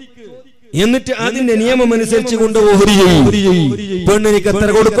 എന്നിട്ട് അതിന്റെ നിയമം അനുസരിച്ച് കൊണ്ട് ഓഹരി ചെയ്യും. പെണ്ണിനിക്ക് എത്ര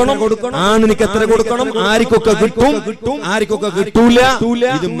കൊടുക്കണം, ആണിനിക്ക് എത്ര കൊടുക്കണം, ആർക്കൊക്കെ കിട്ടും, ആർക്കൊക്കെ കിട്ടൂല,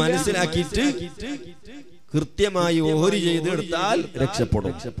 ഇത് മനസ്സിലാക്കിയിട്ട് കൃത്യമായി ഓഹരി ചെയ്തെടുത്താൽ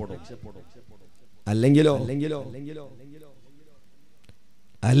രക്ഷപ്പെടും.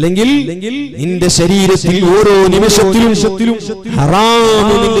 അല്ലെങ്കിൽ നിന്റെ ശരീരത്തിൽ ഓരോ നിമിഷത്തിലും ഹറാം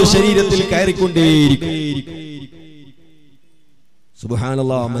നിന്റെ ശരീരത്തിൽ കയറിക്കൊണ്ടേയിരിക്കും.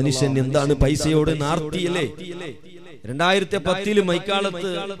 സുബ്ഹാനല്ലാഹ്, മനുഷ്യൻ എന്താണ് പൈസയോട് നാർത്തിയല്ലേ. 2010 മൈക്കാളത്ത്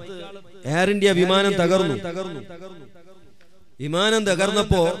എയർ ഇന്ത്യ വിമാനം തകർന്നു. വിമാനം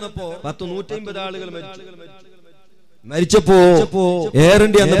തകർന്നപ്പോ 150 ആളുകൾ മരിച്ചപ്പോ എയർ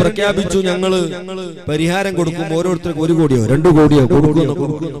ഇന്ത്യ അന്ന് പ്രഖ്യാപിച്ചു, ഞങ്ങള് പരിഹാരം കൊടുക്കും, ഓരോരുത്തർക്കും 1 കോടിയോ 2 കോടിയോ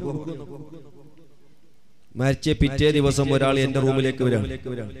കൊടുക്കുന്നു. മരിച്ച പിറ്റേ ദിവസം ഒരാൾ എന്റെ റൂമിലേക്ക് വരാണ്,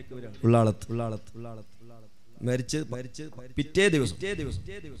 ഉള്ളാളത്ത് മരിച്ച് പിറ്റേ ദിവസം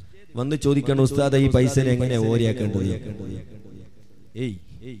വന്ന് ചോദിക്കണം, ഉസ്താദ് ഈ പൈസ എങ്ങനെ ഓരിയാക്കേണ്ടത്?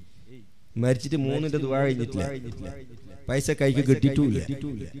 മരിച്ചിട്ട് 3ന്റെ ദുആ കഴിഞ്ഞിട്ടില്ല, പൈസ കൈക്ക് കിട്ടിയിട്ടില്ല,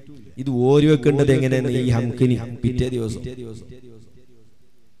 ഇത് ഓരി വെക്കേണ്ടത് എങ്ങനെയെന്ന് ഈ ഹംകിനി പിറ്റേ ദിവസം.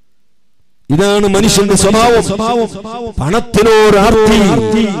 ഇതാണ് മനുഷ്യന്റെ സ്വഭാവം, പണത്തിനോട് ആർത്തി.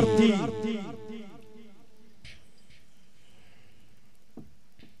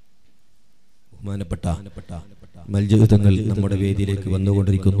 ബഹുമാനപ്പെട്ട മൽജുദങ്ങൾ നമ്മുടെ വേദിയിലേക്ക്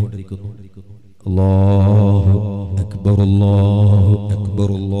വന്നുകൊണ്ടിരിക്കുന്നു. അല്ലാഹു അക്ബർ, അല്ലാഹു അക്ബർ,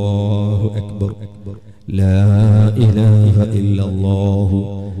 അല്ലാഹു അക്ബർ, ലാ ഇലാഹ ഇല്ലല്ലാഹു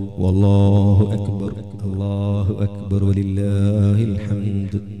വല്ലാഹു അക്ബർ, അല്ലാഹു അക്ബർ വലില്ലാഹിൽ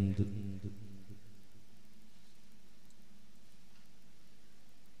ഹംദ്.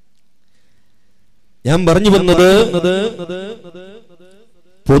 ഞാൻ പറഞ്ഞു വന്നത്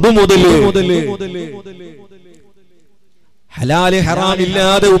പൊതുമുതല് ഹലാല്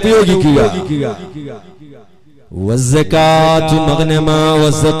ഹറാമില്ലാതെ ഉപയോഗിക്കുക. വസ്സകാത്തു മഗ്നമാ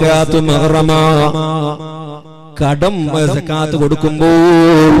വസ്സകാത്തു മഗ്റമാ. കടം സകാത്ത്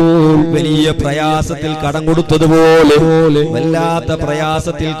കൊടുക്കുമ്പോൾ വലിയ പ്രയാസത്തിൽ കടം കൊടുത്തതുപോലെ വല്ലാത്ത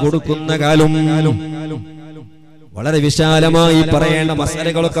പ്രയാസത്തിൽ കൊടുക്കുന്ന കാലം. വളരെ വിശാലമായി പറയേണ്ട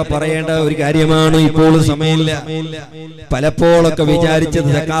മസലകളൊക്കെ പറയേണ്ട ഒരു കാര്യമാണ്. ഇപ്പോൾ സമയമില്ല. പലപ്പോഴൊക്കെ വിചാരിച്ചത്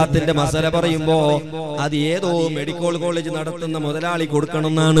സകാത്തിന്റെ മസല പറയുമ്പോ അത് ഏതോ മെഡിക്കൽ കോളേജ് നടത്തുന്ന മുതലാളി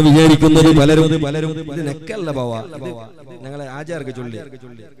കൊടുക്കണം എന്നാണ് വിചാരിക്കുന്നത് പലരും. ഇത് നെക്കല്ല പോവാ, ഞങ്ങളെ ആചാർക്ക് ചൊല്ലി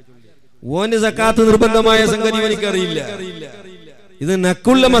ഓന് സക്കാത്ത് നിർബന്ധമായ സംഗതി എനിക്കറിയില്ല. ഇത്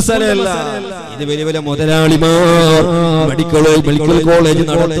നക്കുള്ള മസാലയല്ല. ഇത് വലിയ വലിയ മുതലാളിമാർ, മെഡിക്കൽ കോളേജ്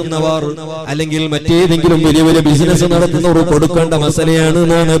നടത്തുന്നവർ, അല്ലെങ്കിൽ മറ്റേതെങ്കിലും വലിയ വലിയ ബിസിനസ് നടത്തുന്നവർ കൊടുക്കേണ്ട മസാലയാണ്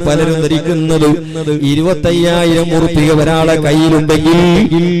എന്നാണ് പലരും ധരിക്കുന്നത്. 25,000 ഉറുപ്പിക ഒരാളെ കയ്യിലുണ്ടെങ്കിൽ,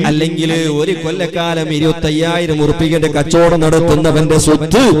 അല്ലെങ്കിൽ ഒരു കൊല്ലക്കാലം 25,000 ഉറുപ്പികന്റെ കച്ചവടം നടത്തുന്നവന്റെ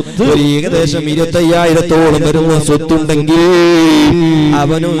സ്വത്ത് ഒരു ഏകദേശം 25,000-ഓളം വരുന്ന സ്വത്തുണ്ടെങ്കിൽ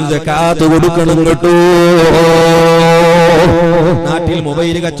അവനും സക്കാത്ത് കൊടുക്കണം കേട്ടോ. നാട്ടിൽ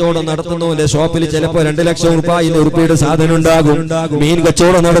മൊബൈൽ കച്ചവടം നടത്തുന്നവന്റെ ഷോപ്പിൽ ചിലപ്പോൾ 2 ലക്ഷം ഉറുപ്പിയുടെ സാധനം ഉണ്ടാകും. മീൻ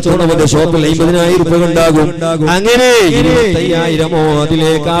കച്ചവടം നടത്തുന്നവന്റെ ഷോപ്പിൽ 50,000 രൂപ ഉണ്ടാകും. അങ്ങനെ 25,000-ഓ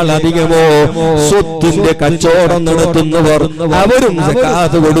അതിലേക്കാൾ അധികമോ സ്വത്തിന്റെ കച്ചവടം നടത്തുന്നവർ അവരും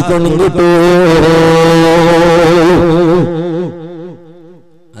സക്കാത്ത് കൊടുക്കണം കേട്ടോ.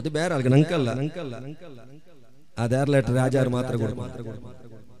 അത് വേറെ ആൾക്ക് നിങ്ങൾക്കല്ല, അതേറലായിട്ട് രാജാർ മാത്രം കൊടുക്കും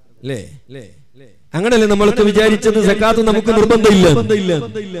അല്ലേ? അങ്ങനല്ലേ നമ്മൾക്ക് വിചാരിച്ചത്? സക്കാത്ത് നമുക്ക് നിർബന്ധമില്ല.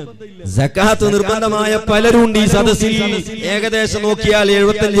 സക്കാത്ത് നിർബന്ധമായ പലരുണ്ട് ഈ സദസ്സിൽ. ഏകദേശം നോക്കിയാൽ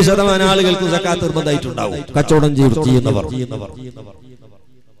 75% ആളുകൾക്ക് സക്കാത്ത് നിർബന്ധമായിട്ടുണ്ടാവും, കച്ചവടം ചെയ്യുന്നവർ.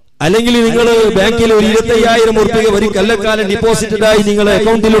 അല്ലെങ്കിൽ നിങ്ങൾ ബാങ്കിൽ ഒരു 25,000 ഉറുപ്പിക ഒരു കൊല്ലക്കാലം ഡിപ്പോസിറ്റഡ് ആയി നിങ്ങളുടെ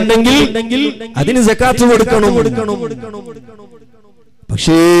അക്കൗണ്ടിൽ ഉണ്ടെങ്കിൽ അതിന് സക്കാത്ത് കൊടുക്കണം.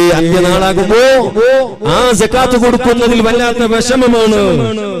 പക്ഷേ അന്ത്യനാളാകുമ്പോ ആ സക്കാത്ത് കൊടുക്കുന്നതിൽ വല്ലാത്ത വിഷമമാണ്,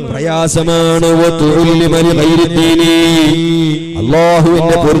 പ്രയാസമാണ്.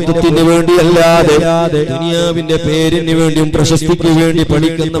 അല്ലാഹുവിന്റെ പൊരുത്തത്തിന് വേണ്ടിയല്ലാതെ ദുനിയാവിന്റെ പേരിന് വേണ്ടിയും പ്രശസ്തിക്ക് വേണ്ടി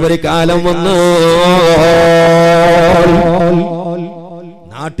പഠിക്കുന്നവരെ കാലം വന്നു.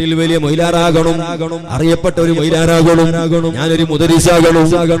 നാട്ടിൽ വലിയ മൊയിലാറാകണം, അറിയപ്പെട്ട ഒരു മൊയിലാറാകണം, ഞാനൊരു മുദരിസാകണം,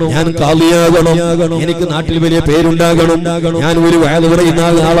 ഞാൻ കാളിയാകണം, എനിക്ക് നാട്ടിൽ വലിയ പേരുണ്ടാകണം, ഞാൻ ഒരു വയൽ പറയുന്ന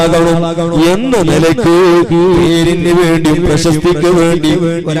ആളാകണം എന്ന നിലയ്ക്ക് പേരിന് വേണ്ടി പ്രശസ്തിക്ക് വേണ്ടി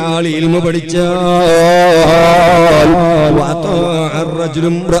ഒരാൾ ഇൽമ പഠിച്ചാൽ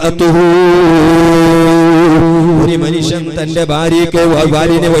ഒരു മനുഷ്യൻ തന്റെ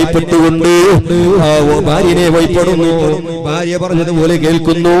ഭാര്യനെ വൈപ്പെട്ടുകൊണ്ട് ഭാര്യനെ വൈപ്പെടുന്നു, ഭാര്യ പറഞ്ഞതുപോലെ കേൾക്കുന്നു.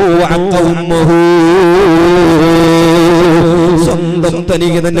 സ്വന്തം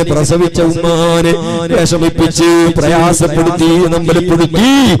തനിക്ക് തന്നെ പ്രസവിച്ച ഉമ്മാനെ വിഷമിപ്പിച്ച് പ്രയാസപ്പെടുത്തി നമ്പലപ്പെടുത്തി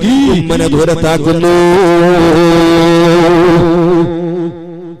ഉമ്മനെ ദൂരത്താക്കുന്നു.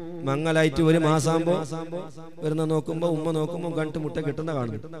 മംഗലായിട്ട് ഒരു മാസാകുമ്പോ വരുന്ന നോക്കുമ്പോ ഉമ്മ നോക്കുമ്പോ കണ്ട് മുട്ട കിട്ടുന്ന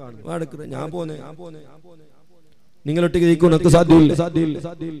കാണും. ഞാൻ പോന്നെ നിങ്ങളൊട്ടിക്ക് നിൽക്കും സാധ്യമില്ല.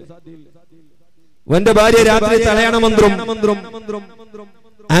 എന്റെ ഭാര്യ രാത്രി തലയണ മന്ത്രം.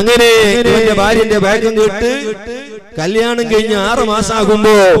 അങ്ങനെ ഇവന്റെ ഭാര്യന്റെ ബാഗം കേട്ട് കല്യാണം കഴിഞ്ഞ് 6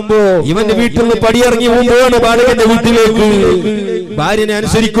 മാസമാകുമ്പോ ഇവന്റെ വീട്ടിൽ നിന്ന് പടിയിറങ്ങി പോകുമ്പോഴാണ് ബാലകന്റെ വീട്ടിലേക്ക്. ഭാര്യനെ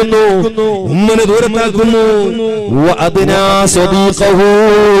അനുസരിക്കുന്നു, ഉമ്മനെ ദൂരത്താക്കുന്നു.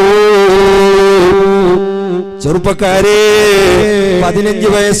 ചെറുപ്പക്കാരെ, 15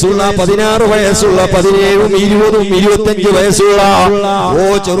 വയസ്സുള്ള, 16 വയസ്സുള്ള, 17, 20, 25 വയസ്സുള്ള ഓ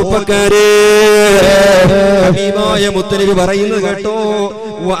ചെറുപ്പക്കാരെ, ഹബീബായ മുത്തനബി പറയുന്നത് കേട്ടോ.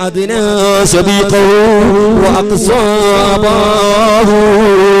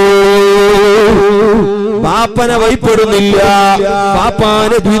 ബാപ്പനെ വൈപ്പെടുന്നില്ല,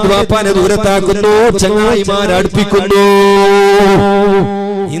 ബാപ്പാനെ ദൂരത്താക്കുന്നു, ചങ്ങായിമാരെ അടുപ്പിക്കുന്നു.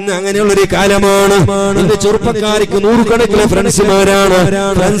 ഇന്ന് അങ്ങനെയുള്ളൊരു കാലമാണ്. ഇന്ന് ചെറുപ്പക്കാർക്ക് 100 കണക്കിലെ ഫ്രണ്ട്സുമാരാണ്.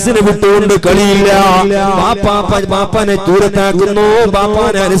 ഫ്രണ്ട്സിനെ വിട്ടുകൊണ്ട് കളിയില്ല. ബാപ്പാനെ ദൂരത്താക്കുന്നു,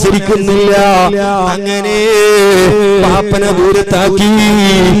 ബാപ്പാനെ അനുസരിക്കുന്നില്ല. അങ്ങനെ ബാപ്പനെ ദൂരത്താക്കി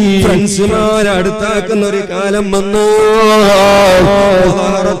ഫ്രണ്ട്സുമാരെ അടുത്താക്കുന്ന ഒരു കാലം വന്നു.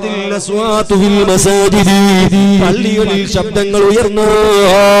 പള്ളികളിൽ ശബ്ദങ്ങൾ ഉയർന്നു,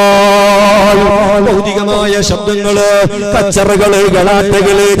 ഭൗതികമായ ശബ്ദങ്ങള്, കച്ചറകള്,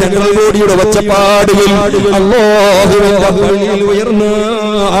 ഗളാട്ടകള്, ജനങ്ങളുടെ ഒച്ചപ്പാടുകൾ അല്ലാഹുവിന്റെ പള്ളിയിൽ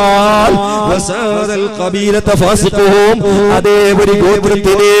ഉയർന്നാൽ അതേ ഒരു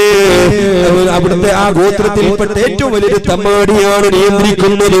ഗോത്രത്തിനെ, അവിടുത്തെ ആ ഗോത്രത്തിൽപ്പെട്ട ഏറ്റവും വലിയൊരു തമ്മാടിയാണ്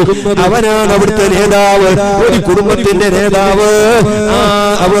നിയന്ത്രിക്കുന്നത്. അവനാണ് അവിടുത്തെ നേതാവ്, ഒരു കുടുംബത്തിന്റെ നേതാവ്.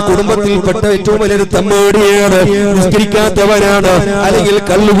 അവരുടെ കുടുംബത്തിൽപ്പെട്ട ഏറ്റവും വലിയൊരു തമ്മാടിയാണ്, നിസ്കരിക്കാത്തവനാണ്, അല്ലെങ്കിൽ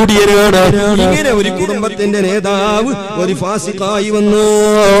കള്ളുകുടിയനാണ്. ഇങ്ങനെ ഒരു കുടുംബത്തിന്റെ നേതാവ് ഒരു ഫാസിഖായി വന്നു.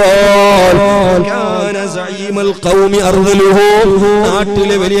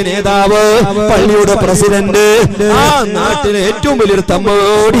 നാട്ടിലെ വലിയ നേതാവ്, പള്ളിയുടെ പ്രസിഡന്റ്, ആ നാട്ടിലെ ഏറ്റവും വലിയൊരു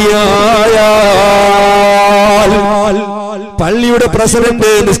തമ്മാടിയായ പള്ളിയുടെ പ്രസിഡന്റ്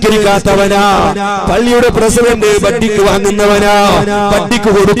നിസ്കരിക്കാത്തവനാ, പള്ളിയുടെ പ്രസിഡന്റ് വട്ടിക്ക് വാങ്ങുന്നവനാ, വട്ടിക്ക്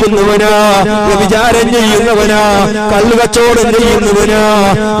കൊടുക്കുന്നവനാ, വ്യഭിചാരം ചെയ്യുന്നവനാ, കള്ളുകച്ചവടം ചെയ്യുന്നവനാ.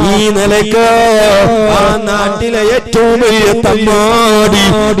 ഈ നിലയ്ക്ക് ആ നാട്ടിലെ ഏറ്റവും വലിയ തമ്മാടി,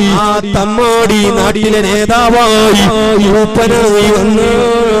 ആ തമ്മാടി നാട്ടിലെ നേതാവായി യൂപ്പനായി വന്നു.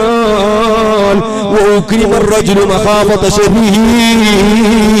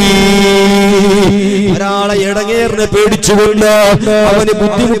 ഒരാളെ ഇടങ്ങേറിനെ പേടിച്ചുകൊണ്ട് അവന്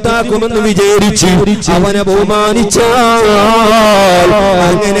ബുദ്ധിമുട്ടാക്കുമെന്ന് വിചാരിച്ച് അവനെ ബഹുമാനിച്ചാൽ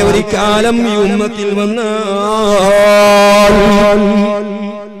അങ്ങനെ ഒരു കാലം ഈ ഉമ്മത്തിൽ വന്നാൽ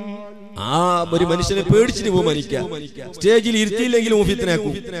ആ ഒരു മനുഷ്യനെ പേടിച്ചിട്ട് ബഹുമാനിക്കാം. സ്റ്റേജിൽ ഇരുത്തിയില്ലെങ്കിലും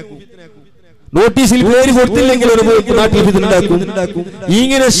ഫിത്നയാക്കും, നോട്ടീസിൽ പേര് കൊടുത്തില്ലെങ്കിൽ ഒരു നാട്ടിൽ ഫിത്നയുണ്ടാക്കും.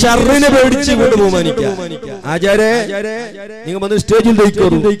 ഇങ്ങനെ ഷർറിനെ പേടിച്ച് കൊണ്ട് ബഹുമാനിക്കാം. ആചാരെ നിങ്ങൾ വന്ന് സ്റ്റേജിൽ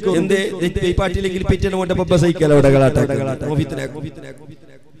ദഹിക്കോറും എന്തേ പാട്ടില്ലെങ്കിൽ പിറ്റേന്ന് കൊണ്ട് പപ്പ സഹിക്കാലോ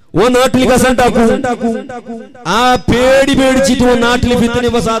ഓ നാട്ടിൽ കസണ്ടാക്കും. ആ പേടി പേടിച്ചിട്ട് ഓ നാട്ടിൽ ഫിത്ന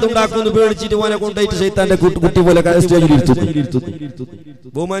ഫസാദ് ഉണ്ടാക്കുന്നു പേടിച്ചിട്ട് ഓനെ കൊണ്ടുപോയിട്ട് ശൈത്താന്റെ കുട്ടി പോലെ സ്റ്റേജിൽ ഇരുത്തും.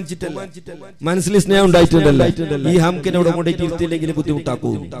 ബഹുമാനിച്ചിട്ടല്ല, മനസ്സിൽ സ്നേഹം ഉണ്ടായിട്ടുണ്ടല്ല. ഈ ഹംക്കിനോട് കൊണ്ടുപോയിട്ട് ഇരുത്തില്ലെങ്കിൽ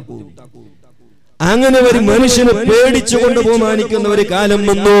ബുദ്ധിമുട്ടാക്കൂ. അങ്ങനെ ഒരു മനുഷ്യനെ പേടിച്ചുകൊണ്ട് ബഹുമാനിക്കുന്ന ഒരു കാലം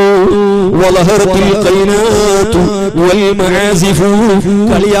വന്നു.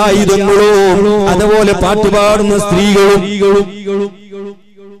 കളിയായുധങ്ങളോ അതുപോലെ പാട്ടുപാടുന്ന സ്ത്രീകളും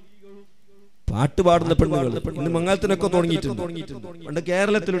പാട്ടുപാടുന്ന പെണ്ണുങ്ങൾ ഇന്ന് മംഗളത്തിനൊക്കെ തുടങ്ങിയിട്ടുണ്ട്. പണ്ട്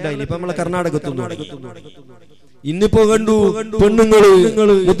കേരളത്തിലുണ്ടായില്ല, ഇപ്പൊ നമ്മളെ കർണാടകത്തിൽ. ഇന്നിപ്പോ കണ്ടു പെണ്ണുങ്ങള്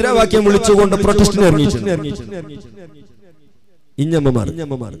മുദ്രാവാക്യം വിളിച്ചുകൊണ്ട് പ്രൊട്ടസ്റ്റിന് ഇറങ്ങിയിട്ടുണ്ട്. ഇഞ്ഞമ്മമാർ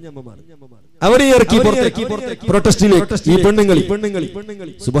അവരെ ഇറക്കി പ്രൊട്ടസ്റ്റിലേക്ക് ഈ പെണ്ണുങ്ങളി.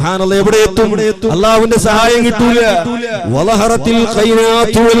 സുബ്ഹാനല്ലാഹ്, എവിടെ എത്തും? അല്ലാഹുവിന്റെ സഹായം കിട്ടൂല. വലഹറത്തിൽ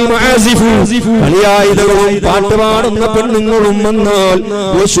ഖൈനാതു വൽ മആസിഫു, കളിയായുധകളും പാട്ടുപാടുന്ന പെണ്ണുങ്ങളും വന്നാൽ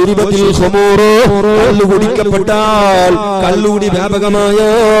വശുരിബത്തിൽ ഖമൂറു, കള്ളു കുടിക്കപ്പെട്ടാൽ, കള്ളുകൂടി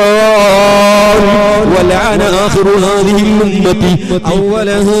വ്യാപകമായാൽ വലഅന ആഖിറു ഹാദിഹിൽ ഉമ്മത്തി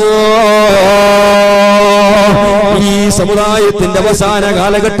അവലഹാ, ഈ സമുദായത്തിന്റെ അവസാന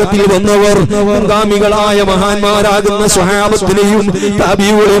കാലഘട്ടത്തിൽ വന്നവർ മുൻഗാമികളായ മഹാന്മാരാകുന്ന സ്വഹാബത്തിനെയും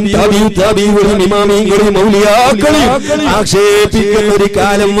താബിഈകളെയും താബിഈകളെയും ഇമാമികളെയും ഔലിയാക്കളെയും ആക്ഷേപിക്കുന്ന ഒരു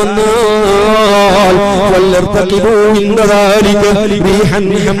കാലം വന്നാൽ വല്ലർതഖിബൂ ഇൻദ ദാലിക റീഹൻ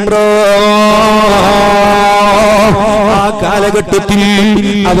ഹംറാ, ആ കാലഘട്ടത്തിൽ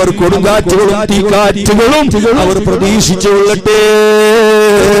അവർ കൊടുങ്കാറ്റുകളും തീക്കാറ്റുകളും അവർ പ്രതീക്ഷിച്ചുകൊള്ളട്ടെ.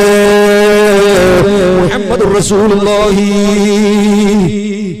 മുഹമ്മദുർ റസൂലുള്ളാഹി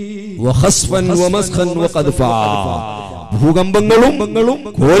വഖസ്ഫൻ വമസ്ഖൻ വഖദ്ഫാ, ഭൂകമ്പങ്ങളും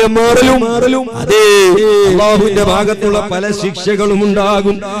കോലമാറലും അതേ അല്ലാഹുവിന്റെ ഭാഗത്തുള്ള പല ശിക്ഷകളും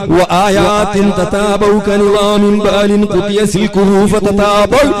ഉണ്ടാകും.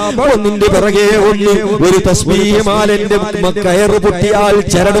 ഒന്നിന്റെ പിറകെ ഒന്ന്, ഒരു തസ്ബീഹ് മാലന്റെ കയറ് പൊട്ടിയാൽ,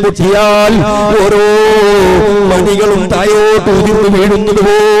 ചരട് പൊട്ടിയാൽ ഓരോ മണികളും തായോട്ട് ഉതിർന്നു വീഴുന്നത്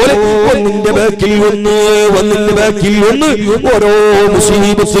പോലെ ഒന്നിന്റെ ബാക്കിൽ ഒന്ന്, ഒന്നിന്റെ ബാക്കിൽ ഒന്ന് ഓരോ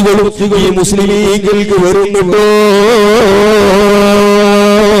മുസ്ലിമീങ്ങളും ഈ മുസ്ലിമീങ്ങൾക്ക് വരുന്നുണ്ടോ?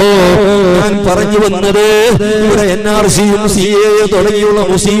 ഞാൻ പറഞ്ഞു വന്നത് ഇവിടെ NRCയും CA തുടങ്ങിയുള്ള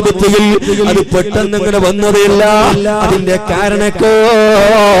മുസീബത്തുകൾ അത് പെട്ടെന്ന് ഇങ്ങനെ വന്നതല്ല. അതിന്റെ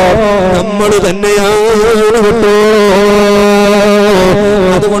കാരണക്കാർ നമ്മൾ തന്നെയാണ് കേട്ടോ.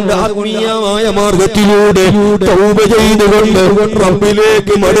 അതുകൊണ്ട് ആത്മീയമായ മാർഗത്തിലൂടെ തൗബ ചെയ്തുകൊണ്ട്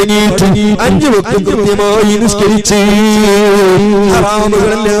റബ്ബിലേക്ക് മടങ്ങിയിട്ട് 5 വക്ത് കൃത്യമായി നിസ്കരിച്ച്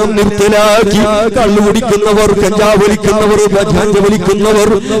ഹറാമുകളെല്ലാം നിർത്തലാക്കി, കള്ളു കുടിക്കുന്നവർ, കഞ്ചാവ് വലിക്കുന്നവർ, ഗാഞ്ച വലിക്കുന്നവർ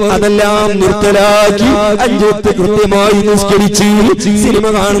അതെല്ലാം നിർത്തലാക്കി 5 വക്ത് കൃത്യമായി നിസ്കരിച്ച് സിനിമ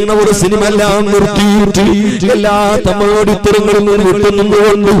കാണുന്നവർ സിനിമ എല്ലാം നിർത്തിയിട്ട് എല്ലാ തമ്മാടിത്തരങ്ങളിൽ നിന്ന്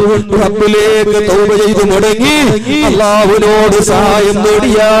വിട്ടുന്നുകൊണ്ട് റബ്ബിലേക്ക് തൗബ ചെയ്ത് മടങ്ങി അല്ലാഹുവിനോട് സഹായം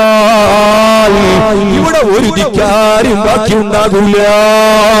നേടിയാൽ ഇവിടെ ഒരു ധിക്കാരും ബാക്കിയുണ്ടാകൂല,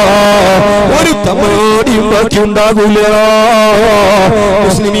 ഒരു തമ്മാടിയും ബാക്കിയുണ്ടാകൂല.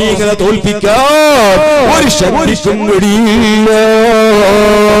 മുസ്ലിമീങ്ങളെ തോൽപ്പിക്കാൻ ഒരു ശക്തിക്കും കഴിയില്ല.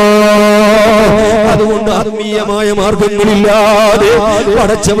 അതുകൊണ്ട് ആത്മീയമായ മാർഗങ്ങളില്ലാതെ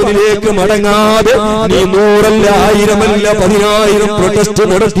പടച്ചവനിലേക്ക് മടങ്ങാതെ നീ 100 അല്ല 1000 അല്ല 10000 പ്രൊട്ടസ്റ്റ്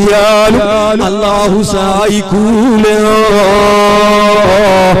നടത്തിയാലും അല്ലാഹു സഹായിക്കൂല.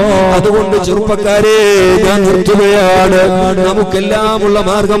 അതുകൊണ്ട് ചെറുപ്പക്കാരെ ഞാൻ നിർത്തുകയാണ്. നമുക്കെല്ലാമുള്ള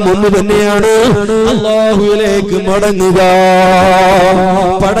മാർഗം ഒന്ന് തന്നെയാണ്, അല്ലാഹുവിലേക്ക് മടങ്ങുക,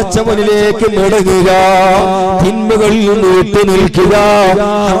 പടച്ചവനിലേക്ക് മടങ്ങുക, തിന്മകളിൽ നിന്ന് വിട്ടു നിൽക്കുക,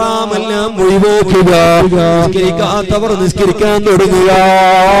 ഹറാമെല്ലാം ഒഴിവാക്കുക, നിസ്കരിക്കാത്തവർ നിസ്കരിക്കാൻ തുടങ്ങുക,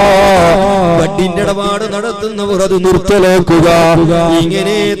 ഇടപാട് നടത്തുന്നവർ അത് നിർത്തലാക്കുക.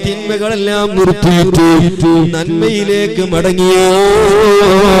 ഇങ്ങനെ തിന്മകളെല്ലാം നിർത്തിയിട്ട് നന്മയിലേക്ക്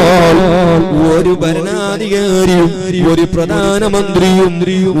മടങ്ങിയാൽ ഒരു ഭരണാധികാരിയും ഒരു പ്രധാനമന്ത്രിയും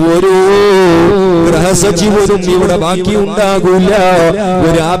ഒരു ഗൃഹസചിവരും ഇവിടെ ബാക്കി ഉണ്ടാകൂല,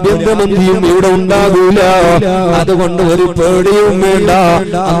 ഒരു ആഭ്യന്തരമന്ത്രിയും ഇവിടെ ഉണ്ടാകൂല. അതുകൊണ്ട് ഒരു പേടിയും വേണ്ട,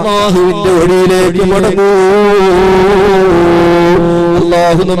 അല്ലാഹുവിന്റെ വഴിയിലേക്ക് മടങ്ങൂ.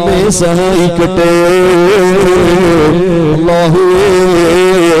 അല്ലാഹു നമ്മെ സഹായിക്കട്ടെ. അല്ലാഹുവേ,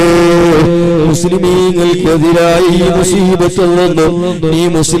 മുസ്ലിമീങ്ങൾക്കെതിരായി ഈ മുസീബത്തിൽ നിന്നും നീ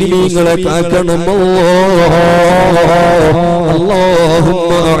മുസ്ലിമീങ്ങളെ കാക്കണം. اللهم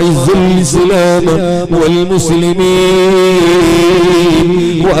أعز الإسلام والمسلمين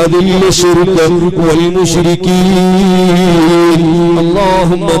وأذل الشرك والمشركين.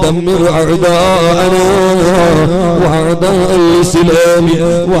 اللهم دمر أعداءنا وأعداء الإسلام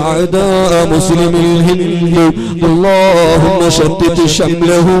وأعداء مسلم الهند. اللهم شتت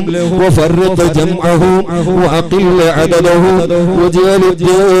شملهم وفرق جمعهم وأقل عددهم واجعل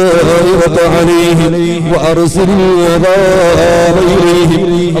الدائرة عليهم وأرسل العذاب إليهم.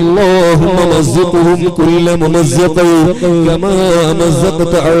 اللهم مزقهم كل ممزق كما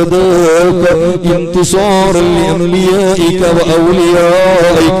مزقت أعداءك انتصارا لأنبيائك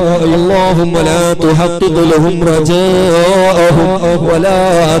وأوليائك. اللهم لا تحقق لهم رجاءهم ولا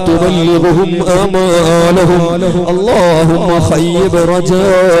تبلغهم آمالهم. اللهم خيب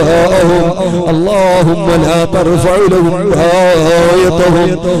رجاءهم. اللهم لا ترفع لهم رايتهم.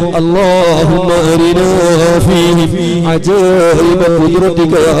 اللهم أرنا فيهم عجائب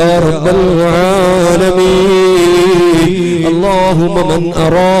قدرتك يا رب العالمين. اللهم من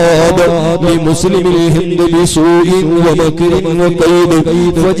أراد لمسلم الهند بسوء ومكر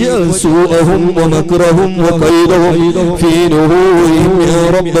وكيد فاجعل سوءهم ومكرهم وكيدهم في نهورهم يا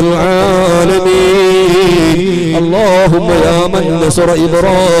رب العالمين. اللهم يا من نصر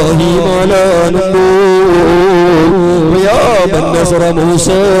إبراهيم على نمرود ويا من نصر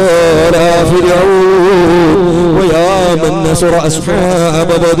موسى على فرعون ويا من نصر أصحاب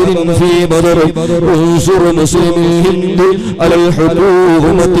بدر في بدر انصر مسلم الهند على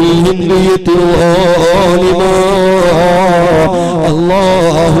الحكومة الهندية الظالمة.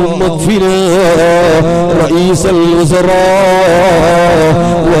 اللهم اكفنا رئيس الوزراء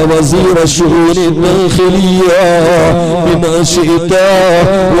ووزير الشؤون الداخلية بما شئت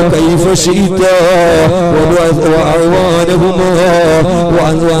وكيف شئت وأعوانهما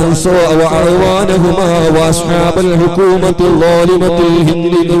وأصحاب الحكومة الظالمة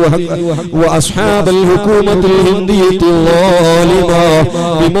الهندية وأصحاب الحكومة الهندية الظالمة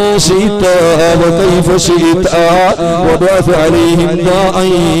بما شئت وكيف شئت وبعث عليهم داء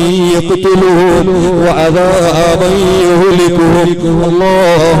يقتلهم وعذابا يهلكهم.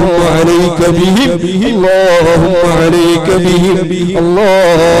 اللهم عليك بهم. اللهم عليك بهم.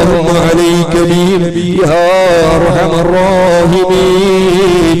 اللهم عليك بهم يا أرحم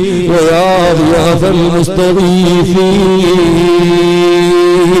الراحمين ويا غياث المستغيثين.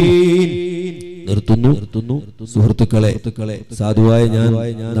 നിർത്തുന്നു. സുഹൃത്തുക്കളെ, സാധുവായ ഞാൻ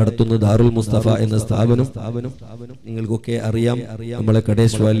നടത്തുന്ന ദാറുൽ മുസ്തഫ എന്ന സ്ഥാപനം നിങ്ങൾക്കൊക്കെ അറിയാം. നമ്മളെ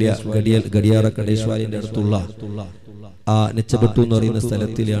കടേശ്വാല്യ ഗഡിയാറ കടേശ്വാലിന്റെ അടുത്തുള്ള ആ നെച്ചപ്പെട്ടു എന്ന് പറയുന്ന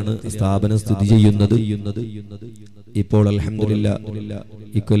സ്ഥലത്തിലാണ് സ്ഥാപനം സ്ഥിതി ചെയ്യുന്നത്. ഇപ്പോൾ അൽഹംദുലില്ലാഹ്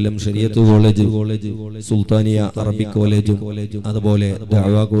ഇക്കൊല്ലം ശരീഅത്ത് കോളേജ്, സുൽത്താനിയ അറബിക് കോളേജും അതുപോലെ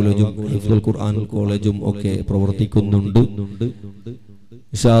ദഅവാ കോളേജും ഹിഫ്ദുൽ ഖുർആൻ കോളേജും ഒക്കെ പ്രവർത്തിക്കുന്നുണ്ട്.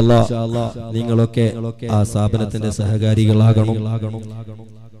 ഇൻഷാ അല്ലാഹ് നിങ്ങളൊക്കെ ആ സ്ഥാപനത്തിന്റെ സഹകാരികളാകണം.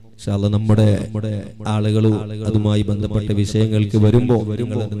 ഇൻഷാ അല്ലാഹ് നമ്മുടെ ആളുകൾ അതുമായി ബന്ധപ്പെട്ട വിഷയങ്ങൾക്ക് വരുമ്പോൾ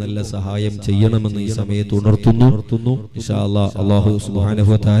നിങ്ങളത് നല്ല സഹായം ചെയ്യണമെന്ന് ഈ സമയത്ത് ഉണർത്തുന്നു. ഇൻഷാ അല്ലാഹ് അല്ലാഹു സുബ്ഹാനഹു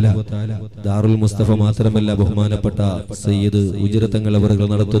വ തആല ദാറുൽ മുസ്തഫ മാത്രമല്ല, ബഹുമാനപ്പെട്ട സയ്യിദ് ഉജ്ര തങ്ങൾ അവർ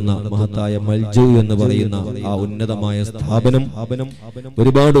നടത്തുന്ന മഹത്തായ മൽജു എന്ന് പറയുന്ന ആ ഉന്നതമായ സ്ഥാപനം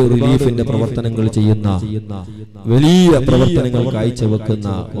ഒരുപാട് റിലീഫിന്റെ പ്രവർത്തനങ്ങൾ ചെയ്യുന്ന, വലിയ പ്രവർത്തനങ്ങൾ കാഴ്ചവെക്കുന്ന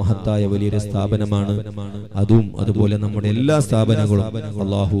മഹത്തായ വലിയൊരു സ്ഥാപനമാണ്. അതും അതുപോലെ നമ്മുടെ എല്ലാ സ്ഥാപനങ്ങളും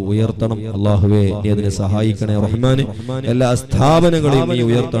അല്ലാഹു ഉയർത്തണം. അല്ലാഹുവേ, നീ അതിനെ സഹായിക്കണേ റഹ്മാനെ. എല്ലാ സ്ഥാപനങ്ങളെയും നീ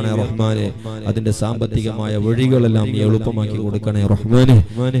ഉയർത്തണേ റഹ്മാനെ. അതിന്റെ സാമ്പത്തികമായ വഴികളെല്ലാം നീ എളുപ്പമാക്കി കൊടുക്കണേ റഹ്മാനെ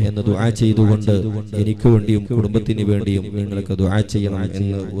എന്ന് ദുആ ചെയ്തുകൊണ്ട് എനിക്ക് വേണ്ടിയും കുടുംബത്തിന് വേണ്ടിയും നിങ്ങൾക്ക് ദുആ ചെയ്യണം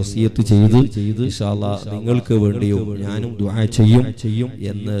എന്ന് വസിയത്ത് ചെയ്ത് ഇൻഷാ അല്ലാഹ് നിങ്ങൾക്ക് വേണ്ടിയും ഞാനും ദുആ ചെയ്യും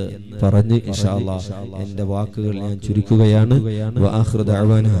എന്ന് പറഞ്ഞ് ഇൻഷാ അല്ലാഹ് എന്റെ വാക്കുകൾ ഞാൻ ചുരുക്കുകയാണ്. വആഖിറു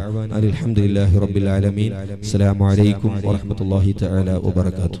ദഅവാനാ അൽഹംദുലില്ലാഹി റബ്ബിൽ ആലമീൻ. അസ്സലാമു അലൈക്കും വറഹ്മത്തുള്ളാഹി തആല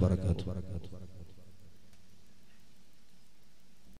വബറകാതുഹു.